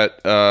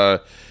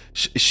Maharet?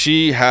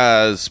 She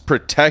has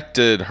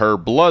protected her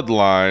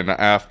bloodline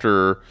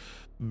after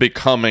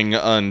becoming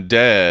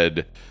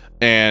undead,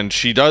 and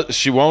she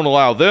won't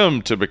allow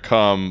them to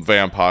become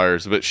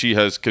vampires, but she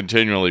has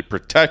continually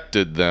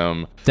protected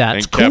them.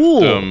 That's and kept cool.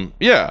 Them,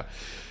 yeah.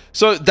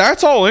 So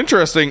that's all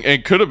interesting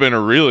and could have been a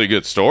really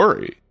good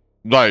story.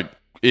 Like,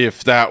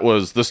 if that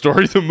was the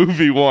story the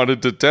movie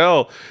wanted to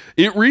tell.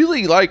 It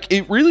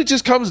really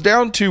just comes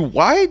down to,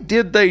 why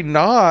did they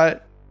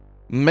not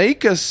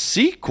make a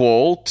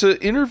sequel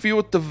to Interview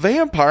with the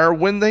Vampire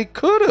when they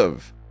could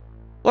have?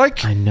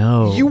 Like, I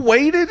know. You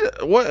waited,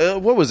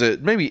 what was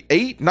it, maybe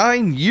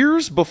 8-9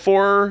 years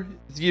before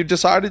you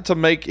decided to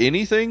make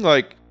anything?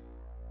 Like,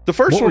 the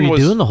first what one were was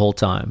you doing the whole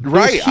time?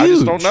 Right, I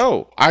just don't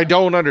know. I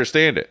don't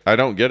understand it. I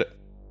don't get it.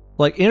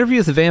 Like, Interview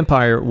with the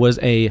Vampire was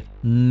a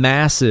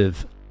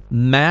massive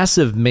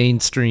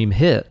mainstream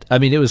hit. I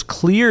mean, it was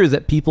clear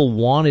that people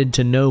wanted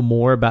to know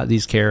more about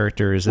these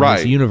characters and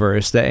this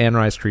universe that Anne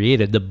Rice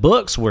created. The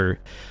books were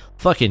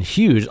fucking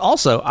huge.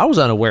 Also, I was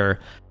unaware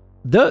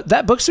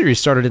that book series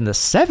started in the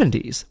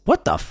 70s.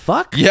 What the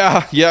fuck?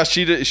 Yeah,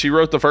 she did. She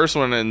wrote the first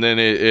one, and then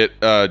it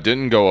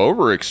didn't go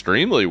over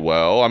extremely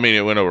well. I mean,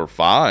 it went over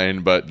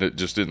fine, but it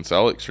just didn't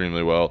sell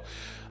extremely well.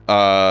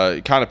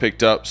 It kind of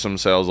picked up some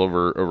sales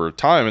over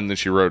time, and then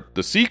she wrote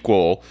the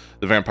sequel,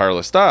 The Vampire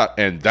Lestat,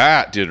 and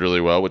that did really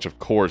well, which of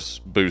course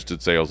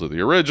boosted sales of the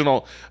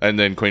original. And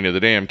then Queen of the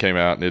Damned came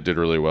out, and it did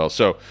really well.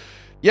 So,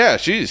 yeah,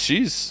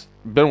 she's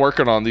been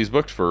working on these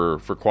books for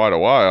quite a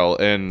while,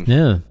 and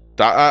yeah.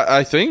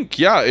 I think,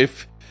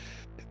 if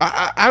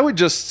I would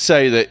just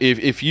say that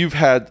if you've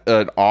had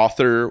an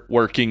author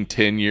working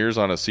 10 years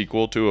on a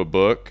sequel to a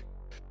book,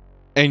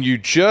 and you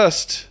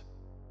just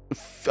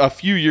a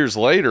few years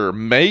later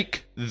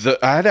make the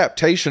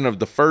adaptation of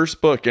the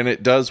first book and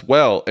it does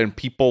well and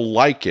people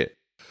like it,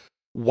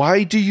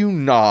 why do you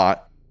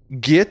not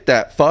get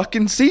that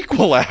fucking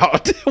sequel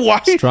out?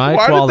 Strike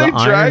why while did they the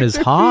iron is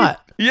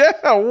hot.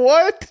 Yeah,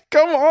 what?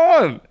 Come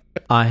on.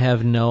 I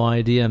have no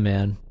idea,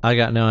 man. I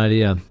got no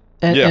idea.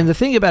 And the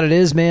thing about it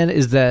is, man,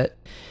 is that,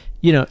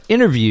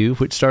 Interview,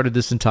 which started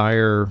this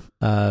entire,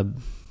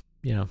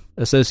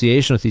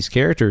 association with these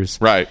characters.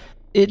 Right.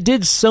 It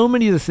did so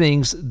many of the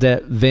things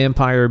that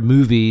vampire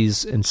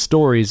movies and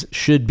stories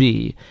should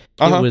be.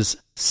 Uh-huh. It was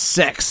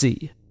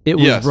sexy. It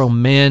was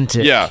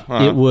romantic. Yeah.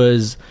 Uh-huh. It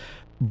was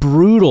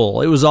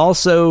brutal. It was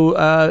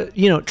also,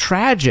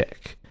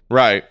 tragic.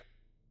 Right.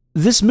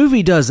 This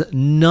movie does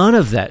none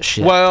of that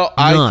shit. Well,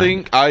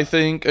 None. I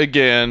think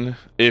again,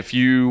 if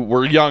you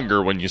were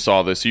younger when you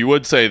saw this, you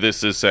would say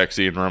this is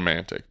sexy and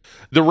romantic.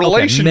 The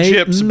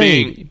relationships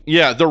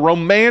the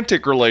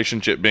romantic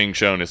relationship being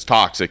shown is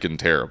toxic and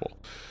terrible.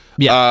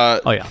 Yeah.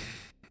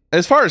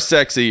 As far as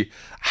sexy,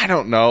 I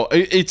don't know.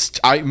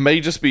 It may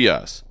just be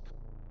us,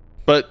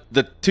 but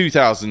the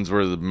 2000s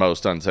were the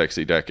most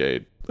unsexy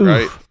decade,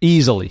 right? Oof,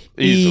 easily,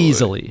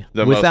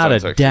 without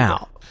a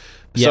doubt.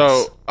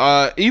 Yes.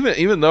 So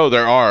even though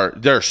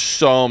there's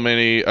so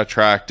many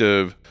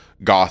attractive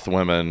goth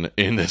women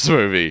in this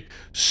movie,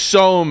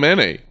 so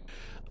many.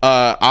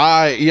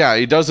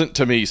 It doesn't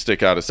to me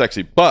stick out as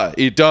sexy, but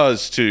it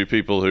does to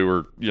people who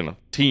are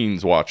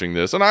teens watching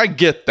this, and I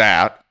get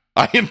that.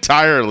 I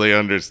entirely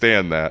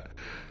understand that.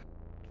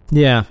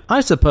 Yeah,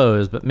 I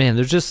suppose, but man,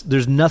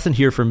 there's nothing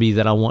here for me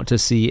that I want to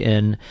see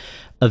in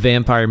a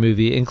vampire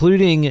movie,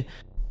 including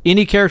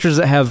any characters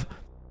that have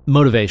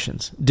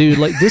motivations. Dude,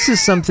 like, this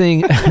is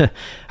something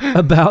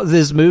about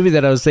this movie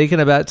that I was thinking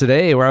about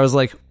today, where I was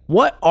like,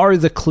 what are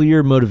the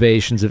clear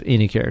motivations of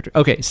any character?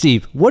 Okay,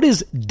 Steve, what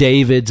is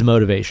David's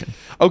motivation?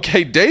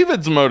 Okay,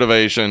 David's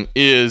motivation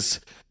is,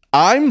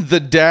 I'm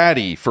the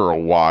daddy for a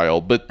while,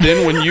 but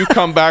then when you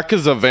come back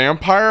as a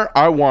vampire,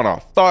 I want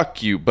to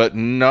fuck you, but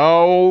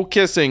no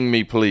kissing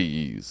me,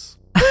 please.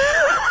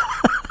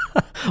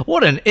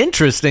 What an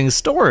interesting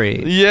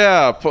story.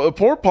 Yeah,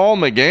 poor Paul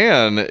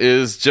McGann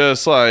is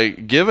just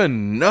like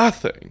given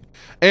nothing.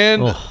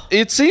 And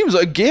it seems,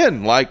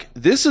 again, like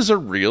this is a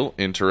real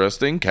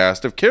interesting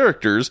cast of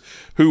characters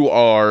who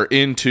are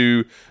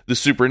into the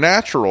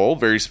supernatural,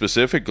 very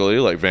specifically,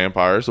 like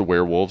vampires, the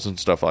werewolves, and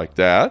stuff like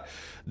that.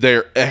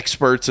 They're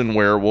experts in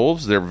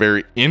werewolves. They're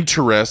very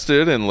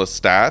interested in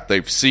Lestat.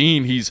 They've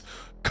seen he's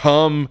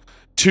come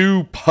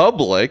to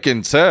public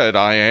and said,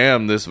 I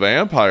am this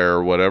vampire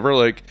or whatever.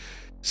 Like,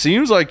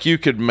 seems like you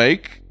could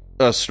make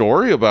a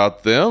story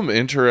about them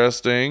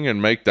interesting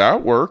and make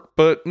that work,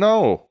 but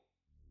no.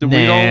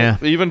 We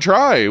don't even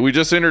try. We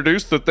just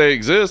introduce that they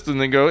exist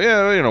and then go,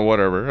 yeah,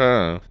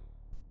 whatever.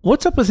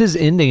 What's up with his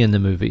ending in the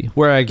movie?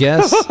 Where I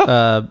guess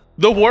the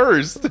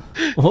worst.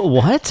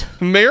 What?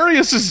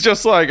 Marius is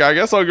just like, I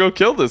guess I'll go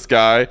kill this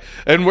guy,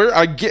 and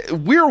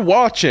we're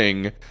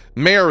watching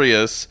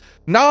Marius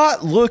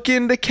not look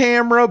into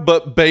camera,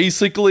 but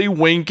basically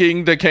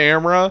winking to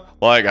camera,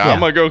 like I'm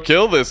gonna go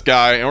kill this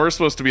guy, and we're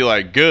supposed to be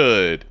like,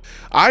 good.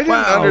 I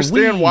didn't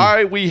understand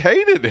why we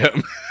hated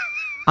him.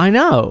 I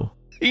know.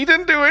 He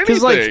didn't do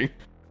anything.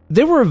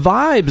 There were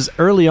vibes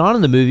early on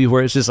in the movie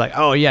where it's just like,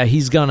 oh yeah,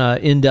 he's gonna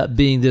end up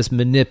being this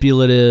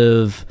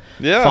manipulative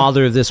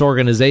father of this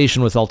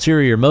organization with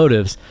ulterior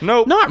motives.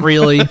 Nope. Not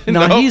really.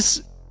 No, Nope.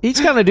 he's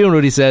kind of doing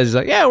what he says. He's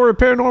like, yeah, we're a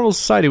paranormal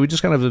society. We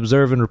just kind of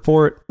observe and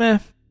report.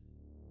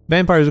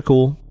 Vampires are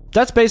cool.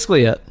 That's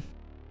basically it.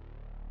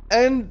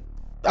 And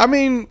I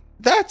mean,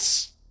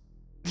 it's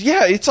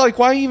like,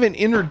 why even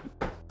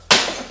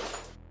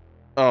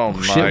Oh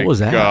my shit, what was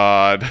that?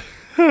 God.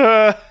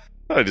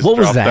 I just what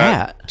was dropped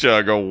that?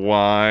 Jug of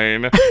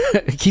wine.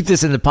 Keep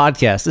this in the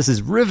podcast. This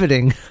is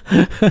riveting.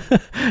 You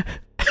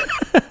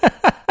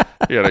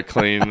gotta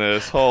clean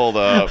this. Hold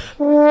up.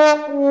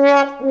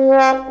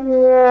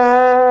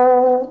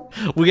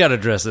 We gotta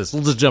address this.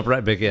 We'll just jump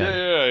right back in.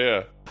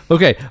 Yeah.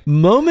 Okay,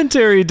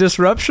 momentary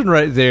disruption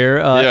right there.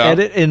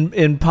 Edit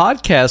in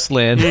podcast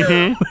land.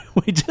 Mm-hmm.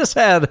 we just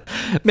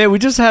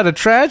had a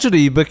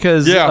tragedy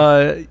because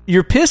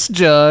your piss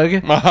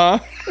jug,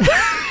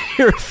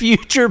 your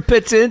future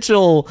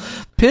potential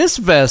piss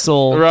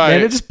vessel, right?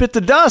 And it just bit the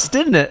dust,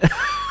 didn't it?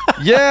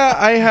 Yeah,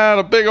 I had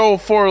a big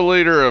old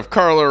 4-liter of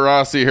Carlo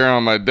Rossi here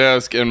on my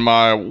desk, and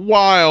my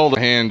wild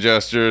hand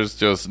gestures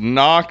just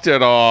knocked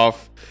it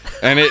off,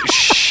 and it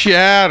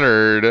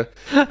shattered.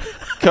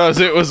 Because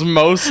it was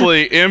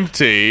mostly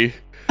empty.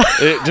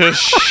 It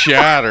just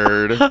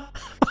shattered.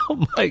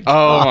 Oh my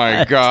god. Oh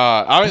my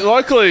god. I mean,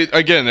 luckily,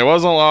 again, there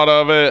wasn't a lot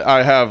of it.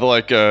 I have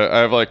like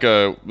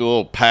a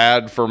little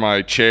pad for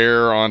my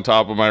chair on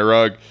top of my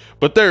rug,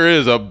 but there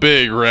is a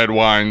big red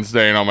wine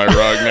stain on my rug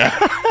now.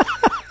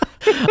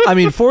 I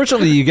mean,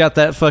 fortunately, you got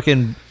that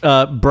fucking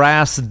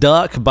brass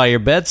duck by your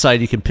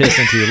bedside you can piss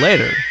into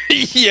later.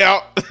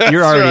 Yeah.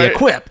 You're already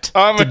equipped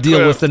to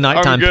deal with the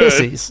nighttime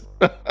pissies.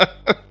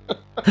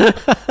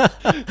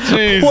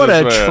 Jesus, what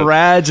a man.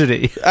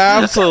 Tragedy.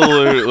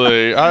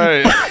 Absolutely.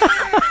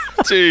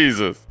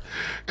 Jesus.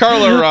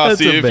 Carlo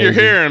Rossi, if you're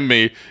hearing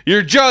me,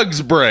 your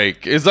jugs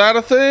break. Is that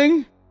a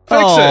thing?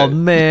 Fix it.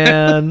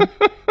 Man.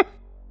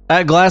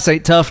 That glass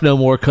ain't tough no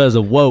more because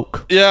of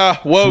woke. Yeah,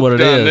 woke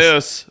done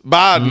this.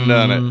 Biden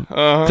done it.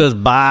 Because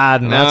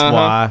Biden, that's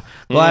why.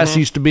 Glass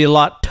used to be a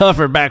lot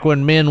tougher back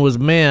when men was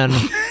men.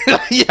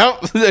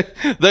 Yep.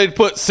 They'd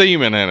put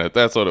semen in it.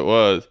 That's what it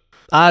was.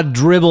 I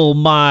dribble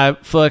my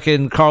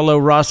fucking Carlo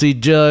Rossi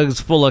jugs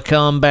full of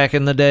cum back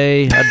in the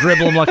day. I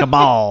dribble them like a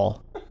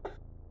ball.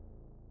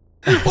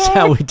 That's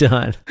how we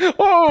done. What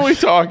were we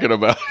talking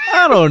about?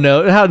 I don't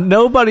know. How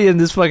nobody in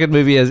this fucking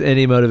movie has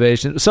any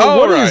motivation. So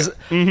what is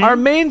our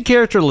main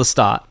character,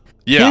 Lestat?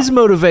 Yeah. His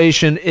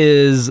motivation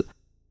is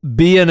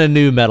being a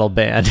new metal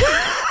band.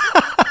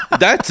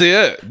 That's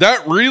it.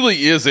 That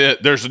really is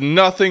it. There's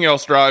nothing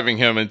else driving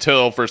him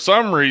until, for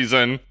some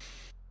reason,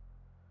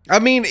 I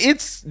mean,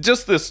 it's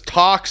just this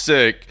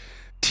toxic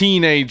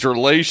teenage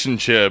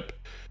relationship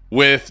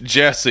with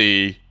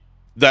Jessie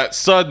that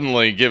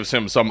suddenly gives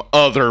him some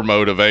other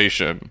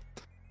motivation.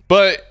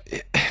 But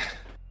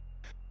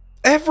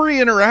every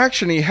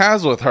interaction he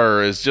has with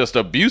her is just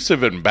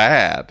abusive and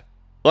bad.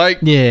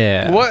 Like,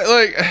 what?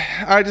 Like,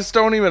 I just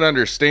don't even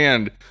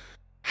understand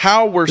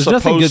how we're There's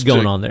supposed to. There's nothing good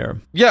going on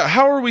there. Yeah,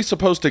 how are we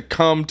supposed to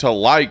come to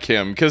like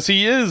him? Because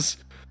he is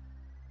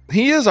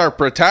our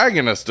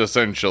protagonist,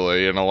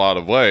 essentially, in a lot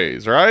of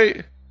ways,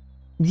 right?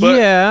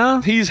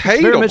 But he's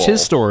hateable. Very much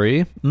his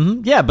story.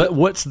 Mm-hmm. Yeah, but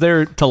what's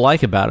there to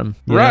like about him?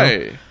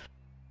 Right.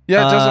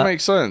 Yeah, it doesn't make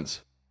sense.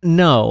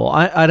 No,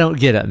 I don't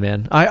get it,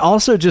 man. I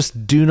also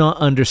just do not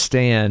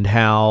understand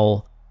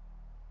how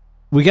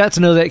we got to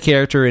know that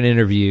character in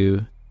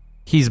Interview.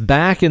 He's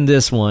back in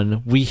this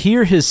one. We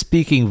hear his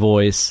speaking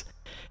voice,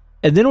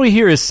 and then we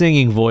hear his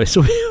singing voice,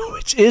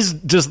 which is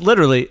just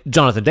literally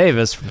Jonathan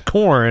Davis from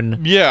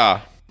Korn. Yeah.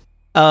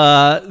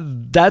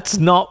 That's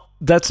not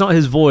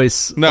his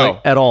voice,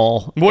 at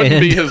all. Wouldn't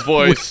be his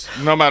voice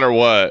no matter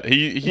what.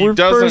 We're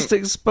first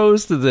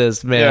exposed to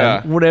this, man.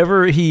 Yeah.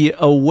 Whenever he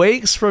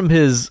awakes from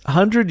his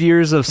 100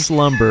 years of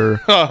slumber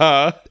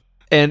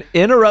and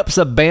interrupts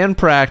a band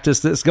practice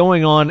that's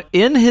going on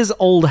in his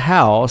old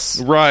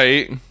house.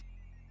 Right.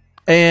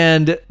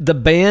 And the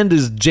band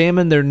is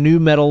jamming their new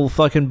metal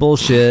fucking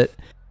bullshit.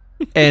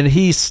 And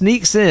he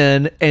sneaks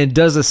in and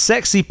does a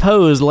sexy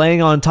pose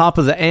laying on top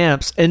of the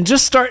amps and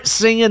just starts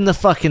singing the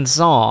fucking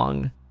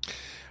song.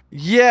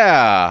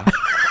 Yeah.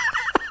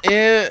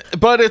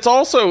 But it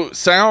also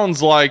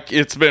sounds like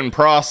it's been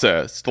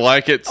processed.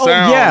 Like it sounds.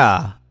 Oh,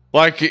 yeah.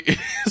 Like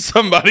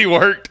somebody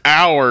worked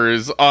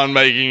hours on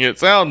making it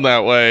sound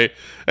that way,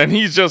 and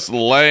he's just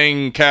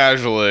laying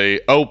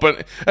casually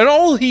open. And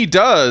all he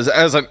does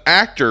as an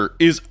actor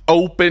is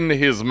open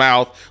his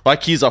mouth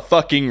like he's a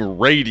fucking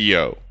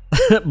radio.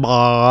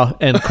 Bah,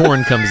 and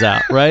corn comes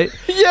out, right?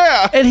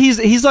 Yeah. And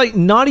he's like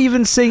not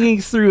even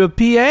singing through a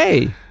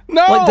PA.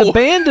 No. Like the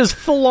band is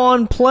full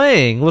on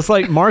playing with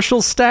like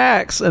Marshall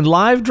Stacks and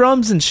live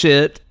drums and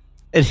shit.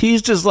 And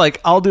he's just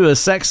like, I'll do a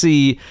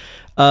sexy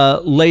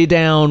lay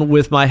down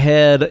with my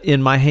head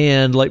in my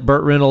hand like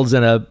Burt Reynolds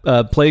in a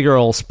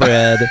Playgirl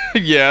spread.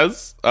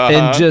 Yes.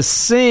 And just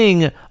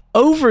sing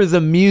over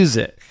the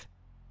music.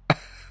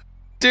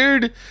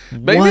 Dude,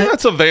 maybe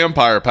that's a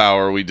vampire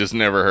power we just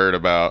never heard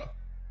about.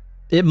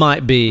 It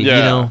might be, you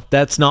know,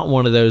 that's not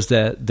one of those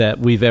that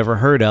we've ever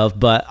heard of,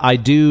 but I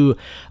do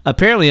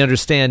apparently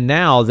understand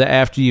now that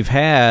after you've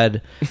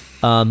had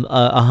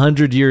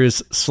 100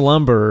 years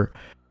slumber,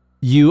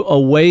 you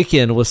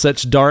awaken with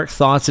such dark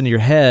thoughts in your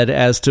head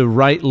as to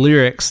write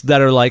lyrics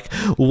that are like,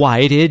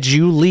 why did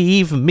you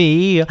leave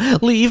me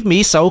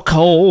so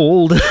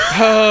cold?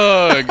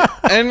 Hug.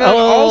 And then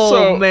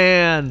also,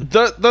 man,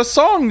 the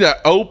song that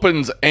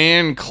opens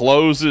and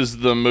closes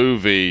the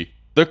movie,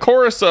 the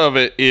chorus of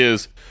it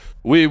is,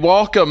 we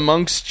walk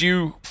amongst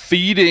you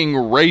feeding,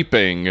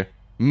 raping.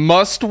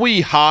 Must we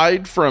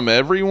hide from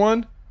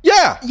everyone?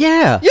 Yeah.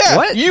 Yeah.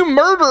 What? You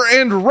murder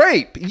and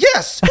rape.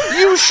 Yes.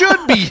 You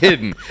should be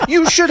hidden.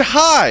 You should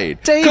hide.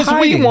 Because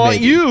we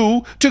want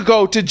you to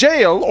go to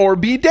jail or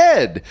be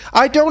dead.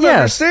 I don't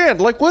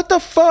understand. Like, what the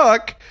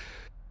fuck?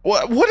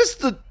 What is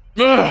the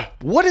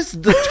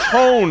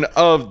tone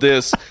of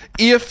this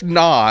if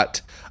not,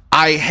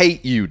 I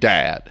hate you,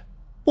 Dad?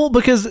 Well,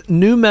 because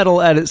nu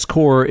metal at its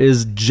core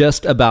is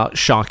just about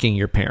shocking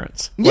your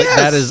parents. Like,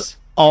 that is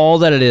all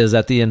that it is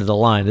at the end of the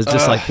line. It's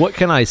just like, what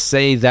can I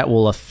say that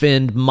will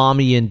offend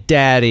mommy and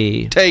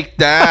daddy? Take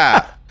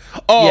that.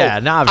 Oh, yeah,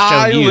 now I've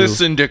shown you. I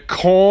listen to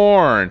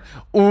Korn.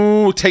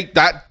 Ooh, take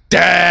that,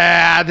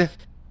 Dad.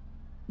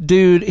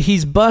 Dude,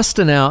 he's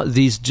busting out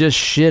these just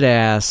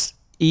shit-ass,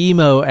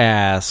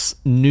 emo-ass,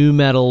 nu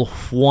metal,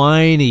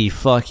 whiny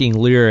fucking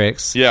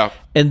lyrics. Yeah.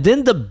 And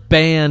then the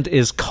band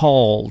is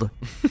called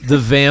the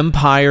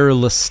Vampire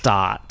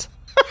Lestat.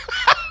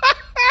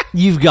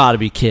 You've got to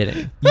be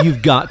kidding.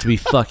 You've got to be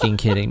fucking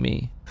kidding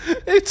me.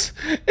 It's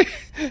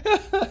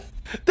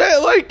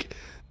that like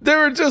they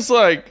were just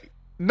like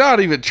not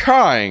even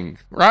trying,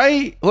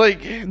 right?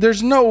 Like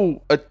there's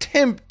no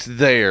attempt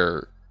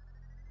there.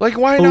 Like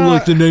why not?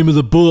 Like the name of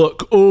the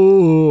book.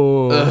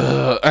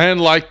 Oh.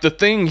 And like the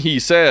thing he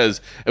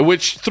says,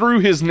 which through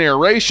his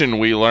narration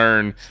we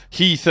learn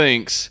he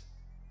thinks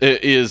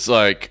it is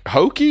like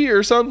hokey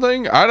or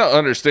something. I don't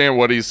understand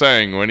what he's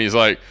saying when he's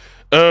like,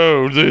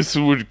 oh, this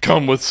would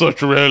come with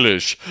such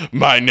relish.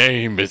 My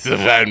name is the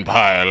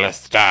Vampire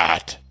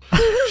Lestat.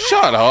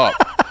 Shut up.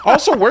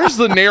 Also, where's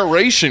the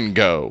narration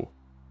go?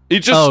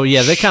 It just. Oh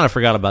yeah, they kind of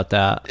forgot about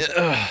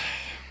that.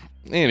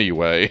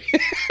 Anyway,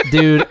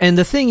 dude, and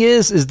the thing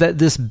is that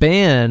this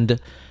band,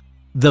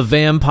 the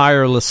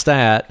Vampire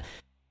Lestat,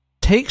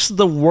 takes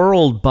the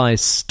world by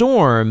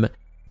storm,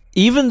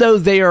 even though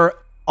they are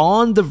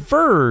on the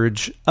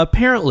verge,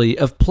 apparently,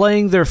 of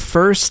playing their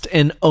first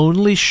and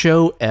only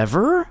show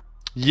ever?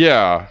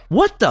 Yeah.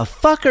 What the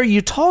fuck are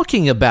you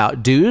talking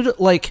about, dude?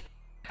 Like,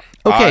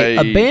 okay,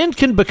 a band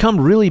can become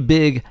really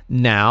big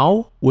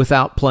now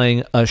without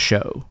playing a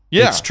show.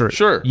 Yeah, it's true.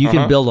 Sure. You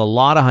can build a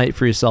lot of hype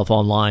for yourself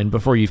online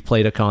before you've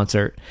played a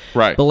concert.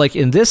 Right. But like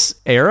in this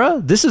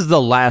era, this is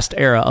the last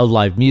era of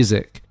live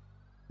music.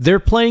 They're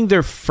playing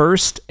their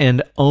first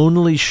and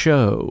only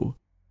show.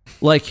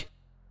 Like,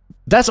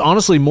 that's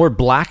honestly more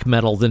black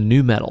metal than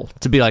nu metal.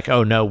 To be like,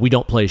 oh no, we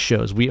don't play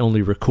shows. We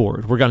only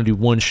record. We're going to do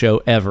one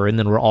show ever, and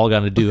then we're all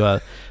going to do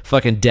a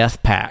fucking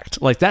death pact.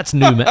 Like, that's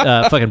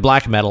fucking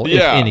black metal, if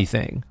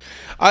anything.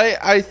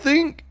 I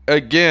think,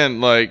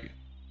 again, like,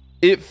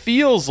 it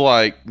feels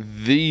like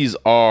this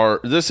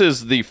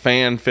is the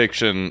fan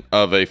fiction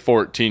of a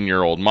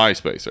 14-year-old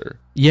MySpacer.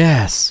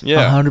 Yes,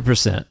 yeah,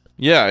 100%.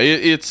 Yeah,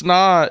 it's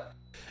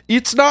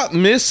not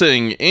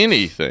missing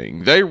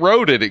anything. They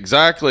wrote it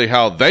exactly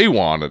how they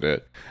wanted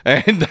it,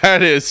 and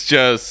that is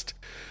just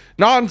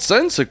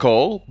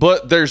nonsensical.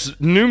 But there's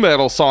nu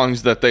metal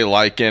songs that they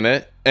like in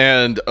it,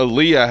 and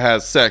Aaliyah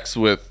has sex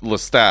with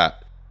Lestat.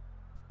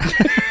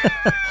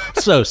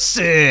 So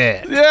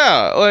sick.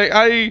 Yeah, like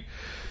I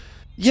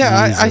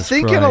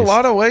think Christ. in a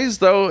lot of ways,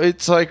 though,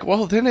 it's like,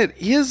 well, then it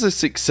is a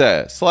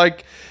success.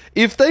 Like,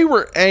 if they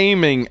were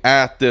aiming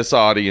at this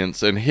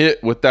audience and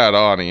hit with that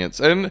audience,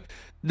 and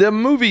the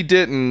movie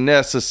didn't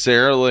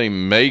necessarily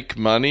make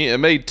money. It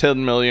made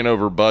 $10 million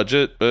over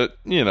budget, but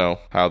you know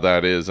how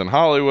that is in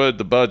Hollywood.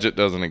 The budget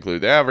doesn't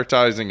include the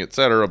advertising,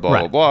 etc.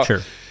 Blah blah blah.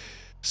 Sure.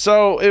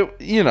 So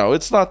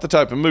it's not the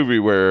type of movie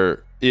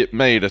where it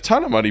made a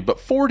ton of money, but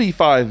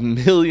 $45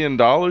 million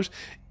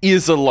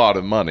is a lot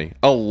of money.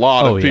 A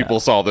lot of people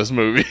saw this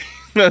movie.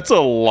 That's a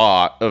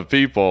lot of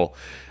people.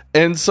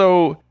 And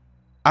so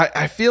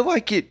I feel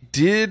like it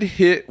did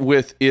hit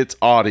with its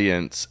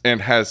audience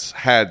and has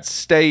had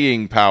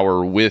staying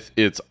power with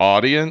its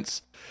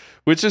audience,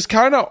 which is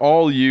kind of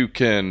all you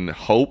can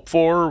hope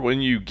for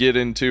when you get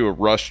into a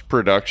rushed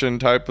production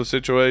type of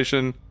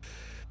situation.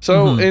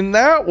 So in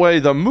that way,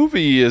 the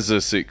movie is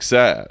a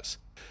success,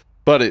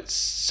 but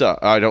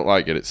I don't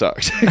like it. It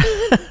sucks.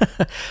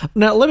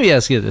 Now, let me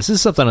ask you this. This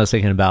is something I was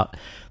thinking about.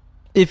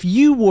 If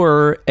you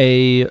were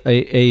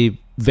a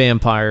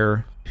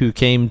vampire who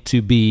came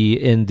to be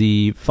in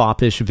the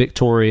foppish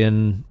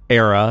Victorian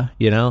era,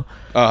 you know,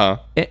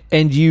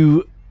 and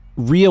you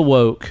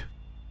reawoke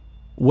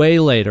way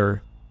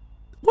later,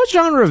 what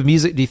genre of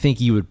music do you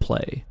think you would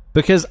play?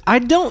 Because I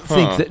don't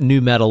think that nu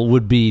metal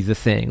would be the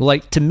thing.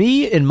 Like, to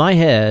me, in my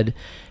head,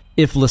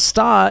 if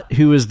Lestat,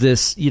 who is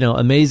this, you know,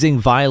 amazing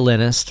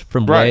violinist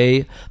from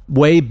way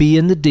B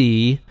in the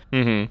D,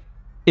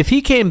 if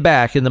he came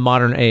back in the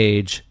modern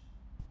age,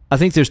 I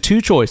think there's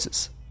two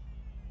choices.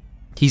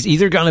 He's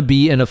either going to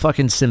be in a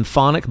fucking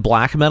symphonic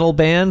black metal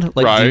band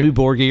like Dimmu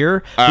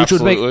Borgir, which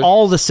would make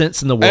all the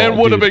sense in the world. And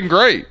would have been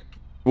great.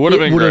 Would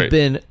have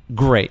been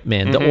great,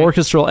 man. The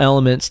orchestral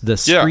elements, the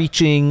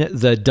screeching,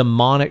 the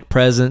demonic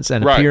presence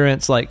and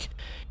appearance, like,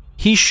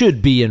 he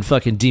should be in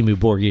fucking Dimmu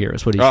Borgir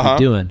is what he should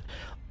be doing.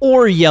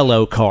 Or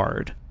Yellow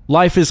Card.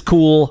 Life is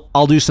cool.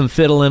 I'll do some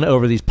fiddling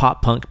over these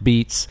pop punk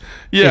beats.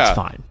 Yeah. It's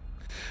fine.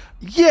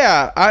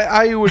 Yeah,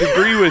 I would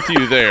agree with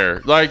you there.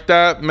 Like,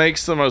 that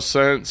makes the most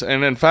sense.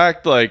 And in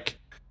fact, like,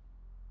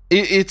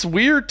 it's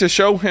weird to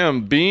show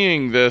him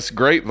being this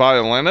great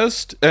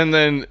violinist and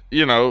then,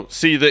 you know,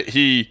 see that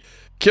he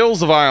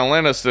kills the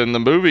violinist, and the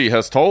movie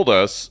has told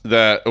us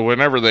that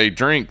whenever they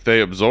drink,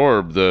 they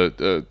absorb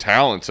the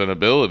talents and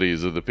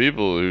abilities of the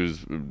people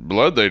whose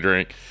blood they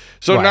drink.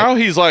 So now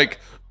he's like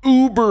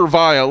uber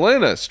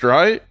violinist,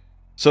 right?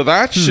 So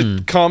that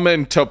should come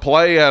into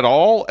play at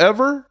all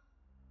ever?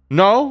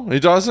 No, he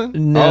doesn't.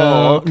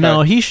 No,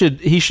 no, he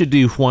should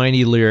do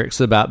whiny lyrics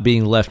about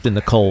being left in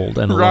the cold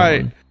and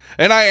alone.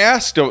 And I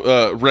asked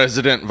a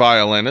resident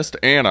violinist,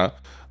 Anna,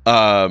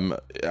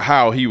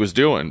 how he was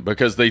doing,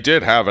 because they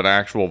did have an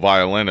actual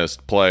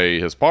violinist play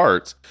his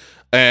parts,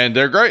 and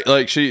they're great.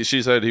 Like, she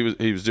said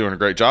he was doing a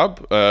great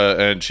job,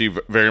 and she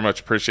very much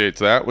appreciates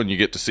that when you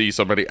get to see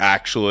somebody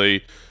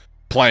actually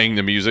playing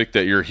the music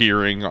that you're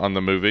hearing on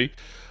the movie.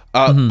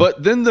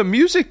 But then the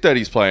music that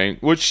he's playing,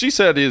 which she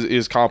said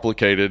is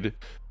complicated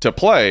to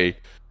play,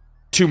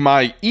 to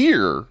my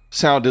ear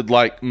sounded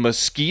like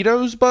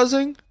mosquitoes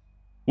buzzing,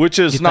 which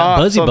is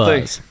not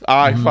something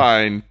I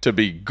find to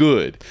be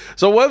good.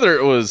 So whether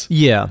it was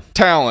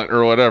talent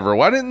or whatever,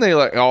 why didn't they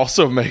like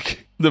also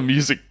make the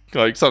music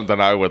like something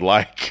I would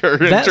like or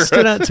that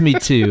stood out to me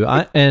too.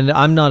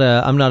 I'm not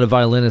a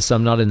violinist, so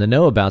I'm not in the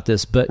know about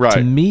this, but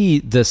to me,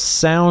 the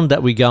sound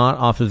that we got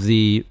off of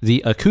the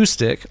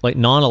acoustic, like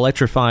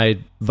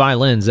non-electrified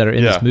violins that are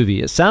in this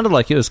movie, it sounded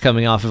like it was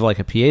coming off of like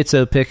a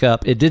piezo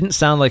pickup. It didn't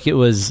sound like it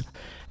was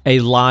a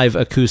live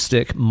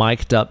acoustic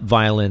mic'd up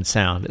violin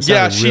sound. It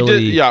sounded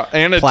really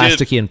Anna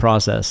plasticky in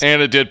process.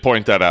 Anna did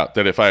point that out,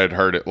 that if I had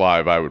heard it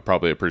live, I would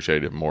probably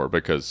appreciate it more,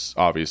 because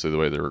obviously the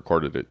way they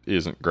recorded it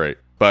isn't great.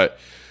 But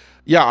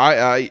yeah,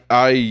 I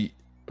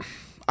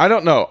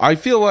don't know. I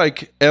feel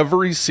like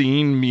every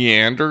scene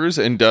meanders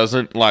and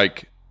doesn't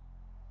know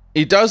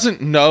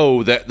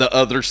that the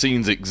other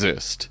scenes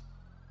exist.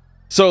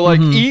 So like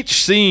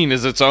each scene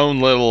is its own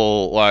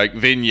little like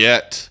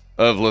vignette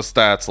of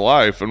Lestat's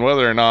life, and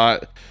whether or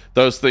not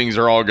those things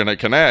are all going to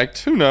connect,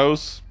 who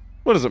knows?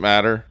 What does it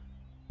matter?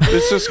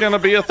 It's just going to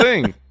be a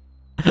thing.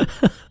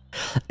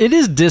 It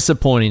is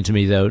disappointing to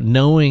me, though,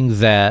 knowing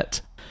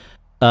that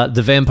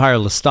the vampire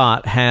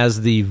Lestat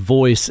has the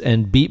voice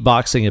and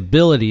beatboxing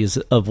abilities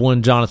of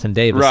one Jonathan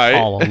Davis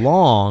all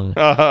along.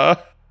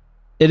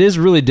 It is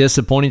really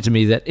disappointing to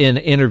me that in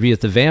Interview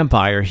with the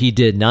Vampire, he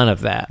did none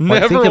of that.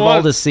 Like, think of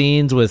all the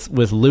scenes with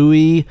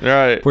Louis,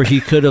 where he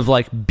could have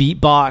like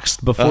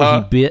beatboxed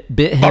before he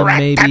bit him,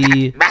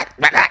 maybe.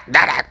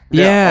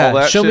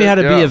 Yeah, show me how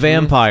to be a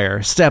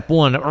vampire. Step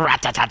 1.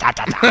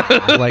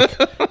 Like,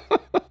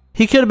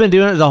 he could have been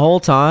doing it the whole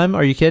time.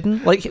 Are you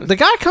kidding? Like, the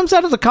guy comes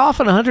out of the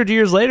coffin 100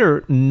 years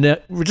later,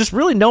 just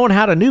really knowing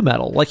how to nu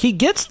metal. Like, he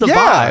gets the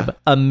vibe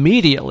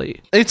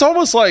immediately. It's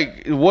almost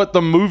like what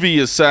the movie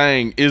is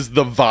saying is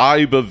the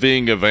vibe of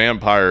being a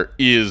vampire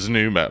is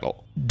nu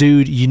metal.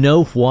 Dude, you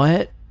know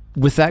what?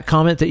 With that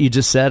comment that you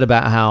just said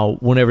about how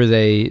whenever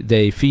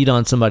they feed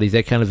on somebody,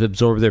 they kind of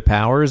absorb their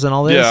powers and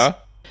all this. Yeah.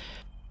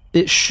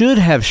 It should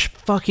have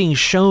fucking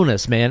shown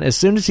us, man. As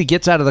soon as he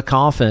gets out of the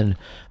coffin,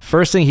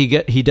 first thing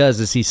he does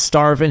is he's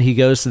starving. He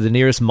goes to the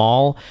nearest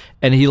mall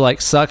and he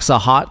like sucks a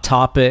Hot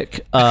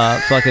Topic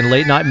fucking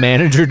late night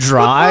manager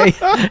dry,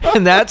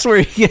 and that's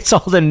where he gets all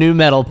the nu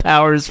metal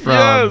powers from.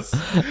 Yes,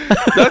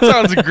 that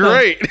sounds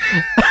great.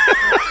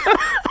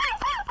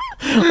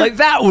 Like,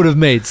 that would have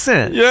made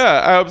sense.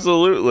 Yeah,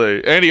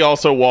 absolutely. And he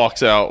also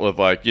walks out with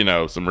like, you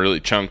know, some really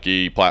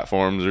chunky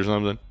platforms or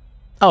something.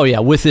 Oh yeah,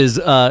 with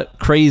his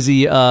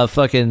crazy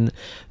fucking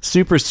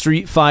Super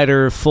Street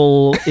Fighter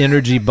full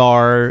energy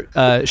bar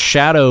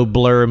shadow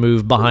blur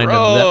move behind him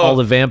that all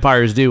the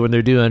vampires do when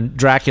they're doing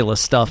Dracula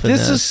stuff.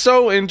 This is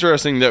so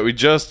interesting that we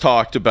just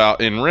talked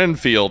about in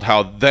Renfield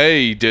how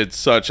they did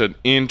such an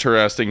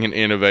interesting and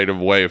innovative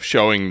way of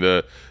showing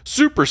the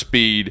super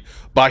speed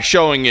by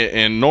showing it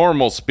in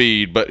normal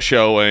speed, but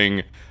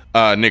showing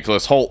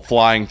Nicholas Hoult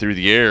flying through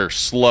the air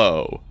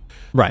slow.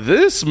 Right.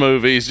 This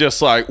movie is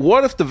just like,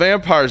 what if the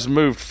vampires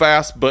moved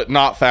fast, but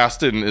not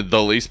fast in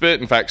the least bit?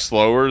 In fact,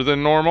 slower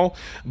than normal.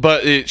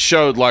 But it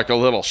showed like a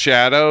little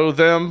shadow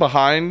them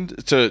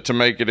behind to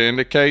make it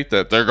indicate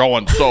that they're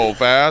going so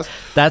fast.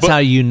 That's how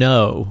you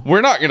know. We're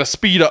not going to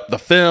speed up the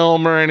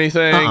film or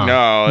anything.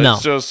 No,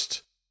 it's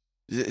just,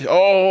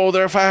 oh,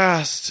 they're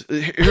fast.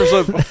 Here's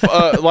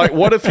a like,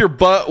 what if your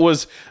butt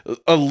was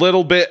a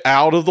little bit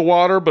out of the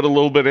water, but a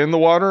little bit in the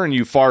water, and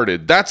you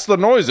farted? That's the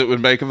noise it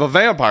would make if a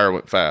vampire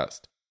went fast.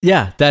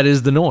 Yeah, that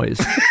is the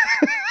noise.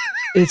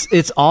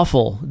 It's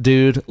awful,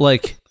 dude.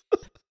 Like,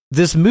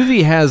 this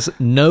movie has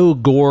no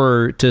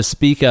gore to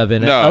speak of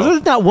in it, other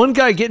than that one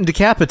guy getting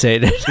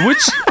decapitated.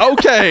 Which,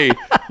 okay,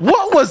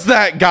 what was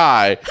that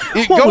guy?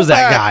 What was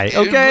that guy?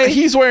 Okay,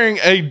 he's wearing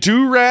a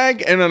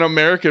do-rag and an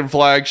American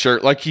flag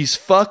shirt, like he's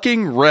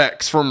fucking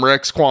Rex from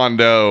Rex Kwon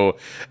Do.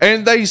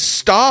 And they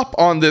stop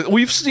on this.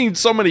 We've seen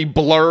so many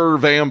blur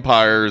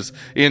vampires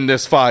in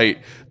this fight.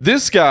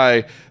 This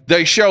guy,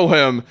 they show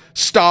him,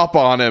 stop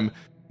on him,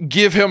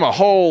 give him a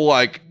whole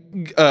like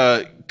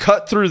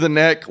cut through the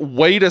neck,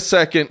 wait a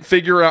second,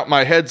 figure out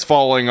my head's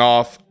falling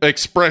off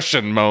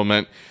expression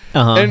moment.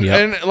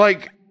 And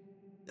like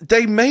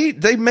they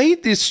made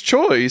this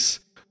choice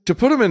to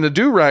put him in the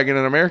do-rag and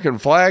an American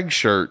flag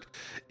shirt.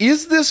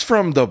 Is this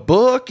from the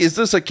book? Is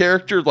this a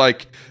character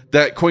like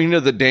that Queen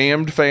of the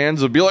Damned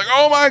fans would be like,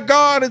 oh my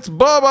God, it's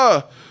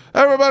Bubba.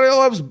 Everybody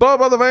loves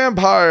Bubba the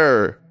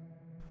vampire.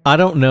 I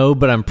don't know,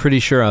 but I'm pretty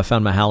sure I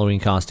found my Halloween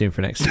costume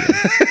for next year.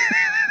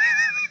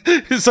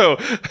 So,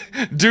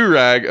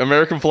 do-rag,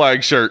 American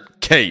flag shirt,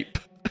 cape.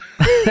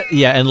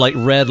 Yeah, and like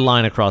red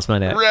line across my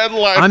neck. Red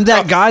line. I'm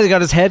that guy that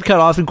got his head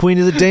cut off in Queen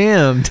of the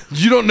Damned.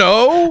 You don't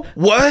know?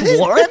 What?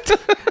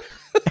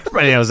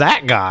 Everybody knows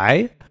that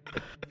guy.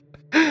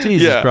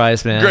 Jesus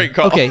Christ, man. Great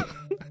call. Okay,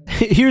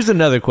 here's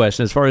another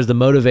question as far as the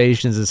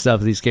motivations and stuff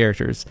of these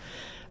characters.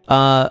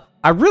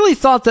 I really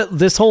thought that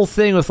this whole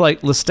thing with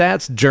like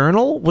Lestat's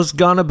journal was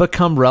gonna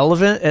become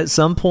relevant at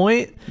some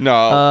point.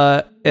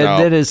 No.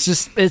 Then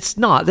it's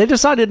not. They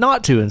decided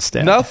not to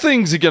instead.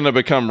 Nothing's gonna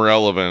become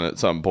relevant at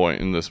some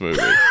point in this movie.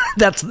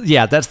 That's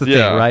the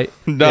thing, right?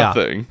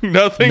 Nothing. Yeah.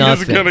 Nothing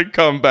is gonna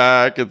come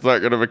back. It's not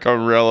gonna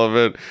become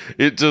relevant.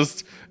 It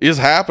just is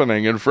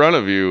happening in front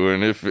of you.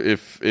 And if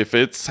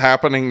it's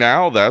happening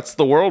now, that's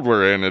the world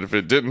we're in. And if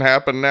it didn't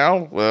happen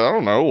now, well, I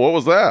don't know. What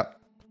was that?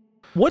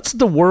 What's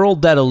the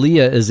world that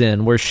Aaliyah is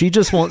in, where she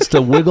just wants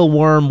to wiggle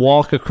worm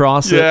walk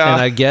across it and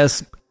I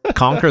guess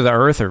conquer the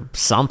earth or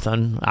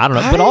something? I don't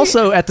know. But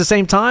also, at the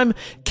same time,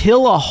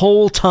 kill a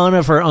whole ton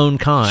of her own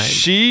kind.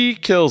 She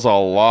kills a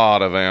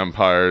lot of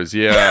vampires,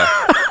 yeah.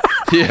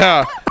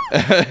 Yeah.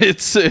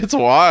 It's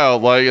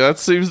wild. Like, that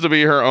seems to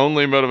be her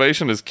only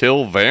motivation is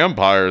kill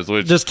vampires.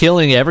 Which just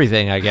killing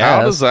everything, I guess.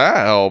 How does that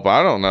help?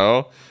 I don't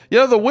know.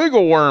 Yeah, the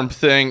wiggle worm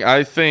thing,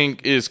 I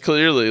think, is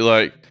clearly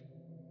like,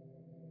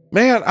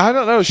 man, I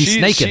don't know.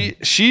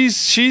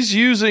 She's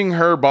using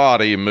her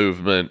body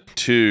movement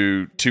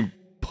to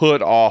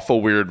put off a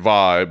weird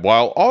vibe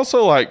while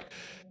also like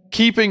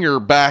keeping her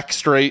back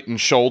straight and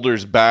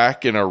shoulders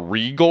back in a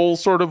regal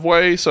sort of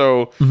way.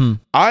 So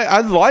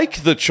I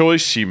like the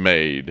choice she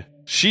made.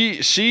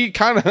 She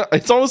kind of,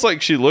 it's almost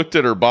like she looked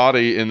at her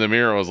body in the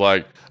mirror and was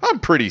like, I'm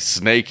pretty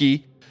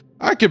snaky.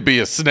 I could be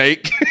a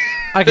snake.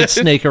 I could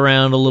snake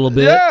around a little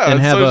bit and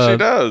have she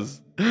does.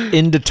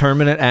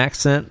 Indeterminate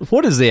accent.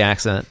 What is the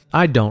accent?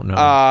 I don't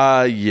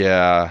know.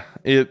 Yeah.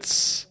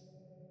 It's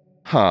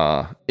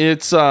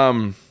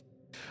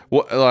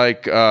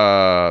like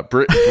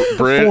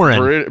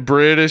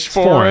British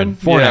foreign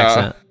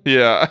accent.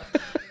 Yeah.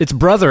 It's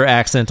brother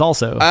accent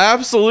also.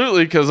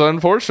 Absolutely, because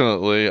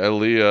unfortunately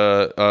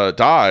Aaliyah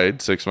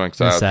died 6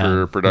 months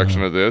after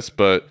production of this,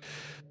 but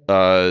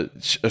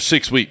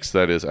 6 weeks,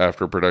 that is,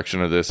 after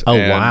production of this. Oh,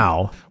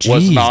 wow. Jeez,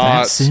 was not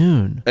that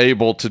soon.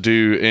 able to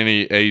do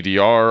any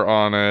ADR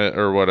on it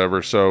or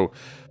whatever. So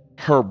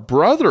her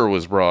brother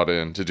was brought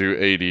in to do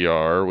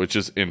ADR, which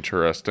is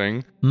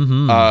interesting.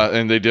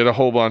 And they did a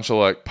whole bunch of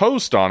like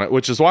post on it,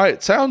 which is why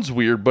it sounds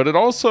weird, but it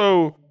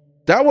also,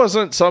 that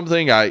wasn't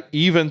something I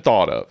even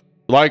thought of.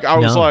 Like, I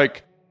was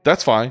like,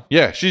 that's fine.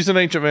 Yeah, she's an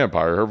ancient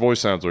vampire. Her voice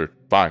sounds weird.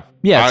 Fine.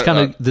 Yeah, it's kind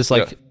of this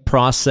like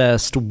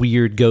processed,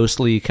 weird,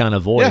 ghostly kind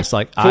of voice.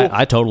 Like, cool.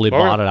 I totally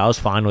bought it. I was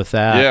fine with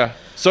that. Yeah.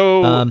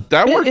 So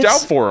that worked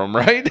out for him,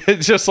 right?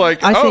 It's just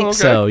like, I think okay.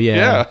 so,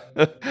 yeah.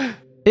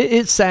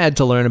 It's sad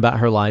to learn about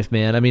her life,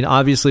 man. I mean,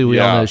 obviously, we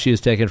all know she was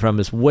taken from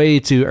us way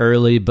too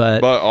early,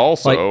 but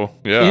also,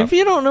 if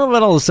you don't know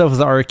about all the stuff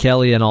with R.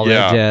 Kelly and all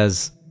that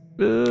jazz,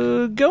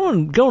 go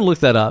and look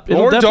that up.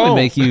 It'll or definitely don't.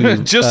 make you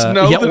just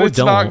know that it's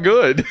not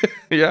good.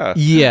 Yeah.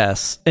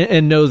 Yes,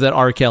 and know that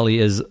R. Kelly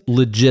is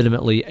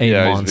legitimately a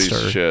monster. He's a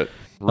piece of shit.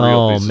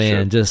 Oh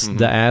man, just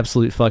the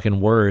absolute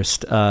fucking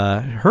worst.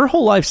 Her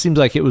whole life seems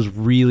like it was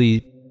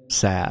really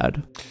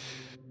sad.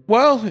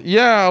 Well,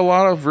 yeah, a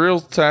lot of real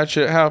sad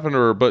shit happened to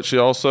her, but she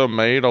also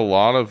made a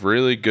lot of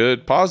really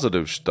good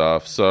positive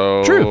stuff.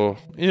 So, true.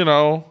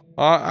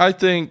 I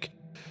think,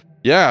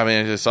 yeah, I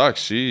mean, it sucks.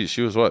 She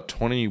was what,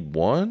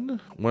 21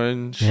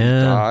 when she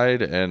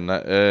died,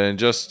 and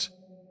just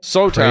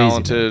so crazy,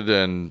 talented,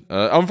 man.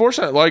 And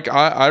unfortunately, like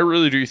I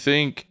really do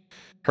think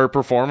her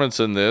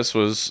performance in this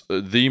was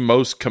the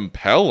most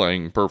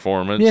compelling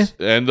performance,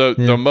 and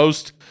the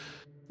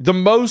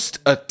most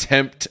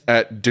attempt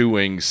at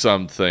doing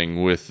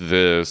something with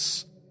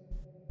this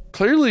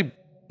clearly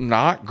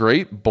not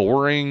great,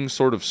 boring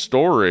sort of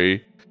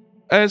story.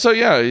 And so,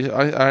 yeah,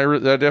 I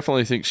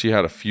definitely think she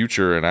had a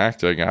future in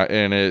acting,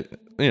 and it,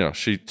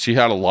 she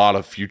had a lot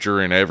of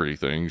future in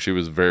everything. She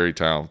was very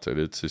talented.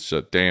 It's just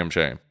a damn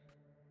shame.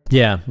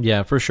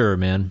 Yeah, for sure,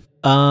 man.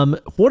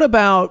 What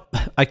about,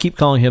 I keep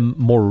calling him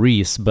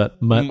Maurice, but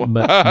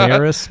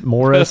Morris,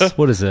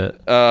 what is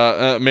it?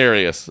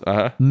 Marius.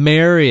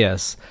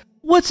 Marius.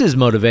 What's his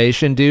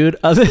motivation, dude?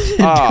 Other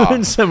than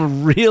doing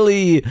some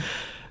really,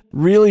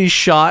 really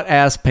shot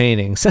ass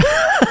paintings.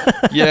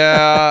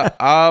 Yeah.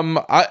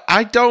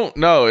 I don't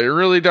know. It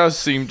really does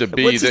seem to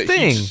be What's that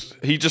his thing?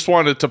 He just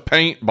wanted to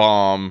paint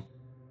bomb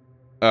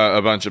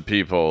a bunch of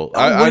people.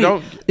 I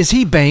don't. Is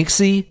he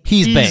Banksy?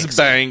 He's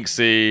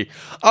Banksy.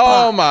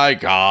 Oh my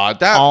God,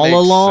 that all makes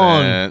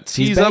along sense.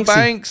 He's a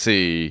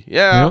Banksy.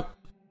 Yeah.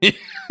 Yep.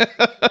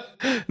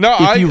 No,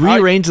 if you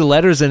rearrange the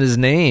letters in his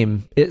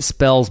name, it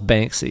spells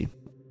Banksy.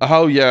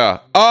 Oh yeah.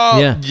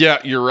 Yeah.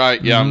 You're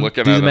right. Yeah, I'm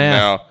looking at him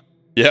now.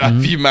 Yeah,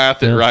 if you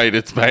math it right,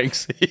 it's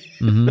Banksy.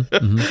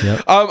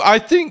 Yep. I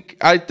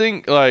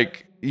think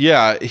like,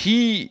 yeah,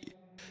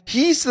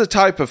 he's the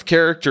type of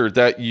character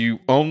that you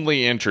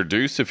only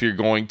introduce if you're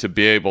going to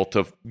be able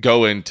to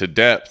go into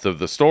depth of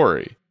the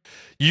story.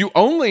 You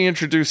only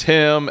introduce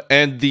him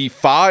and the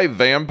 5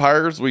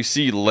 vampires we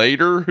see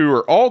later, who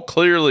are all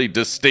clearly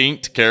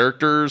distinct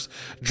characters,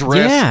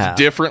 dressed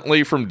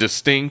differently from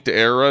distinct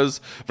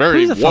eras.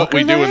 Very what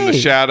we do in the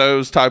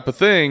shadows type of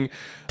thing.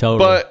 Totally.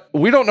 But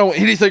we don't know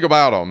anything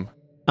about them.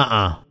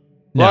 No.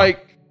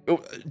 Like,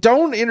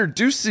 don't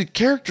introduce the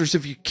characters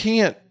if you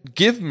can't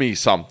give me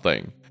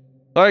something.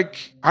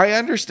 Like, I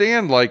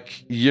understand,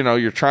 like,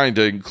 you're trying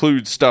to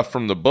include stuff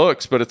from the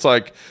books, but it's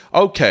like,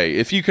 okay,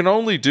 if you can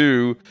only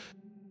do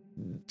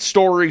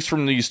stories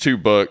from these 2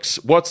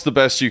 books, what's the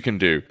best you can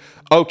do?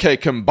 Okay,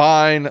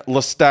 combine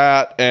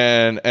Lestat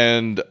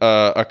and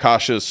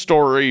Akasha's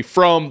story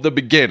from the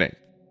beginning.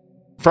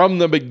 From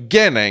the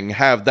beginning,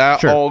 have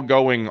that all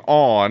going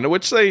on,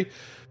 which they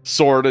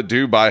sort of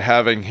do by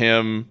having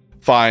him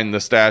find the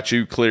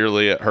statue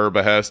clearly at her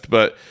behest,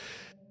 but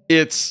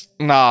it's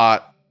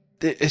not.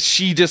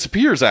 She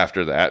disappears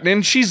after that,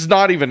 and she's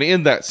not even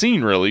in that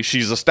scene, really.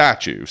 She's a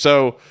statue.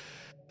 So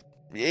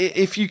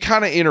if you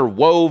kind of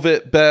interwove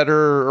it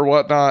better or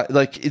whatnot,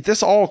 like,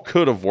 this all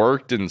could have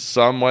worked in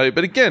some way.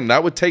 But again,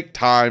 that would take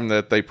time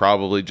that they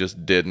probably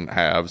just didn't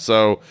have.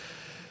 So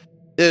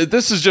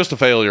this is just a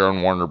failure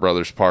on Warner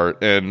Brothers'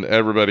 part, and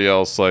everybody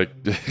else, like,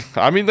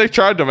 I mean, they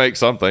tried to make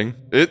something.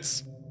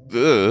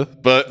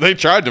 But they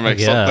tried to make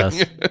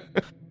something.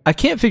 I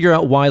can't figure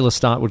out why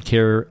Lestat would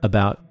care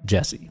about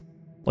Jessie.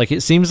 Like,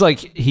 it seems like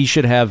he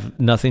should have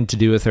nothing to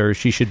do with her.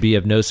 She should be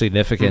of no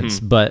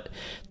significance, but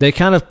they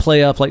kind of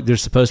play up like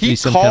there's supposed to be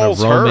some kind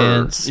of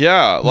romance. Her.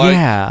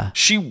 Yeah.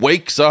 She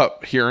wakes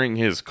up hearing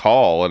his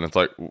call, and it's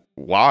like,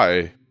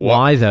 why?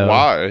 Why, though?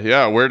 Why?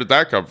 Yeah, where did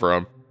that come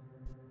from?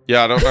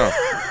 Yeah, I don't know.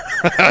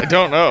 I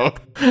don't know.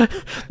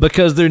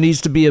 Because there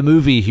needs to be a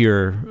movie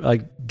here, I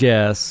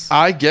guess.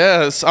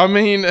 I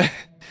mean,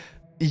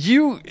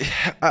 you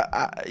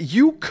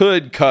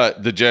could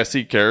cut the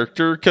Jessie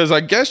character, because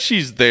I guess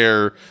she's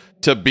there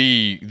to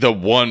be the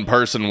one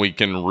person we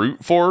can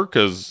root for,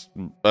 because,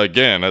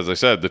 again, as I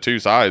said, the 2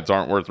 sides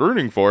aren't worth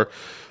rooting for.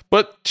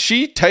 But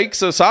she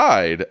takes a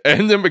side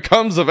and then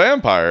becomes a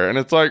vampire, and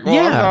it's like,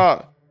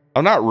 well,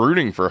 I'm not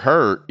rooting for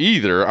her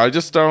either. I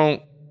just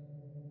don't.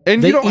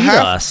 And you don't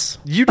have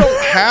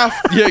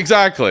yeah,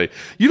 exactly.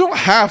 You don't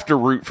have to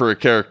root for a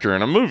character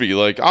in a movie.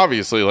 Like,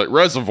 obviously, like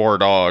Reservoir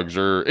Dogs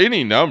or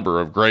any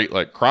number of great,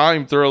 like,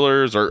 crime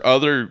thrillers or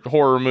other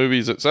horror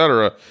movies,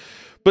 etc.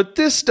 But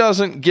this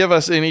doesn't give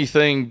us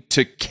anything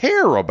to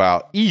care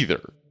about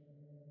either.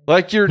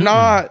 Like, you're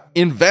not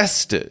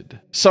invested.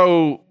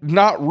 So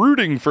not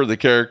rooting for the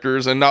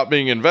characters and not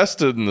being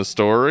invested in the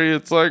story,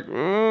 it's like,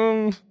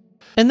 And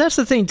that's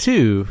the thing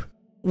too.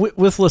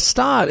 With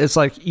Lestat, it's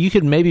like, you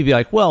could maybe be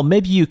like, well,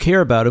 maybe you care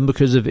about him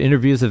because of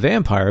Interview with a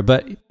Vampire,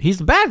 but he's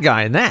the bad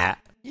guy in that.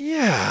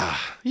 Yeah,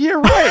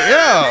 right.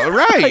 Yeah,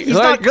 right. He's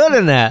not good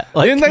in that.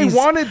 Like, and they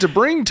wanted to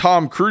bring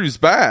Tom Cruise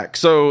back,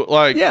 so,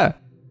 like,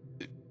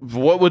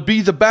 what would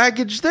be the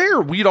baggage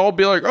there? We'd all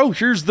be like, oh,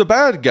 here's the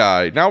bad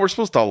guy. Now we're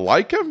supposed to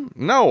like him?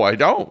 No, I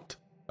don't.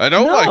 I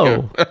don't like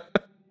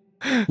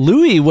him.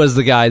 Louis was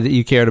the guy that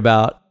you cared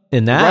about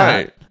in that.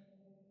 Right.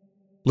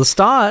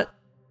 Lestat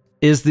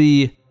is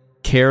the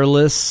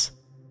careless,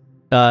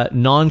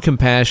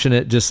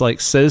 non-compassionate, just like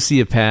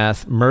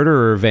sociopath,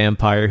 murderer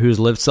vampire who's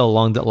lived so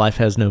long that life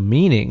has no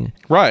meaning.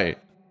 Right.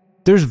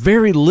 There's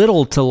very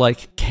little to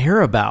like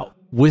care about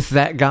with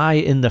that guy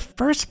in the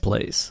first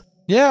place.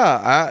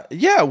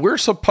 Yeah, we're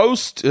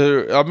supposed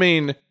to. I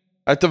mean,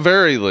 at the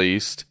very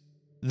least,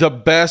 the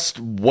best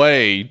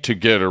way to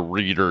get a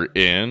reader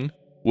in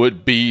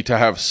would be to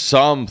have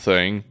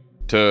something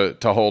to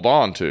hold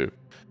on to.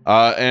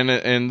 And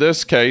in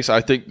this case,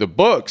 I think the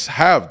books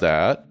have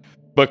that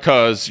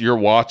because you're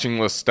watching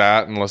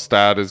Lestat, and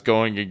Lestat is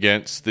going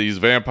against these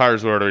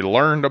vampires we already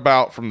learned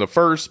about from the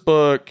first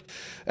book,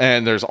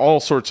 and there's all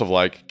sorts of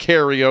like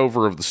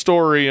carryover of the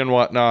story and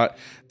whatnot.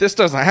 This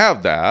doesn't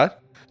have that.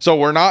 So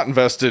we're not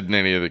invested in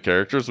any of the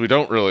characters. We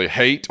don't really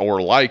hate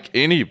or like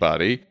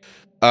anybody.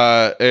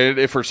 And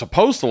if we're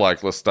supposed to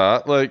like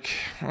Lestat, like,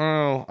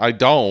 well, I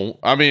don't.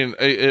 I mean,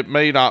 it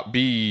may not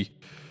be.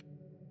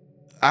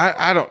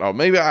 I don't know.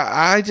 Maybe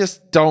I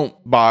just don't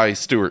buy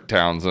Stuart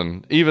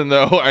Townsend, even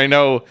though I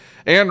know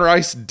Anne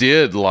Rice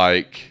did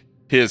like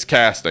his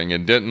casting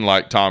and didn't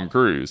like Tom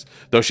Cruise,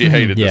 though she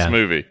hated this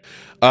movie.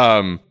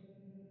 I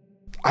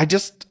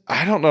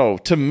don't know.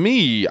 To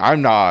me,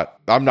 I'm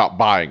not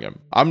buying him.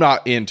 I'm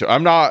not into.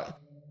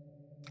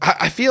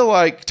 I feel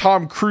like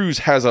Tom Cruise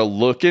has a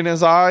look in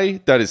his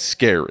eye that is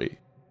scary.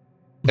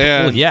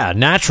 And well, yeah,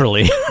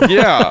 naturally.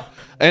 Yeah.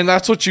 And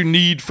that's what you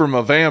need from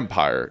a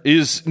vampire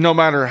is no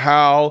matter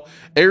how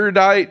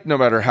erudite, no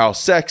matter how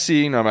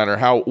sexy, no matter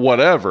how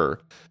whatever,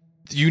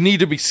 you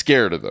need to be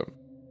scared of them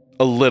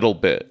a little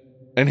bit.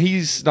 And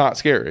he's not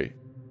scary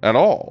at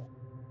all.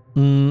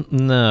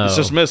 No. It's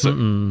just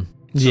missing.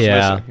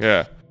 Yeah.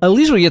 Yeah. At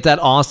least we get that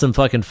awesome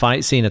fucking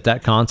fight scene at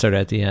that concert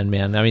at the end,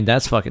 man. I mean,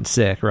 that's fucking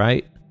sick,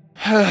 right?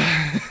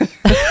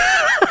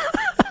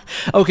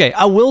 Okay,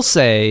 I will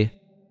say,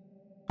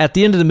 at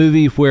the end of the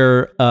movie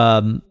where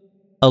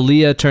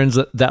Aaliyah turns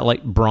that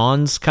like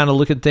bronze kind of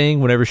looking thing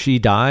whenever she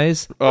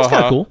dies, that's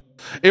kind of cool.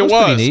 It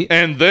was, neat.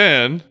 And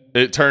then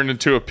it turned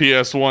into a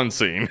PS1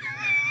 scene.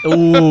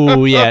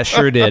 Ooh, yeah, it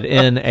sure did.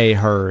 In a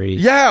hurry.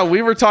 Yeah,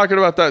 we were talking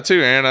about that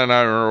too. Anna and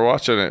I were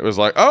watching it. It was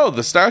like, oh,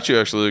 the statue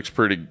actually looks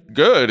pretty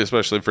good,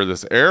 especially for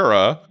this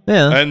era.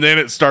 Yeah. And then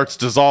it starts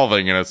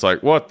dissolving, and it's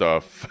like, what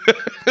the?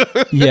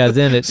 Yeah,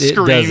 then it doesn't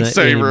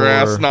screensaver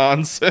ass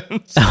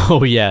nonsense.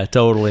 Oh yeah,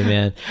 totally,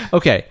 man.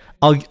 Okay,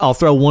 I'll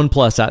throw one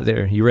plus out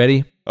there. You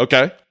ready?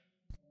 Okay.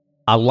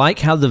 I like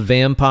how the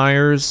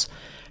vampires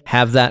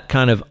have that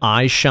kind of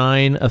eye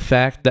shine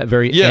effect, that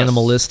very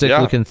animalistic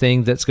looking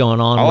thing that's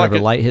going on whenever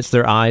light hits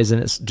their eyes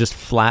and it's just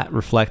flat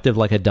reflective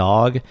like a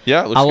dog.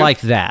 Yeah, I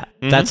like that.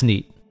 Mm-hmm. That's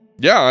neat.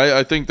 Yeah,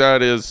 I think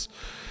that is,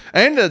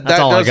 and that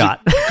does a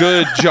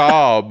good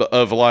job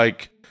of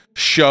like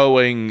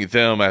showing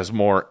them as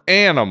more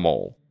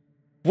animal,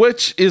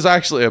 which is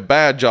actually a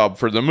bad job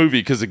for the movie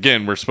because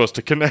again, we're supposed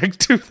to connect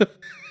to them.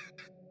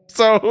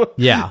 So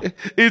yeah,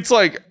 it's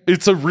like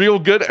it's a real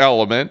good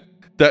element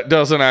that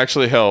doesn't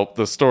actually help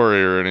the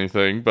story or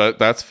anything, but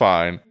that's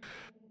fine.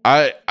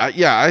 I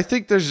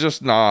think there's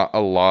just not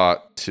a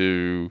lot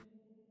to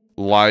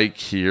like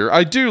here.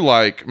 I do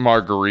like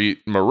Marguerite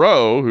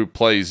Moreau, who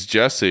plays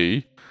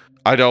Jessie.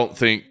 I don't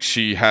think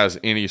she has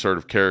any sort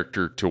of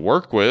character to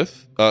work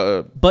with.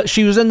 But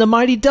she was in The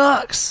Mighty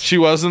Ducks. She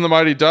was in The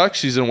Mighty Ducks.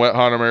 She's in Wet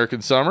Hot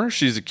American Summer.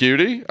 She's a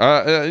cutie.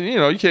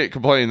 You can't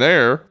complain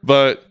there,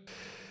 but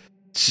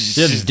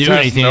she doesn't do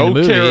anything in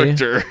the movie.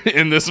 Character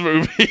in this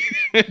movie.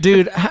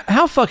 Dude,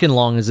 how fucking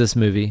long is this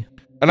movie?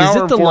 An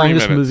hour and 40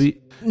 minutes. Movie?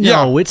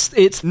 No, it's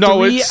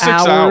 3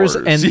 hours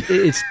and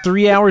it's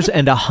 3 hours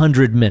and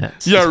 100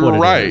 minutes. Yeah,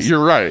 right.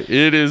 You're right.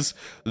 It is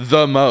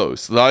the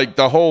most. Like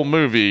the whole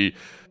movie,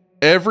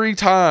 every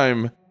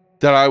time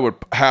that I would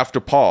have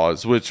to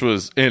pause, which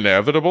was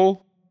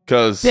inevitable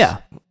because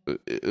I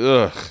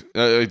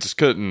just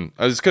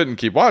couldn't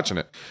keep watching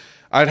it.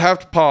 I'd have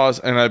to pause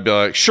and I'd be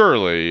like,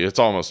 surely it's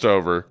almost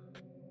over.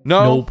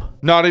 Nope.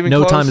 Not even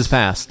close. No time has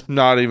passed.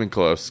 Not even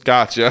close.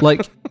 Gotcha.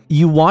 Like,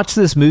 you watch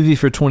this movie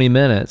for 20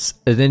 minutes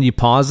and then you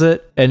pause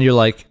it and you're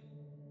like,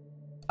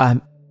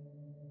 I'm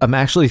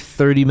actually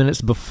 30 minutes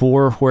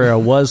before where I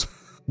was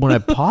when I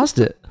paused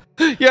it.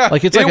 Yeah.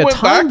 Like, it's like a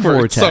time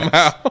vortex.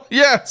 Somehow.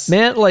 Yes.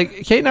 Man,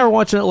 like, Kate and I were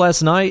watching it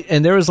last night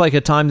and there was like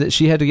a time that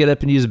she had to get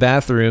up and use the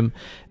bathroom.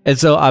 And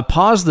so I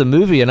paused the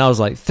movie and I was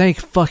like, thank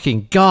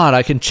fucking God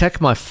I can check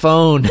my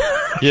phone.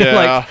 Yeah.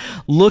 Like,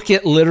 look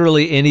at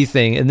literally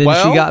anything. And then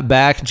she got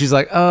back and she's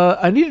like,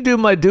 I need to do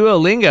my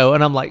Duolingo.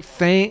 And I'm like,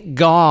 thank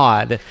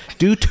God.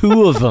 Do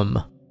 2 of them.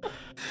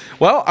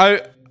 Well,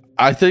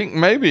 I think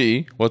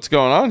maybe what's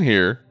going on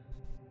here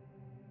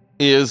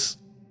is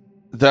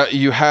that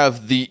you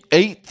have the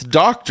 8th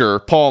Doctor,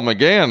 Paul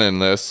McGann, in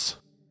this.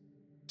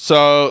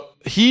 So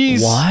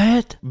he's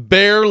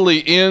barely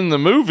in the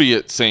movie,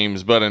 it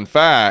seems, but in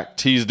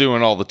fact, he's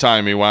doing all the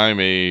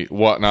timey-wimey,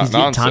 whatnot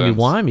nonsense.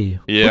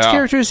 Timey-wimey? Yeah. Which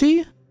character is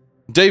he?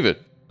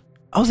 David.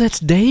 Oh, that's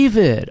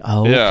David.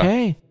 Oh, yeah.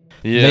 okay.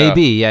 Yeah.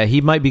 Maybe, yeah.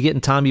 He might be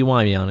getting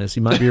timey-wimey on us.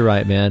 You might be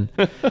right, man.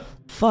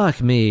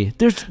 Fuck me.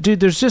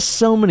 There's just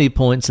so many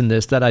points in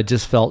this that I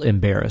just felt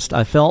embarrassed.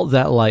 I felt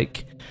that,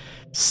 like,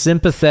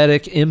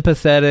 sympathetic,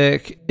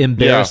 empathetic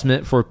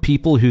embarrassment for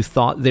people who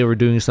thought they were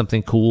doing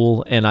something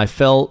cool, and I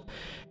felt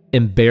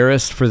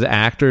embarrassed for the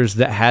actors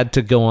that had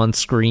to go on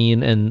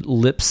screen and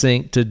lip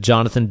sync to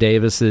Jonathan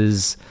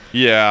Davis's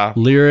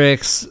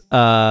lyrics.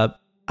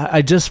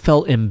 I just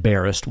felt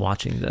embarrassed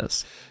watching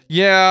this.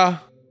 Yeah.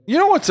 You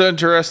know what's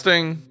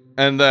interesting?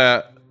 And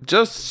that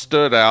just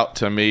stood out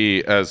to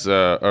me as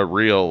a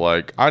real,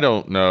 like, I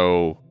don't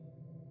know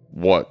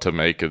what to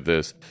make of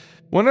this.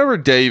 Whenever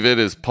David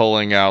is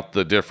pulling out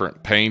the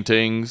different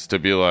paintings to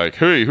be like,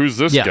 hey, who's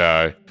this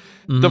guy?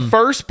 The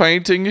first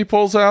painting he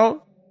pulls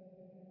out,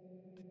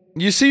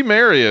 you see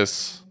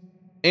Marius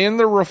in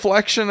the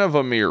reflection of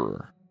a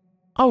mirror.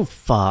 Oh,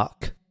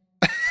 fuck.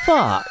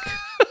 Fuck.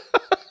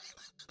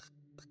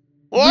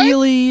 What?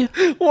 Really?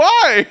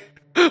 Why?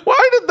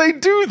 Why did they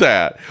do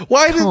that?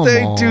 Why did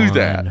they do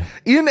that?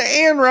 In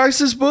Anne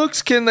Rice's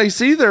books, can they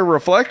see their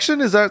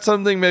reflection? Is that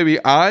something maybe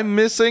I'm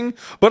missing?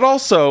 But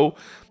also,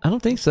 I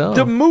don't think so.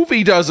 The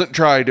movie doesn't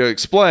try to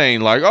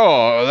explain, like,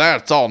 oh,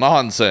 that's all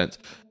nonsense.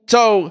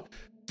 So,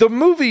 the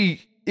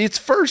movie, its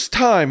first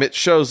time it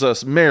shows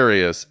us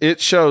Marius, it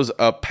shows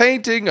a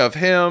painting of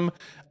him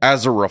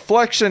as a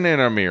reflection in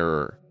a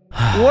mirror.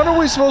 What are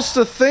we supposed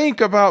to think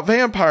about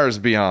vampires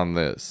beyond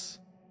this?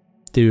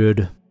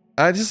 Dude,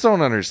 I just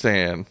don't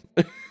understand.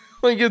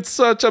 Like, it's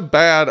such a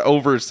bad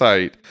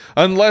oversight.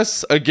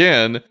 Unless,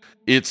 again,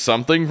 it's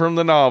something from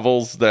the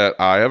novels that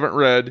I haven't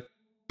read.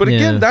 But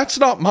again, that's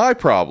not my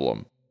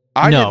problem.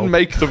 I didn't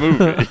make the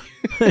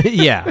movie.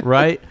 Yeah,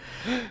 right?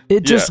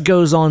 It just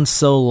goes on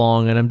so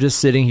long, and I'm just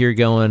sitting here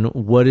going,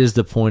 what is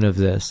the point of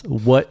this?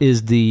 What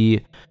is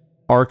the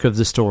arc of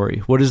the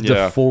story? What is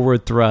the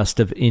forward thrust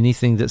of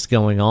anything that's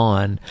going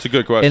on? It's a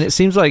good question. And it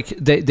seems like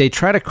they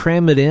try to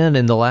cram it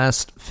in the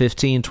last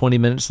 15, 20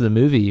 minutes of the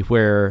movie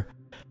where,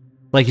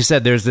 like you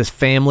said, there's this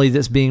family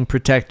that's being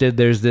protected.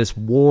 There's this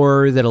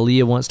war that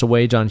Aaliyah wants to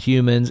wage on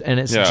humans. And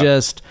it's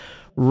just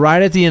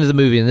right at the end of the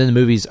movie, and then the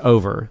movie's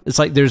over. It's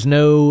like there's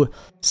no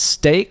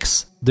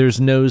stakes.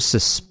 There's no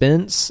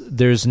suspense.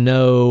 There's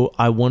no,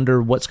 I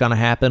wonder what's going to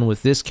happen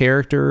with this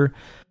character.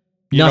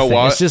 Nothing. Know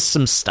what? It's just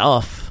some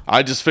stuff.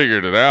 I just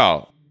figured it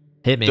out.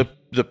 Hit me.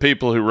 The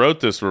people who wrote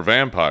this were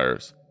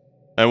vampires.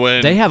 And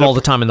when they have all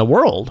the time in the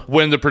world.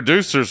 When the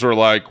producers were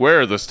like,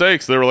 where are the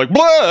stakes? They were like,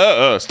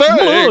 blah, stakes.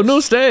 Blah, no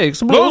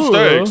stakes. Blah. No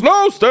stakes.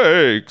 No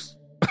stakes.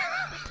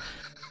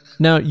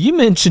 Now, you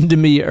mentioned to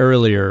me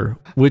earlier,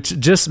 which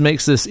just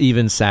makes this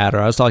even sadder.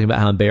 I was talking about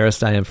how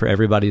embarrassed I am for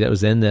everybody that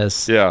was in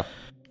this. Yeah.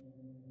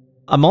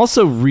 I'm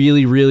also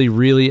really, really,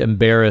 really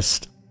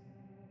embarrassed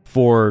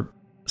for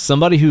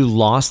somebody who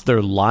lost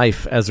their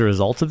life as a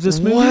result of this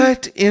movie.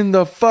 What in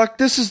the fuck?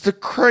 This is the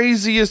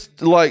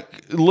craziest,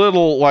 like,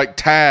 little, like,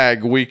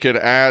 tag we could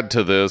add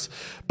to this.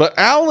 But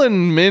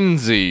Alan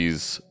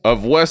Menzies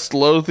of West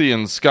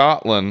Lothian,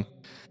 Scotland,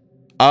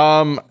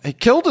 he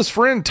killed his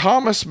friend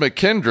Thomas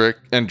McKendrick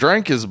and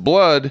drank his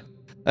blood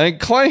and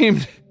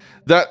claimed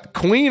that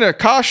Queen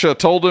Akasha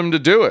told him to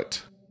do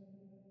it.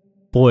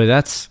 Boy,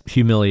 that's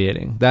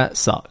humiliating. That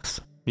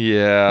sucks.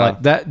 Yeah.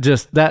 Like,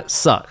 that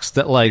sucks.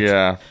 That, like,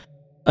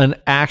 an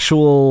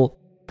actual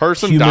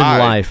person human died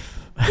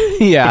life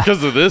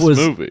because of this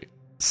movie,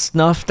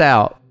 snuffed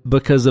out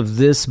because of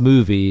this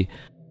movie,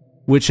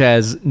 which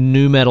has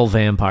new metal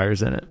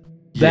vampires in it.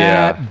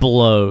 That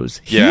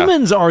blows.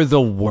 Humans are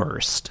the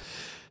worst.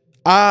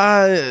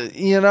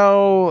 You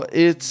know,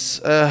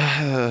 it's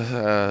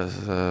I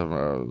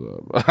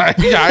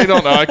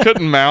don't know. I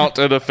couldn't mount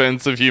a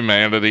defense of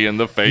humanity in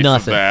the face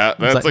of that.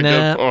 That's like,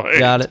 good point.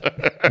 Got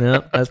it.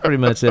 Nope, that's pretty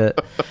much it.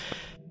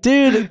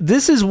 Dude,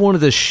 this is one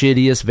of the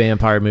shittiest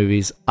vampire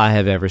movies I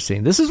have ever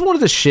seen. This is one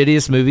of the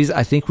shittiest movies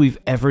I think we've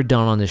ever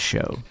done on this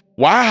show.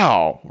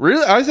 Wow.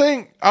 Really? I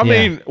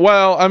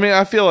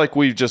feel like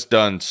we've just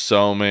done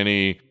so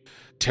many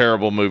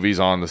terrible movies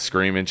on the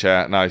Scream and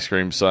Chat and Ice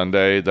Cream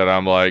Sunday that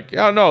I'm like,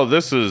 yeah, no,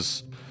 this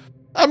is,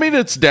 I mean,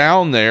 it's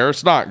down there.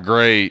 It's not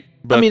great.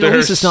 But I mean, at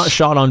least it's not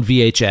shot on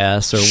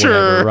VHS or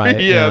whatever, right?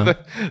 Yeah,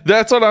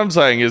 that's what I'm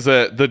saying, is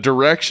that the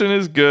direction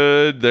is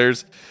good.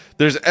 There's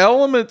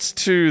elements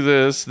to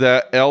this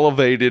that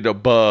elevated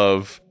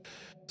above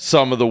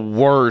some of the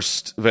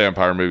worst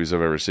vampire movies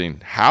I've ever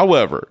seen.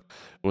 However,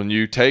 when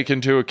you take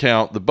into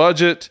account the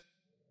budget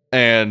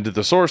and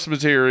the source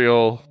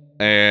material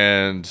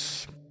and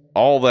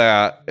all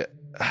that,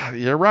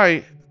 you're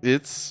right.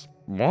 It's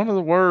one of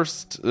the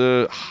worst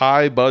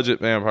high-budget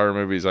vampire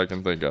movies I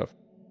can think of.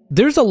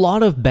 There's a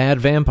lot of bad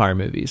vampire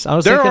movies. I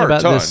was thinking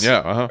about this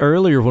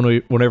earlier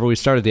whenever we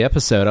started the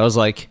episode. I was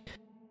like,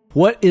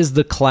 what is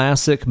the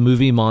classic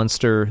movie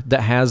monster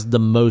that has the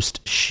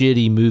most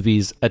shitty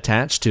movies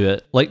attached to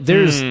it? Like,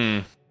 there's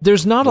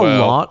not a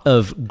lot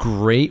of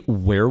great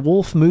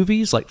werewolf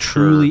movies, like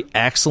truly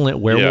excellent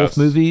werewolf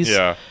movies.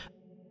 Yeah.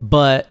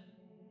 But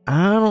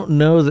I don't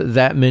know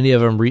that many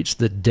of them reach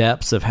the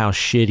depths of how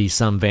shitty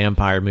some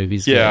vampire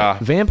movies get.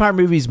 Vampire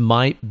movies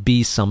might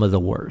be some of the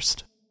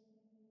worst.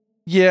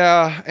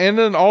 Yeah, and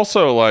then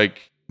also,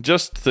 like,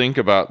 just think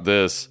about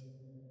this.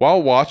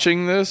 While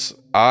watching this,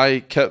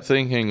 I kept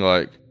thinking,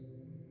 like,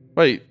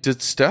 wait,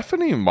 did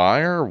Stephenie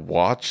Meyer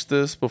watch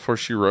this before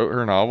she wrote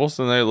her novels?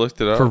 And they looked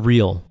it up. For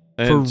real.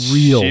 And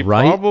she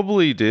right?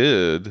 Probably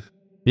did.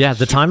 Yeah,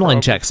 the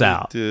timeline checks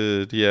out.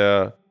 Did,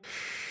 yeah.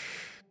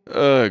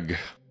 Ugh.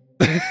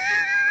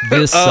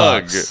 This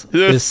sucks.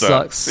 This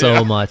sucks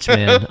so much,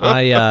 man.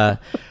 I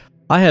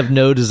have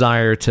no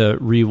desire to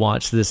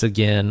rewatch this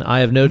again. I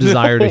have no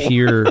desire to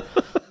hear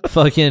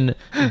fucking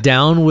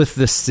Down with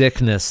the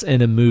Sickness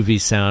in a movie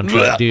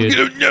soundtrack, dude.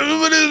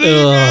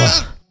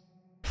 Ugh.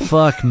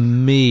 Fuck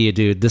me,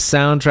 dude. The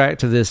soundtrack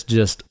to this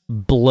just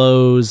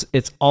blows.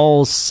 It's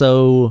all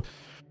so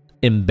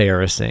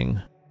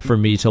embarrassing for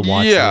me to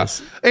watch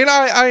this. And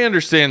I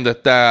understand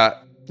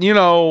that, you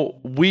know,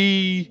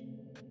 we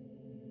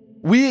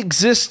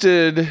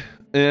existed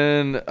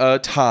in a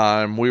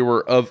time, we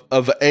were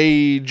of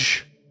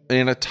age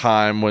in a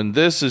time when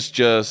this is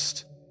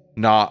just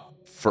not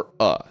for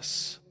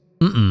us.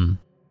 Mm-mm.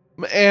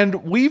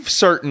 And we've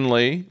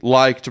certainly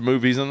liked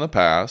movies in the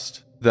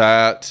past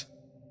that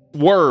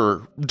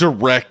were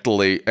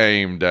directly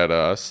aimed at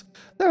us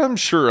that I'm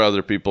sure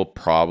other people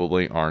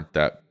probably aren't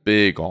that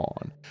big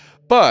on.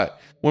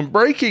 But when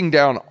breaking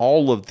down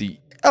all of the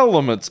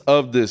elements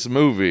of this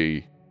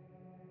movie,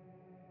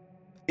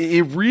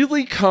 it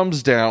really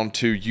comes down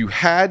to you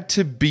had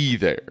to be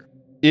there.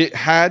 It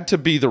had to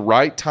be the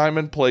right time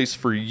and place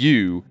for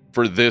you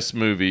for this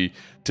movie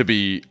to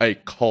be a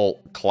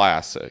cult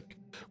classic,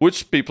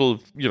 which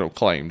people, you know,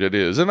 claimed it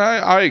is. And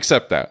I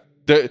accept that.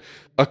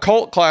 A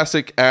cult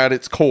classic at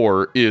its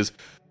core is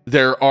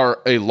there are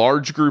a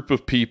large group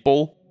of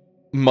people,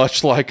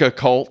 much like a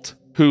cult,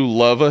 who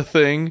love a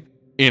thing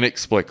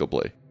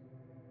inexplicably.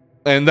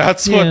 And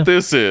that's what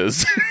this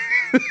is.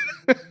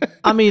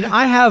 I mean,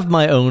 I have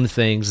my own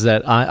things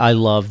that I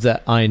love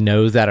that I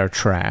know that are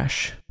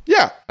trash.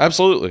 Yeah,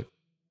 absolutely.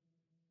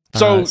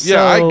 So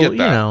I get that. You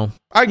know,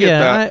 I get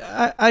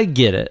that. I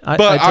get it.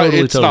 But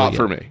it's not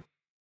for me.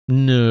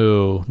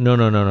 No.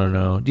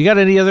 Do you got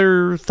any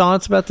other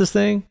thoughts about this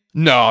thing?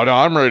 No,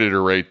 I'm ready to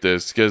rate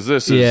this because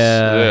this is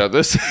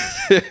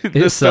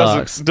this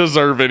doesn't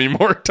deserve any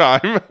more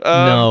time.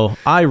 No,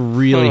 I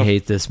really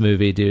hate this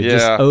movie, dude. Yeah.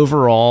 Just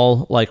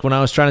overall, like when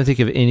I was trying to think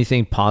of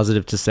anything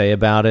positive to say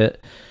about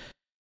it,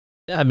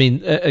 I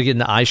mean, again,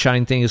 the eye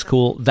shine thing is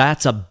cool.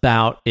 That's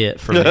about it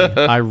for me.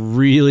 I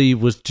really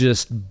was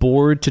just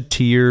bored to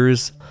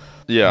tears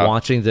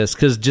watching this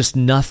because just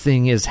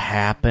nothing is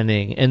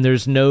happening, and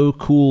there's no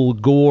cool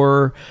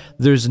gore.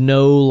 There's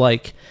no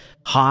like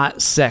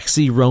hot,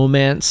 sexy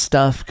romance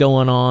stuff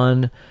going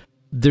on.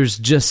 There's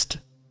just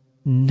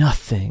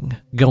nothing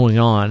going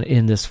on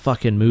in this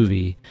fucking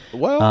movie.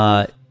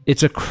 Well,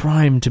 it's a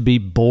crime to be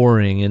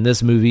boring, and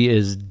this movie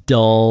is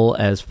dull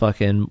as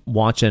fucking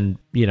watching,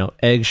 you know,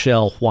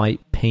 eggshell white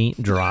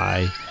paint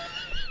dry.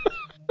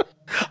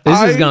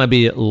 This is gonna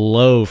be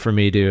low for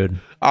me, dude.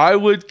 I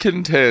would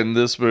contend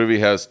this movie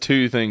has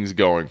two things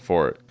going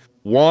for it.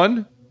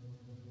 One,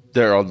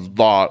 there are a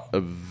lot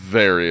of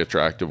very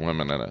attractive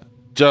women in it.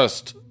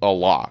 Just a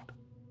lot.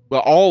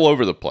 Well, all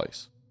over the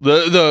place.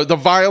 The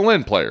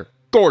violin player,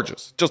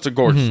 gorgeous. Just a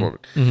gorgeous woman.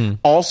 Mm-hmm.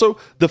 Also,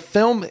 the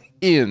film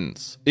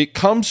ends. It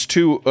comes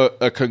to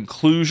a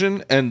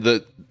conclusion,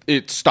 and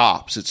it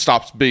stops. It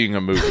stops being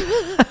a movie.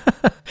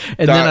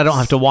 And then I don't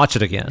have to watch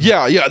it again.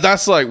 Yeah.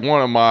 That's like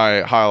one of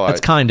my highlights.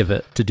 That's kind of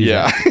it to do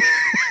that.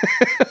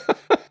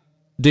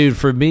 Dude,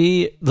 for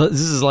me, this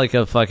is like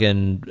a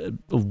fucking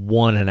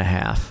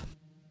 1.5.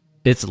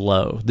 It's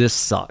low. This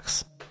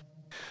sucks.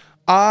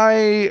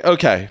 I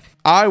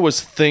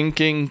was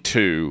thinking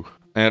 2,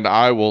 and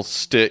I will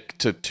stick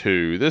to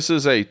 2. This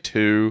is a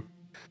 2.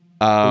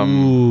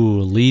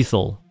 Ooh,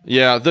 lethal.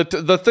 Yeah,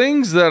 the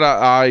things that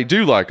I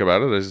do like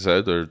about it, as I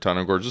said, there are a ton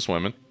of gorgeous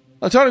women.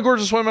 A ton of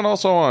gorgeous women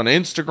also on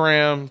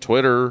Instagram,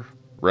 Twitter,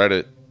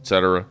 Reddit,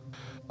 etc.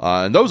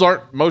 And those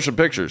aren't motion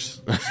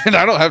pictures. And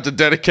I don't have to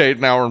dedicate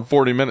an hour and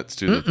 40 minutes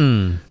to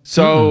them.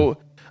 So,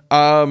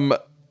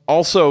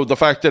 also the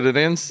fact that it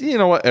ends, you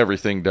know what?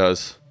 Everything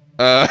does.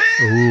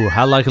 Ooh,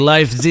 how like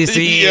life this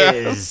is.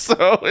 Yeah,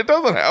 so it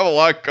doesn't have a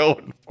lot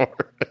going for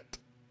it.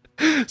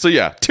 So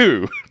yeah,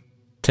 2.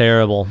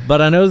 Terrible.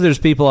 But I know there's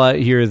people out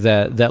here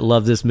that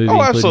love this movie,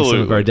 including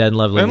some of our dead and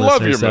lovely listeners.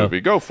 And love your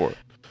movie. Go for it.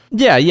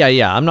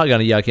 Yeah. I'm not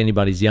going to yuck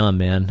anybody's yum,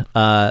 man.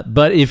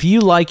 But if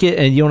you like it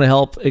and you want to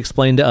help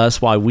explain to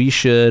us why we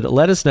should,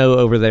 let us know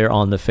over there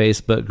on the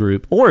Facebook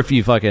group. Or if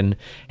you fucking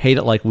hate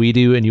it like we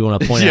do and you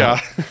want to point out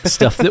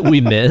stuff that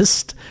we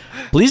missed,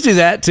 please do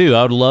that too.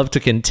 I would love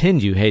to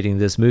continue hating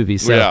this movie.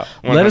 So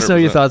let us know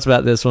your thoughts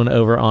about this one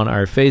over on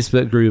our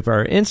Facebook group,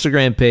 our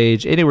Instagram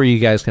page, anywhere you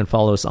guys can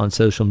follow us on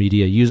social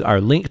media. Use our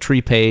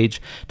Linktree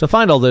page to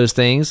find all those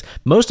things.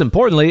 Most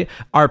importantly,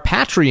 our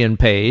Patreon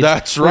page.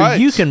 That's right. Where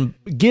you can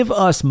give give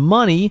us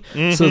money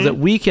so that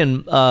we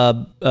can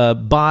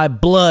buy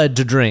blood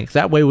to drink.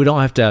 That way we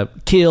don't have to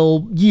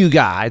kill you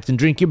guys and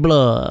drink your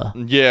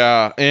blood.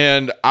 Yeah,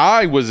 and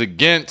I was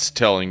against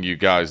telling you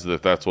guys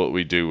that that's what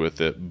we do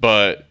with it,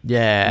 but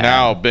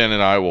now Ben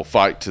and I will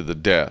fight to the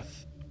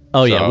death.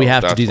 Oh, so yeah, we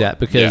have to do that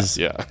because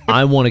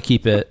I want to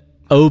keep it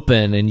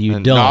open and you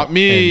don't. Not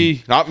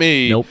me. Not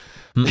me. Nope.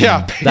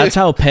 Yeah. That's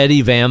how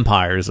petty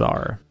vampires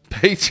are.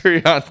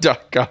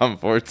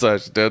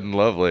 Patreon.com/Dead and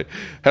Lovely.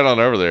 Head on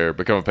over there,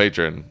 become a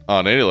patron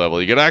on any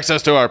level. You get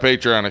access to our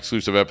Patreon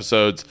exclusive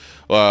episodes.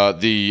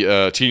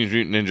 The Teenage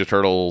Mutant Ninja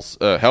Turtles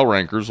Hell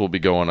Rankers will be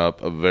going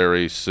up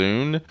very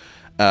soon.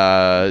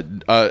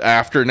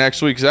 After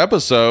next week's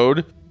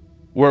episode,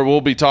 where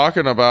we'll be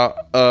talking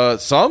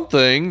about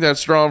something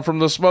that's drawn from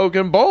the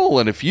Smoking Bowl.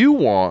 And if you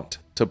want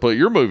to put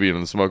your movie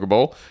in the Smoking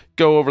Bowl,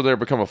 go over there,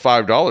 become a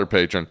 $5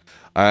 patron.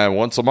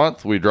 Once a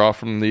month, we draw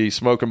from the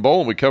Smoking Bowl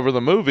and we cover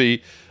the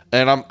movie.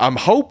 And I'm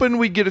hoping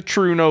we get a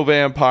true No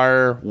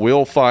Vampire.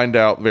 We'll find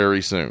out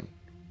very soon.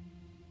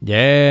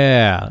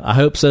 Yeah, I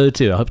hope so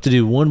too. I hope to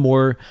do one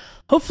more,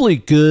 hopefully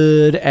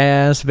good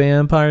ass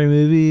vampire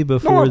movie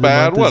before the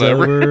month is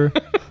over.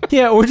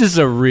 Yeah, or just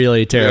a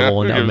really terrible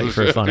one that would make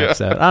for a fun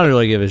episode. I don't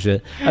really give a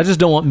shit. I just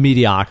don't want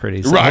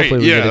mediocrity. So hopefully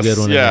we get a good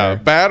one in there.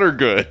 Bad or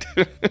good.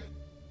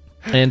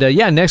 And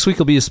next week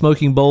will be a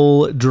Smoking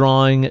Bowl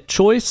drawing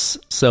choice,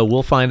 so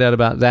we'll find out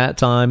about that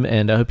time,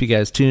 and I hope you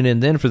guys tune in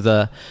then for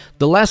the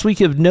last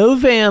week of No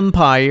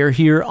Vampire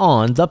here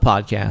on the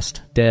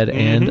podcast, Dead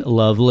and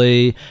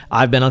Lovely.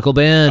 I've been Uncle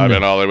Ben. I've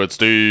been Hollywood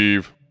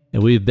Steve.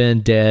 And we've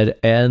been Dead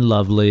and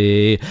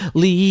Lovely.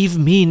 Leave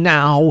me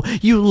now,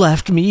 you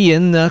left me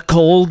in the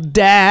cold,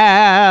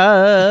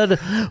 Dad.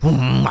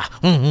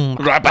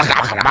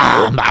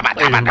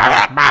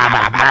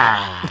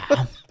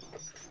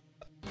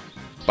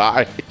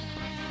 Bye.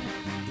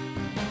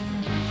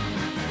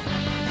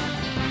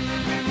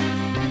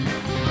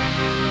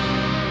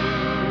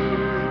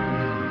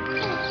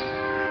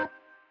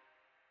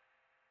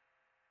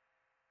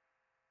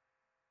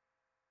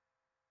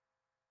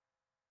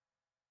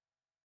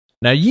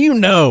 Now, you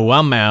know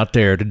I'm out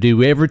there to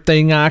do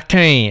everything I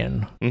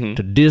can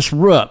to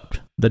disrupt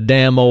the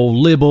damn old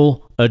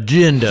liberal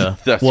agenda.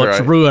 That's what's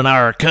right. ruining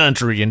our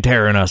country and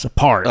tearing us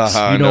apart.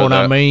 You know what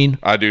I mean?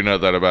 I do know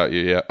that about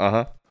you,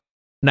 yeah.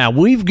 Now,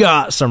 we've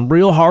got some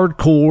real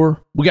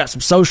hardcore, we got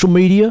some social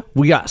media,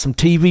 we got some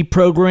TV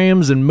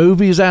programs and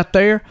movies out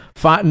there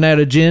fighting that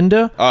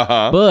agenda.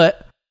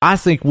 But I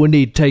think we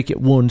need to take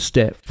it one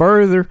step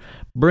further,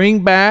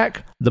 bring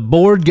back the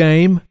board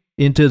game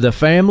into the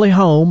family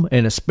home,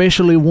 and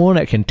especially one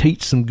that can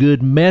teach some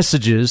good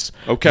messages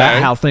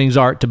about how things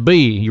are to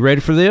be. You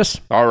ready for this?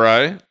 All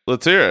right,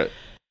 let's hear it.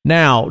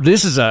 Now,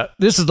 this is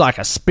like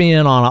a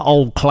spin on an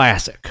old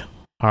classic.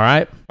 All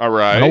right?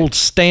 An old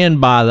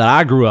standby that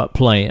I grew up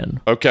playing.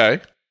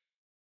 Okay.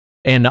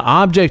 And the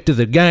object of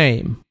the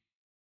game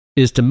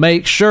is to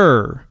make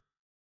sure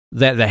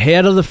that the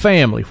head of the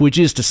family, which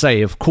is to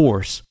say, of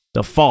course,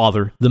 the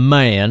father, the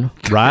man,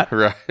 right?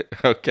 Right.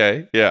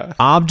 Okay. Yeah.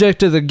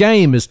 Object of the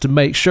game is to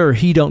make sure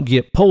he don't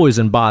get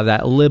poisoned by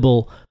that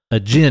liberal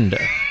agenda.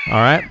 All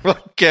right?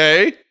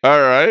 Okay.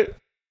 All right.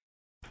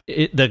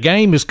 The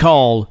game is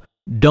called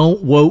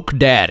Don't Woke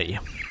Daddy.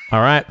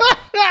 All right?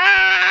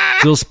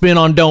 Still spin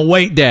on Don't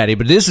Wait Daddy,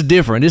 but this is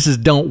different. This is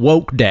Don't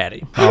Woke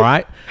Daddy. All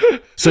right?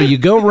 So you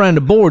go around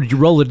the board, you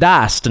roll the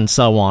dice and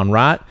so on,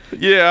 right?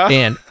 Yeah.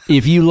 And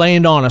if you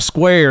land on a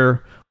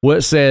square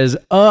what says,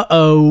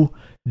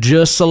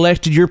 just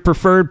selected your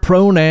preferred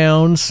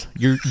pronouns,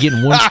 you're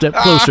getting one step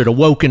closer to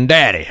woken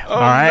daddy. All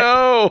right?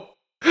 No.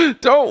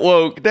 Don't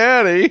woke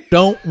daddy.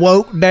 Don't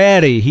woke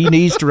daddy. He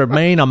needs to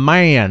remain a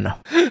man,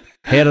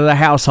 head of the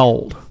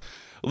household.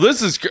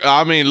 This is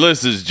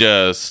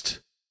just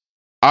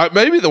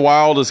maybe the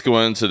wildest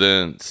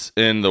coincidence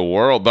in the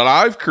world, but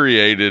I've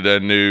created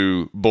a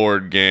new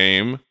board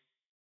game.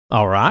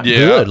 All right. Yeah.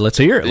 Good. Let's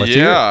hear it.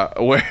 Yeah.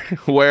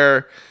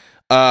 Where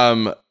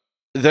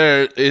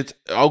there it's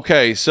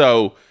okay,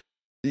 so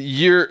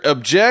your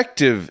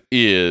objective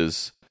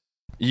is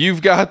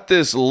you've got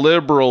this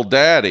liberal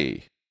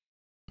daddy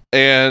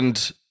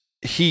and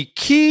he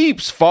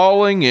keeps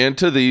falling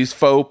into these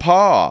faux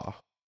pas.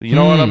 You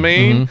know what I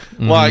mean?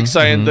 Like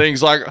saying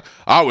things like,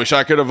 I wish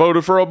I could have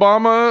voted for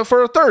Obama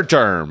for a third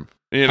term.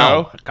 You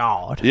know? Oh, my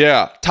God.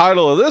 Yeah.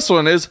 Title of this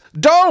one is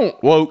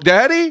Don't Woke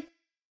Daddy.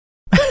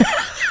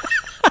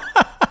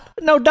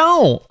 No,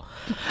 don't.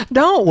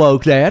 Don't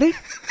woke daddy.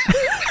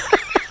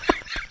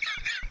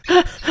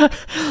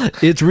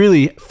 It's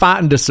really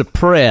fighting to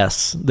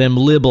suppress them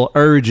liberal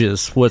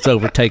urges, what's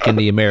overtaking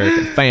the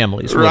American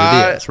families. What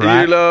it is,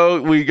 right? You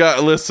know, we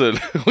got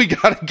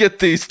to get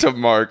these to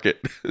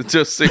market.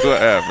 Just see what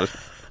happens.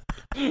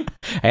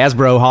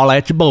 Hasbro, holla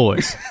at your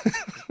boys.